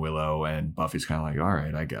eye on Willow, and Buffy's kind of like, all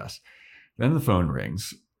right, I guess. Then the phone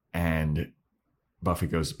rings, and Buffy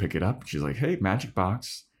goes to pick it up. She's like, hey, magic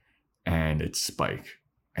box. And it's Spike.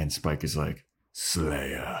 And Spike is like,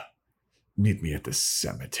 Slayer, meet me at the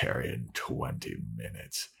cemetery in 20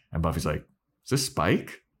 minutes. And Buffy's like, is this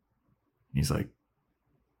Spike? And he's like,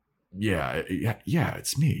 yeah,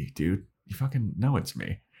 it's me, dude. You fucking know it's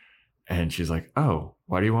me. And she's like, oh,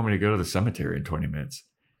 why do you want me to go to the cemetery in 20 minutes?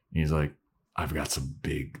 And he's like, I've got some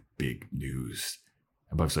big news.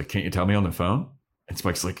 And Buffy's like, can't you tell me on the phone? And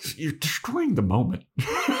Spike's like, you're destroying the moment.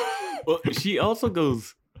 Well, she also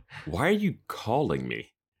goes, why are you calling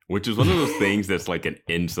me? Which is one of those things that's like an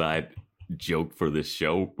inside joke for this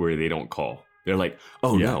show where they don't call. They're like,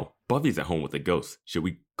 oh no, Buffy's at home with a ghost. Should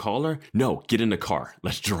we call her? No, get in the car.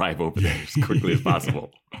 Let's drive over there as quickly as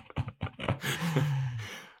possible.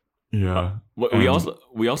 Yeah. We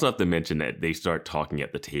also have to mention that they start talking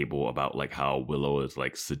at the table about like how Willow is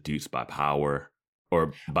like seduced by power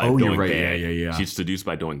or by doing you're right. bad. Yeah. She's seduced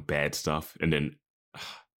by doing bad stuff, and then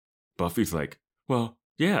Buffy's like, well,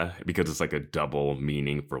 yeah, because it's like a double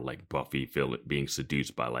meaning for like Buffy being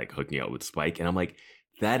seduced by like hooking up with Spike, and I'm like,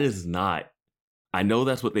 that is not. I know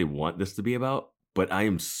that's what they want this to be about, but I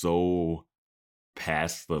am so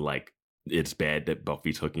past the like it's bad that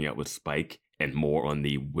Buffy's hooking up with Spike and more on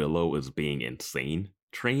the Willow is being insane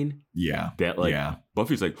train. Yeah. That like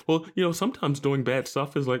Buffy's like, well, you know, sometimes doing bad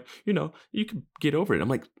stuff is like, you know, you can get over it. I'm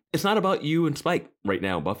like, it's not about you and Spike right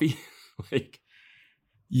now, Buffy. Like,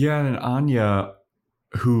 yeah, and Anya,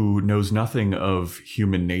 who knows nothing of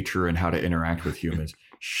human nature and how to interact with humans,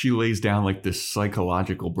 she lays down like this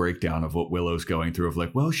psychological breakdown of what Willow's going through of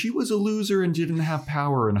like, well, she was a loser and didn't have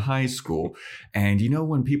power in high school. And, you know,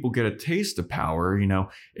 when people get a taste of power, you know,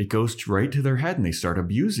 it goes right to their head and they start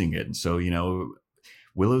abusing it. And so, you know,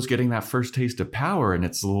 Willow's getting that first taste of power and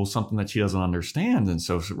it's a little something that she doesn't understand. And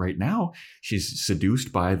so right now she's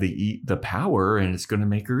seduced by the power and it's going to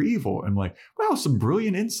make her evil. I'm like, wow, some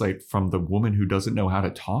brilliant insight from the woman who doesn't know how to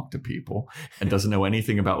talk to people and doesn't know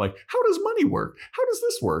anything about like, how does money work? How does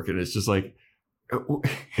this work? And it's just like,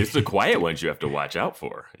 it's the quiet ones you have to watch out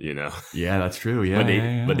for, you know? Yeah, that's true.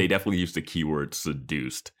 Yeah. But they definitely use the keyword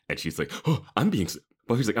seduced. And she's like, oh,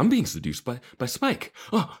 Buffy's like, I'm being seduced by Spike.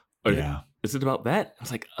 Oh, yeah. Is it about that? I was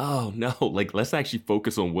like, oh no, like let's actually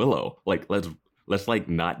focus on Willow. Like let's like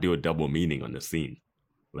not do a double meaning on the scene.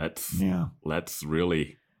 Let's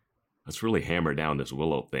really hammer down this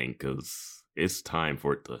Willow thing because it's time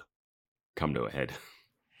for it to come to a head.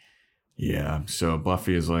 Yeah. So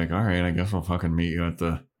Buffy is like, all right, I guess I'll fucking meet you at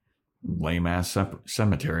the lame ass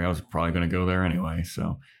cemetery. I was probably gonna go there anyway.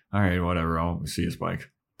 So all right, whatever. I'll see you, Spike.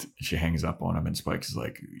 She hangs up on him and Spike is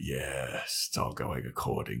like, yes, it's all going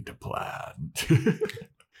according to plan.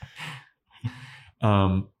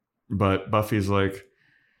 But Buffy's like,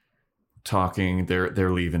 talking.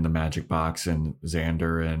 They're leaving the magic box, and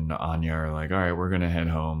Xander and Anya are like, all right, we're gonna head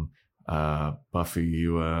home. Buffy,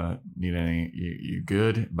 you need any? You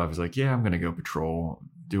good? Buffy's like, yeah, I'm gonna go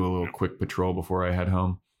do a little quick patrol before I head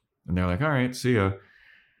home. And they're like, all right, see ya.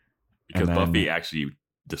 Because Buffy actually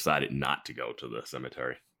decided not to go to the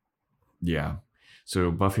cemetery. Yeah.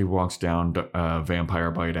 So Buffy walks down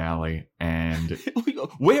Vampire Bite Alley, and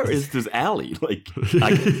where is this alley? Like,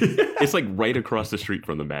 it's like right across the street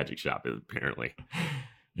from the magic shop, apparently.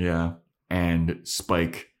 Yeah. And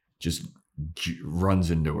Spike just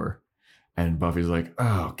runs into her, and Buffy's like,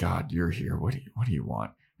 "Oh God, you're here. What do you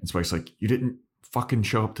want?" And Spike's like, "You didn't fucking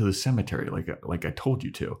show up to the cemetery like I told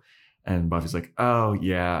you to." And Buffy's like, "Oh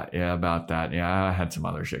yeah, about that. Yeah, I had some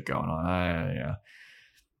other shit going on. Yeah."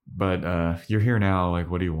 But you're here now. Like,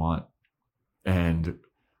 what do you want? And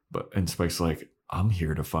Spike's like, I'm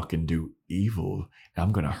here to fucking do evil. And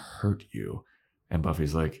I'm gonna hurt you. And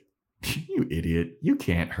Buffy's like, you idiot! You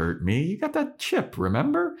can't hurt me. You got that chip,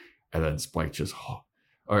 remember? And then Spike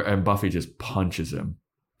and Buffy just punches him.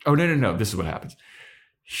 Oh no! This is what happens.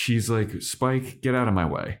 She's like, Spike, get out of my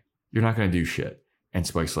way. You're not gonna do shit. And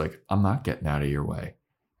Spike's like, I'm not getting out of your way.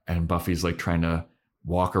 And Buffy's like trying to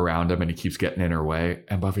walk around him, and he keeps getting in her way.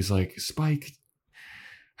 And Buffy's like, Spike.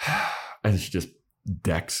 And she just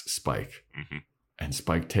decks Spike. Mm-hmm. And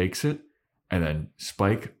Spike takes it. And then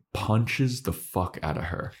Spike punches the fuck out of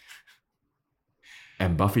her.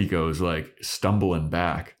 And Buffy goes like stumbling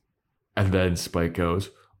back. And then Spike goes,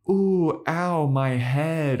 ooh, ow, my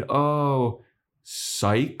head. Oh,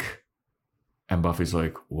 psych. And Buffy's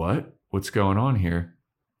like, what? What's going on here?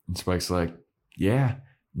 And Spike's like, yeah,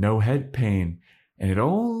 no head pain. And it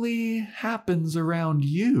only happens around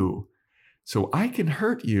you. So I can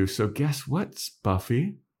hurt you. So guess what,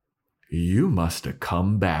 Buffy? You must have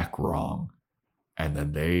come back wrong. And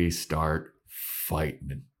then they start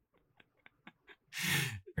fighting.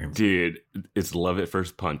 Dude, it's love at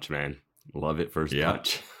first punch, man. Love at first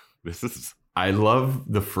punch. This is... I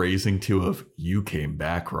love the phrasing too of you came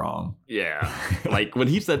back wrong. Yeah. Like when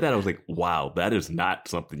he said that, I was like, wow, that is not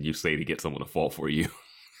something you say to get someone to fall for you.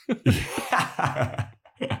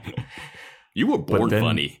 You were born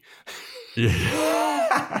funny.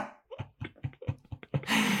 Yeah.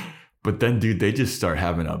 But then, dude, they just start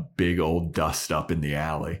having a big old dust up in the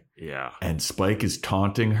alley. Yeah. And Spike is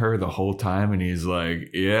taunting her the whole time. And he's like,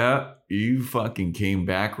 yeah, you fucking came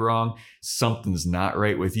back wrong. Something's not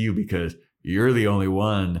right with you because you're the only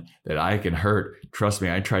one that I can hurt. Trust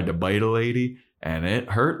me, I tried to bite a lady and it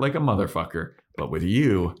hurt like a motherfucker. But with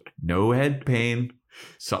you, no head pain.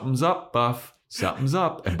 Something's up, Buff. Something's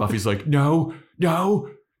up. And Buffy's like, no,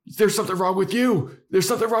 there's something wrong with you. There's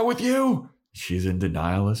something wrong with you. She's in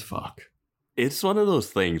denial as fuck. It's one of those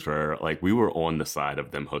things where like we were on the side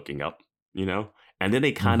of them hooking up, you know, and then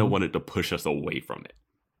they kind of wanted to push us away from it.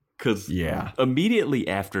 Because immediately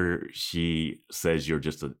after she says you're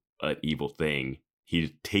just an evil thing,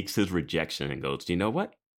 he takes his rejection and goes, you know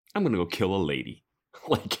what? I'm going to go kill a lady.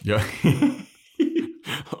 Like,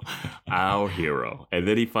 our hero. And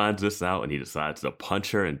then he finds this out and he decides to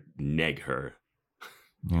punch her and neg her.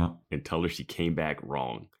 Yeah. And tell her she came back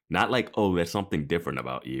wrong. Not like, oh, there's something different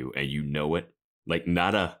about you and you know it. Like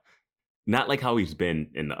not like how he's been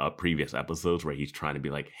in the previous episodes where he's trying to be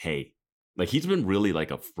like, hey, like he's been really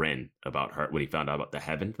like a friend about her when he found out about the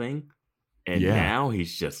heaven thing. And now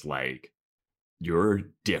he's just like, you're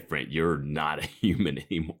different. You're not a human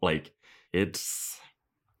anymore. Like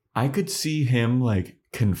I could see him like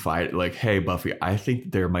confide, like, hey, Buffy, I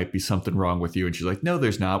think there might be something wrong with you. And she's like, no,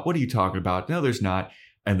 there's not. What are you talking about? No, there's not.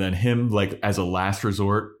 And then him, like, as a last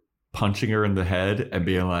resort, punching her in the head and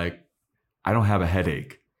being like, I don't have a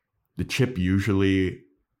headache. The chip usually,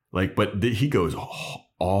 like, but he goes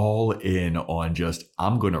all in on just,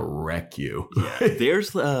 I'm going to wreck you.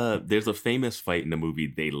 There's a famous fight in the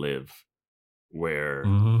movie They Live where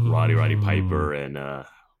Roddy Piper and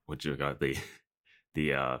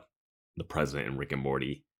the president and Rick and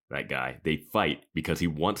Morty, that guy, they fight because he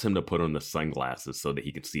wants him to put on the sunglasses so that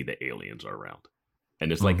he can see the aliens are around.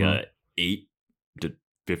 And it's like a 8 to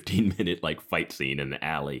 15 minute like fight scene in the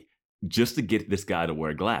alley just to get this guy to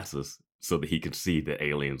wear glasses so that he can see that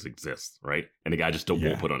aliens exist, right? And the guy just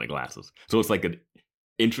won't put on the glasses. So it's like an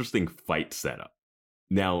interesting fight setup.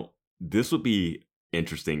 Now, this would be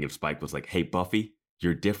interesting if Spike was like, hey, Buffy,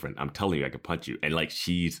 you're different. I'm telling you, I can punch you. And like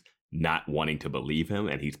she's not wanting to believe him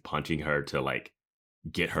and he's punching her to like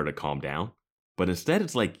get her to calm down. But instead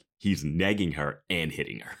it's like he's negging her and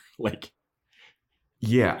hitting her. Like,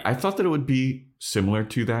 yeah, I thought that it would be similar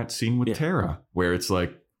to that scene with Tara, where it's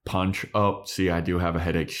like, punch, oh, see, I do have a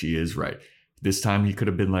headache. She is right. This time he could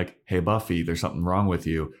have been like, hey, Buffy, there's something wrong with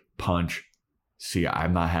you. punch. See,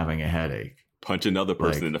 I'm not having a headache. Punch another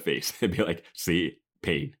person Like- in the face and be like, see,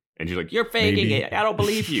 pain. And she's like, you're faking Maybe- it. I don't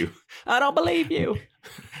believe you. I don't believe you.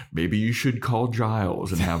 Maybe you should call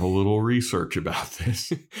Giles and have a little research about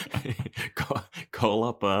this. call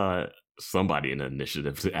up somebody in the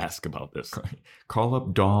initiative to ask about this. Call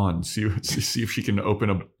up Dawn. See if she can open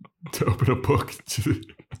a book.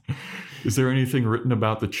 Is there anything written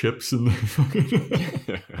about the chips in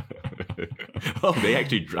the? Oh, they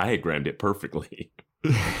actually diagrammed it perfectly.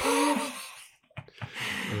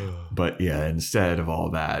 But yeah, instead of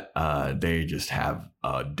all that, they just have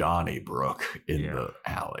Donnybrook in the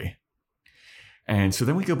alley. And so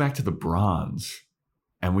then we go back to the Bronze,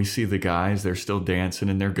 and we see the guys. They're still dancing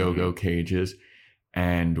in their go-go cages.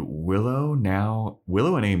 And Willow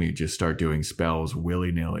and Amy just start doing spells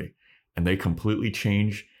willy-nilly. And they completely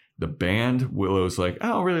change the band. Willow's like, I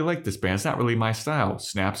don't really like this band. It's not really my style.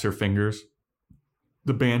 Snaps her fingers.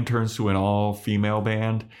 The band turns to an all-female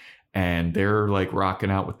band. And they're like rocking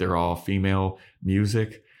out with their all-female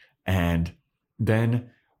music. And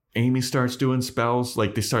then Amy starts doing spells.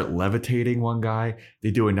 Like they start levitating one guy.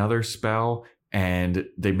 They do another spell. And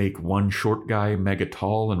they make one short guy mega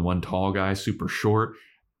tall and one tall guy super short.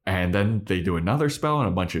 And then they do another spell and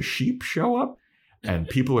a bunch of sheep show up. And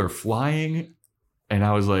people are flying. And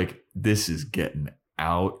I was like, this is getting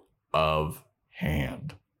out of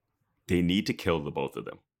hand. They need to kill the both of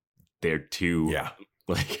them. They're too... Yeah.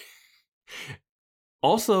 Like...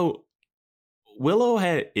 Also, Willow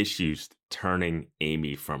had issues turning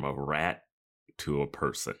Amy from a rat to a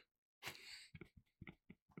person.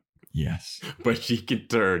 Yes. But she can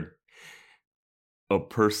turn a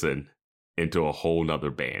person into a whole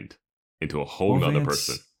nother band, into a whole nother Vance,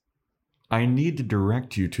 person. I need to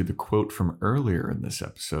direct you to the quote from earlier in this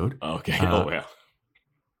episode. Okay. Uh, Oh, yeah.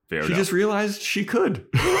 Fair She enough. just realized she could.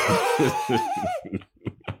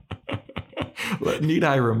 Need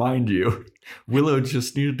I remind you, Willow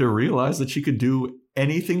just needed to realize that she could do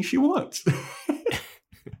anything she wants.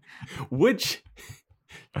 Which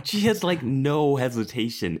she has like no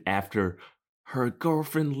hesitation after her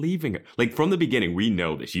girlfriend leaving her. Like from the beginning, we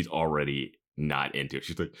know that she's already not into it.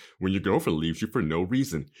 She's like, when your girlfriend leaves you for no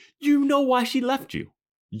reason, you know why she left you.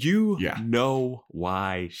 You know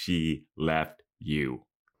why she left you.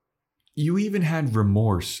 You even had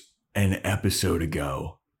remorse an episode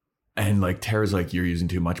ago. And like Tara's like, you're using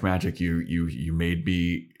too much magic. You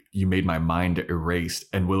made my mind erased.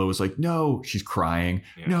 And Willow was like, no, she's crying.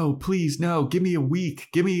 Yeah. No, please, no, give me a week.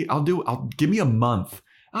 Give me a month.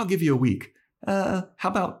 I'll give you a week. How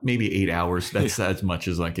about maybe 8 hours? That's as much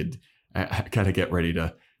as I could. I gotta get ready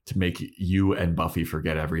to make you and Buffy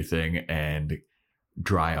forget everything and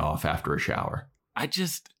dry off after a shower. I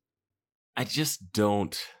just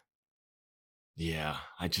don't. Yeah,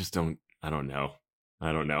 I don't know.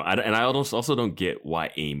 And I also don't get why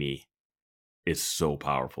Amy is so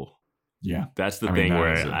powerful. Yeah. That's the thing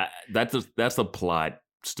where that's a plot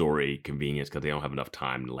story convenience because they don't have enough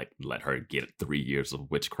time to like let her get 3 years of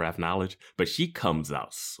witchcraft knowledge. But she comes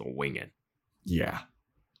out swinging. Yeah.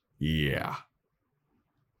 Yeah.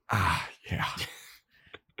 Yeah.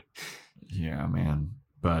 Yeah, man.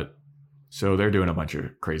 But so they're doing a bunch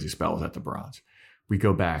of crazy spells at the Bronze. We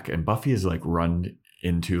go back and Buffy is like run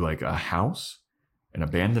into like a house, an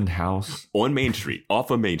abandoned house. On Main Street,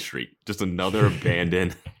 off of Main Street. Just another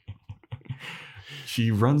abandoned.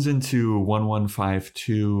 She runs into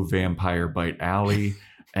 1152 Vampire Bite Alley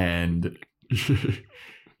and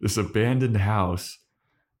this abandoned house.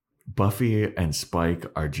 Buffy and Spike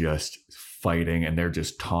are just fighting and they're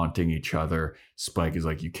just taunting each other. Spike is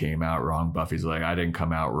like, you came out wrong. Buffy's like, I didn't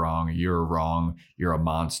come out wrong. You're wrong. You're a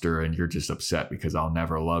monster and you're just upset because I'll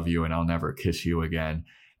never love you and I'll never kiss you again.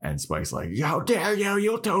 And Spike's like, how dare you?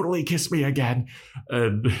 You'll totally kiss me again.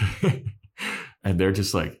 And, and they're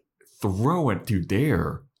just like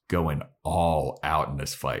they're going all out in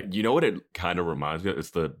this fight. You know what it kind of reminds me of?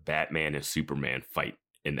 It's the Batman and Superman fight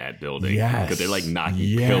in that building. Yes. Because they're like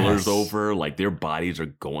knocking pillars over, like their bodies are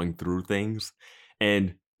going through things.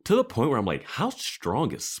 And to the point where I'm like, how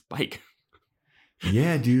strong is Spike?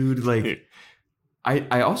 Yeah, dude. Like,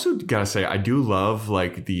 I also gotta say, I do love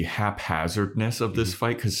like the haphazardness of this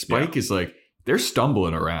fight because Spike is like, they're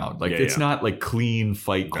stumbling around. Like, it's not like clean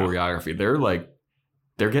fight choreography.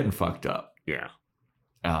 They're getting fucked up. Yeah.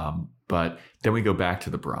 But then we go back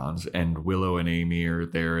to the Bronze and Willow and Amy are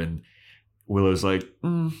there and Willow's like,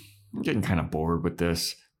 I'm getting kind of bored with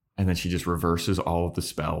this. And then she just reverses all of the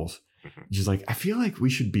spells. She's like, I feel like we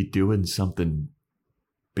should be doing something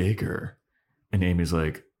bigger. And Amy's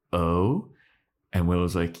like, oh? And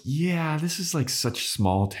Willow's like, yeah, this is like such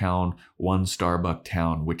small town, one Starbuck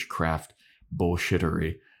town, witchcraft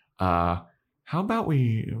bullshittery. how about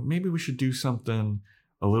maybe we should do something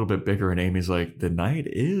a little bit bigger. And Amy's like, the night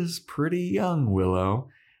is pretty young, Willow.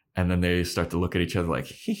 And then they start to look at each other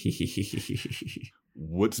like,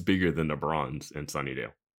 What's bigger than the bronze in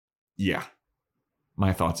Sunnydale? yeah.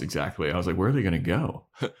 My thoughts exactly. I was like, where are they going to go?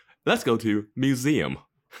 Let's go to museum.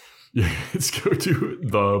 Yeah, let's go to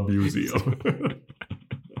the museum.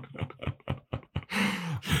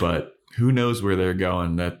 But who knows where they're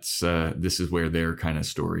going? This is where their kind of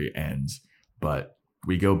story ends. But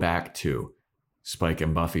we go back to Spike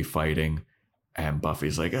and Buffy fighting, and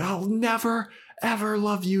Buffy's like, I'll never, ever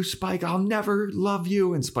love you, Spike. I'll never love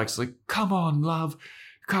you. And Spike's like, come on, love.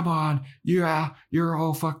 Come on. Yeah, you're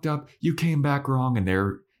all fucked up. You came back wrong. And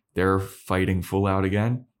they're fighting full out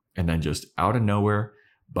again. And then just out of nowhere,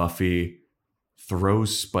 Buffy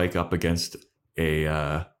throws Spike up against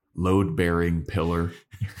a load-bearing pillar.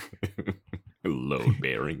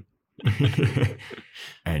 Load-bearing.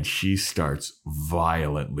 And she starts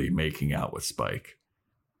violently making out with Spike.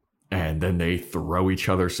 And then they throw each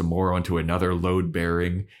other some more onto another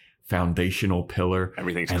load-bearing foundational pillar.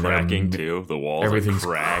 Everything's cracking too. The walls are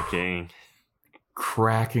cracking.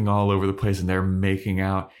 Cracking all over the place, and they're making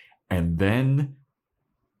out. And then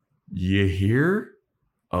you hear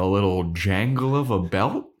a little jangle of a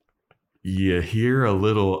belt. You hear a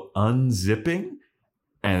little unzipping.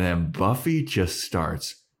 And then Buffy just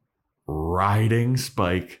starts riding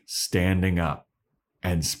Spike standing up.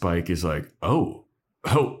 And Spike is like, oh.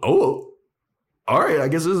 All right, I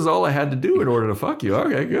guess this is all I had to do in order to fuck you.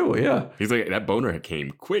 Okay, good, yeah. He's like, that boner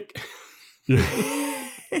came quick.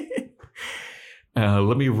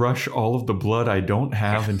 Let me rush all of the blood I don't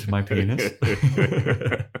have into my penis.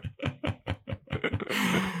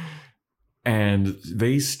 And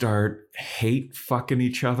they start hate fucking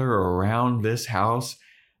each other around this house.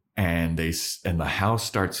 And the house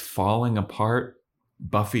starts falling apart.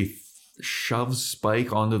 Buffy shoves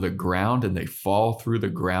Spike onto the ground, and they fall through the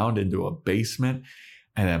ground into a basement.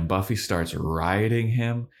 And then Buffy starts riding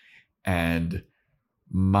him, and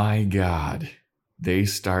my God, they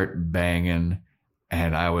start banging.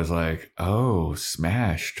 And I was like, oh,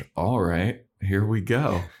 smashed. All right, here we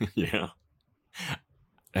go. Yeah.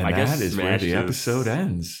 And that is where the episode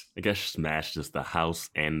ends. I guess smashed is the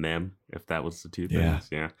house and them, if that was the two things.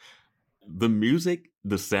 Yeah. The music,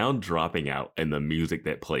 the sound dropping out, and the music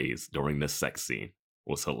that plays during the sex scene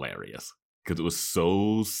was hilarious because it was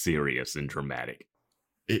so serious and dramatic.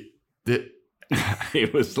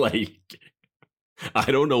 It was like,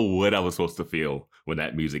 I don't know what I was supposed to feel when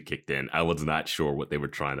that music kicked in. I was not sure what they were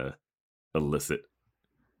trying to elicit.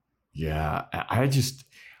 Yeah,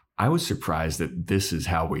 I was surprised that this is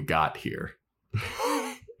how we got here.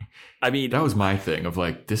 I mean, that was my thing of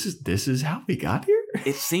like, this is how we got here.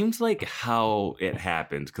 It seems like how it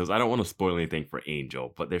happens, because I don't want to spoil anything for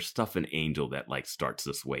Angel, but there's stuff in Angel that like starts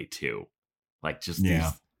this way too. Like just these,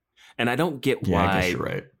 and I don't get why. I guess you're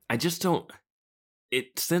right. I just don't.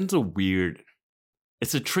 It sends a weird.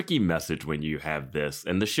 It's a tricky message when you have this,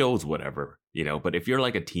 and the show's whatever, you know. But if you're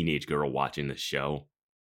like a teenage girl watching this show,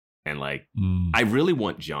 and like, I really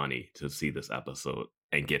want Johnny to see this episode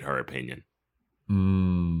and get her opinion.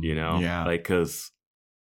 You know, like because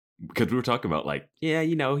we were talking about like, yeah,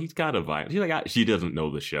 you know, he's got a vibe. She's like, she doesn't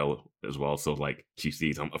know the show as well, so like she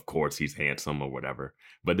sees him. Of course, he's handsome or whatever.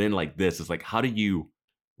 But then like this is like, how do you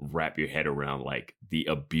wrap your head around like the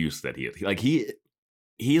abuse that he is? Like he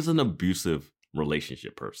is an abusive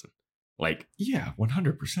relationship person. Like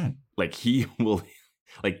 100%. Like he will,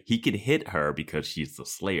 like he can hit her because she's the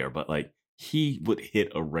slayer, but like he would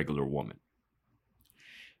hit a regular woman.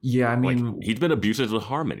 Yeah, I mean, like, he's been abusive with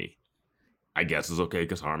Harmony. I guess it's okay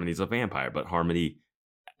because Harmony's a vampire, but Harmony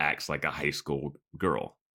acts like a high school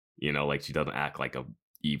girl. You know, like she doesn't act like a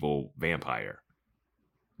evil vampire.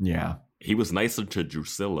 Yeah. He was nicer to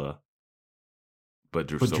Drusilla, but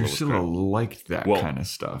Drusilla liked that kind of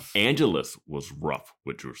stuff. Angelus was rough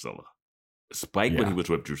with Drusilla. Spike, when he was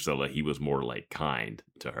with Drusilla, he was more like kind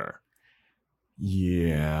to her.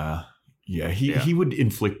 Yeah. Yeah, he would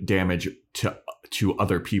inflict damage to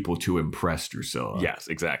other people to impress Drusilla. Yes,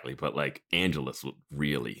 exactly. But like Angelus would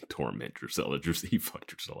really torment Drusilla. He fucked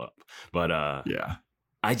Drusilla up. But yeah,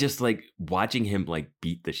 I just like watching him like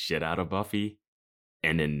beat the shit out of Buffy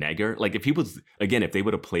and then neg her. Like if he was, again, if they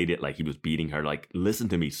would have played it like he was beating her, like, listen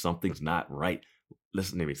to me, something's not right.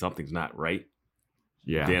 Listen to me, something's not right.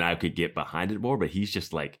 Yeah. Then I could get behind it more. But he's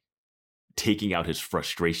just like taking out his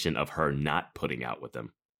frustration of her not putting out with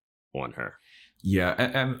him on her. Yeah,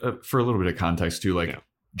 and for a little bit of context too, like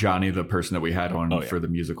Johnny, the person that we had on for the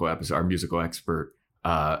musical episode, our musical expert,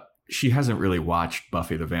 she hasn't really watched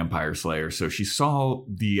Buffy the Vampire Slayer, so she saw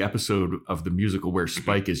the episode of the musical where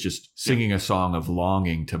Spike is just singing a song of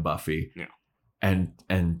longing to Buffy. Yeah.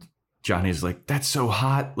 And Johnny's like, that's so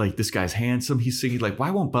hot. Like, this guy's handsome. He's singing, like,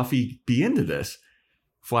 why won't Buffy be into this?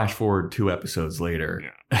 Flash forward 2 episodes later.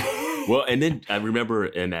 Yeah. Well, and then I remember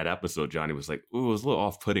in that episode, Johnny was like, ooh, it was a little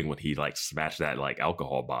off-putting when he like smashed that like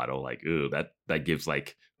alcohol bottle. Like, ooh, that gives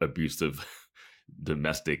like abusive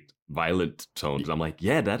domestic violent tones. I'm like,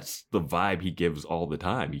 yeah, that's the vibe he gives all the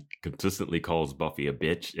time. He consistently calls Buffy a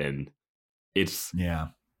bitch, and it's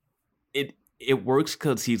it works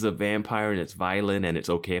because he's a vampire and it's violent and it's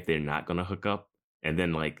okay if they're not gonna hook up, and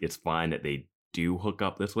then like it's fine that they do hook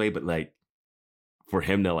up this way, but like for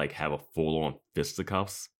him to like have a full-on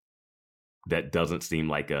fisticuffs, that doesn't seem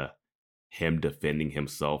like him defending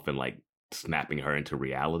himself and like snapping her into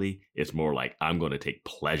reality. It's more like, I'm going to take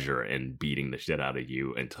pleasure in beating the shit out of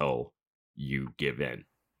you until you give in.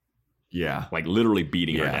 Yeah. Like literally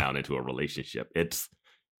beating her down into a relationship. It's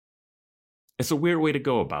a weird way to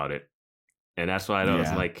go about it. And that's why I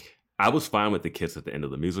was like, I was fine with the kiss at the end of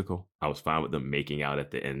the musical. I was fine with them making out at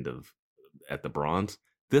the Bronze.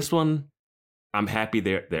 This one, I'm happy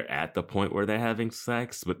they're at the point where they're having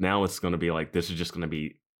sex, but now it's going to be like, this is just going to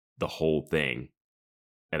be the whole thing.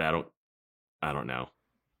 And I don't know.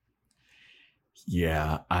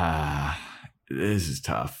 Yeah. This is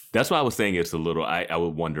tough. That's why I was saying it's a little, I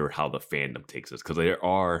would wonder how the fandom takes this, because there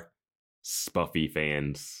are Buffy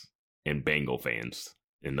fans and Bengal fans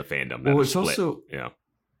in the fandom. Well,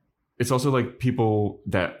 it's also like people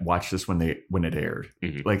that watched this when it aired.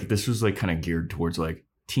 Mm-hmm. Like, this was like kind of geared towards like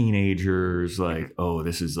teenagers, like, oh,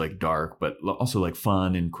 this is like dark, but also like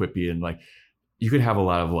fun and quippy, and like you could have a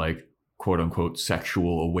lot of like quote unquote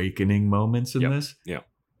sexual awakening moments in this. Yeah.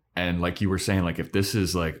 And like you were saying, like if this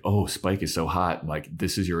is like, oh, Spike is so hot, and like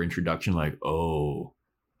this is your introduction, like, oh,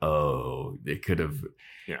 they could have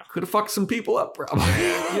fucked some people up,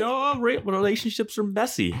 probably. Relationships are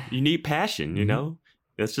messy. You need passion, you know?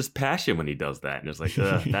 It's just passion when he does that. And it's like,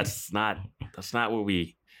 that's not what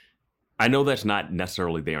I know that's not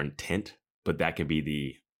necessarily their intent, but that could be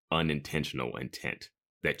the unintentional intent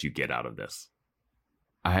that you get out of this.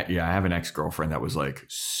 I have an ex-girlfriend that was like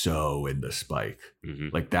so into Spike. Mm-hmm.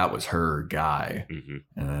 Like that was her guy. Mm-hmm.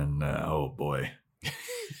 And then, oh boy.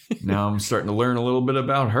 Now I'm starting to learn a little bit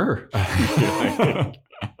about her.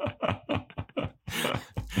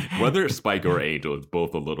 Whether it's Spike or Angel, it's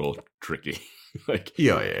both a little tricky. Like,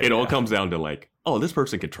 it all comes down to like, oh, this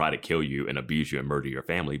person could try to kill you and abuse you and murder your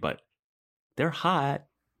family, but they're hot.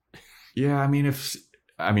 Yeah, I mean,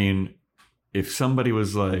 if somebody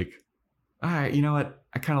was like, all right, you know what?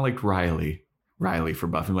 I kind of liked Riley for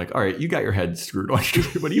Buffy. I'm like, all right, you got your head screwed on.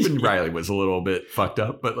 But even Riley was a little bit fucked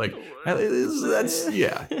up. But like,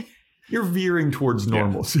 you're veering towards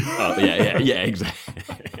normalcy. Yeah, exactly.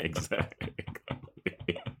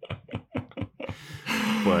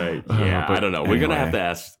 But I don't know. We're gonna have to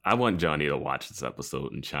ask. I want Johnny to watch this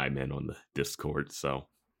episode and chime in on the Discord. So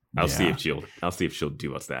I'll see if she'll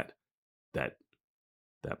do us that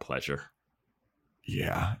pleasure.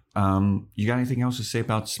 Yeah. You got anything else to say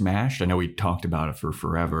about Smash? I know we talked about it for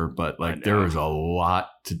forever, but like there was a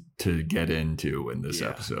lot to get into in this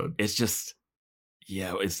episode. It's just,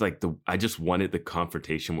 it's like I just wanted the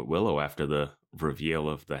confrontation with Willow after the reveal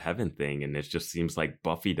of the heaven thing. And it just seems like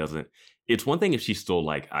Buffy doesn't, it's one thing if she's still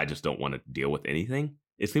like, I just don't want to deal with anything.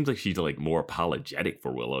 It seems like she's like more apologetic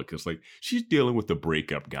for Willow because like she's dealing with the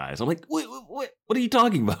breakup, guys. I'm like, what are you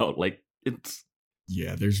talking about? Like it's.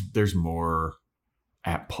 Yeah, there's more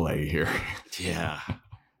at play here. Yeah.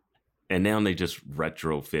 And now they just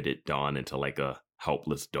retrofitted Dawn into like a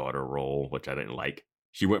helpless daughter role, which I didn't like.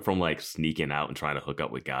 She went from like sneaking out and trying to hook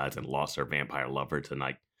up with guys and lost her vampire lover to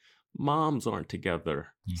like, moms aren't together.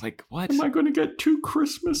 It's like, what? Am I going to get 2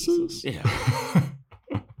 Christmases? Yeah.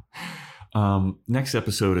 Next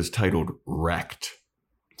episode is titled Wrecked.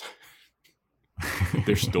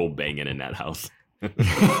 They're still banging in that house.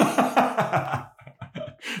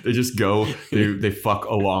 They just go, they fuck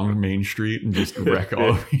along Main Street and just wreck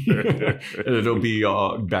all. And it'll be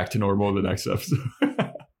back to normal the next episode.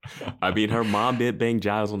 I mean, her mom did bang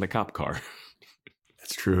Giles on the cop car.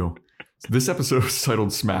 That's true. So this episode is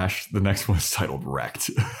titled Smash. The next one is titled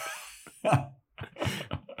Wrecked.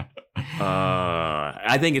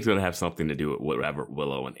 I think it's going to have something to do with whatever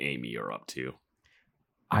Willow and Amy are up to.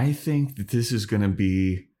 I think that this is going to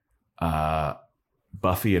be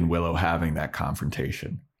Buffy and Willow having that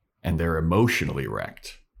confrontation, and they're emotionally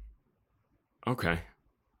wrecked. Okay.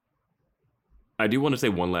 I do want to say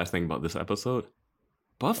one last thing about this episode.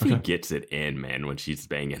 Buffy gets it in, man, when she's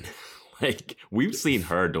banging. Like, we've seen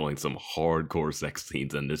her doing some hardcore sex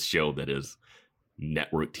scenes in this show that is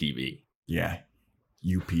network TV. Yeah.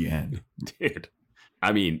 UPN. Dude.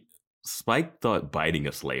 I mean, Spike thought biting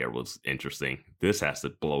a Slayer was interesting. This has to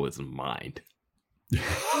blow his mind.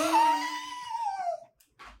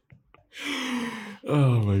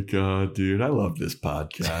 Oh my God, dude. I love this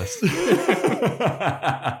podcast.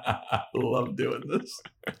 I love doing this.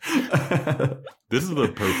 This is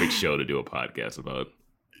the perfect show to do a podcast about.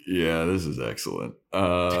 Yeah, this is excellent.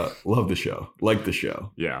 Love the show. Like the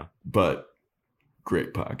show. Yeah. But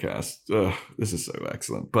great podcast. This is so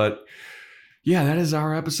excellent. But yeah, that is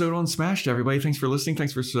our episode on Smashed, everybody. Thanks for listening.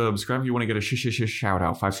 Thanks for subscribing. If you want to get a shout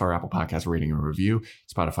out, 5-star Apple Podcast rating and review,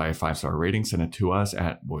 Spotify 5-star rating, send it to us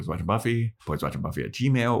at Boys Watching Buffy, boyswatchingbuffy at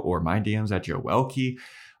Gmail, or my DMs at Joe Welke.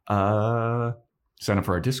 Sign up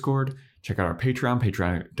for our Discord. Check out our Patreon,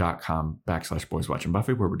 patreon.com/Boys Watching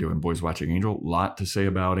Buffy, where we're doing Boys Watching Angel. Lot to say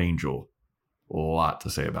about Angel.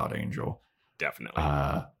 Definitely.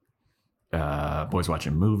 Boys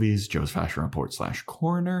Watching Movies, Joe's Fashion Report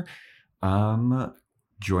 /corner.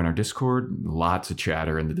 Join our Discord. Lots of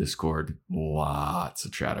chatter in the Discord. What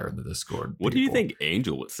do you think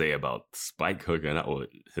Angel would say about Spike hooking up with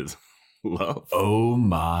his love? Oh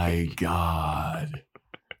my God.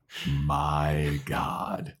 My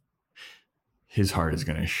God. His heart is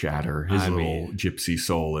going to shatter. His little gypsy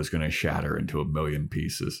soul is going to shatter into a million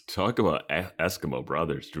pieces. Talk about Eskimo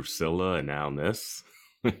brothers, Drusilla, and now this.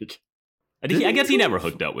 I guess he never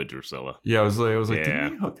hooked up with Drusilla. Yeah, I was like,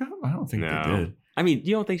 did he hook up? I don't think they did. I mean,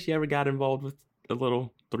 you don't think she ever got involved with a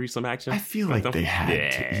little threesome action? I feel like they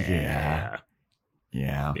had to.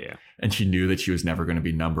 Yeah. And she knew that she was never going to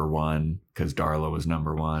be number one because Darla was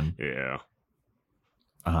number one. Yeah.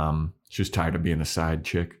 She was tired of being a side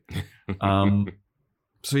chick. So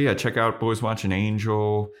yeah, check out Boys Watching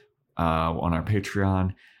Angel on our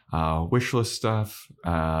Patreon. Wishlist stuff.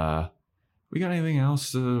 We got anything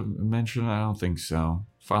else to mention? I don't think so.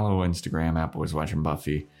 Follow Instagram at Boys Watching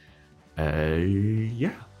Buffy.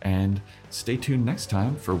 Yeah. And stay tuned next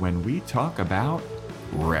time for when we talk about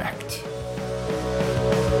Wrecked.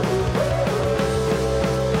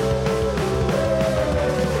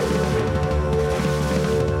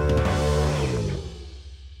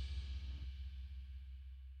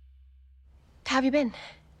 How have you been?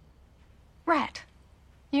 Rat.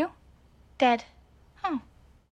 You? Dead. Oh.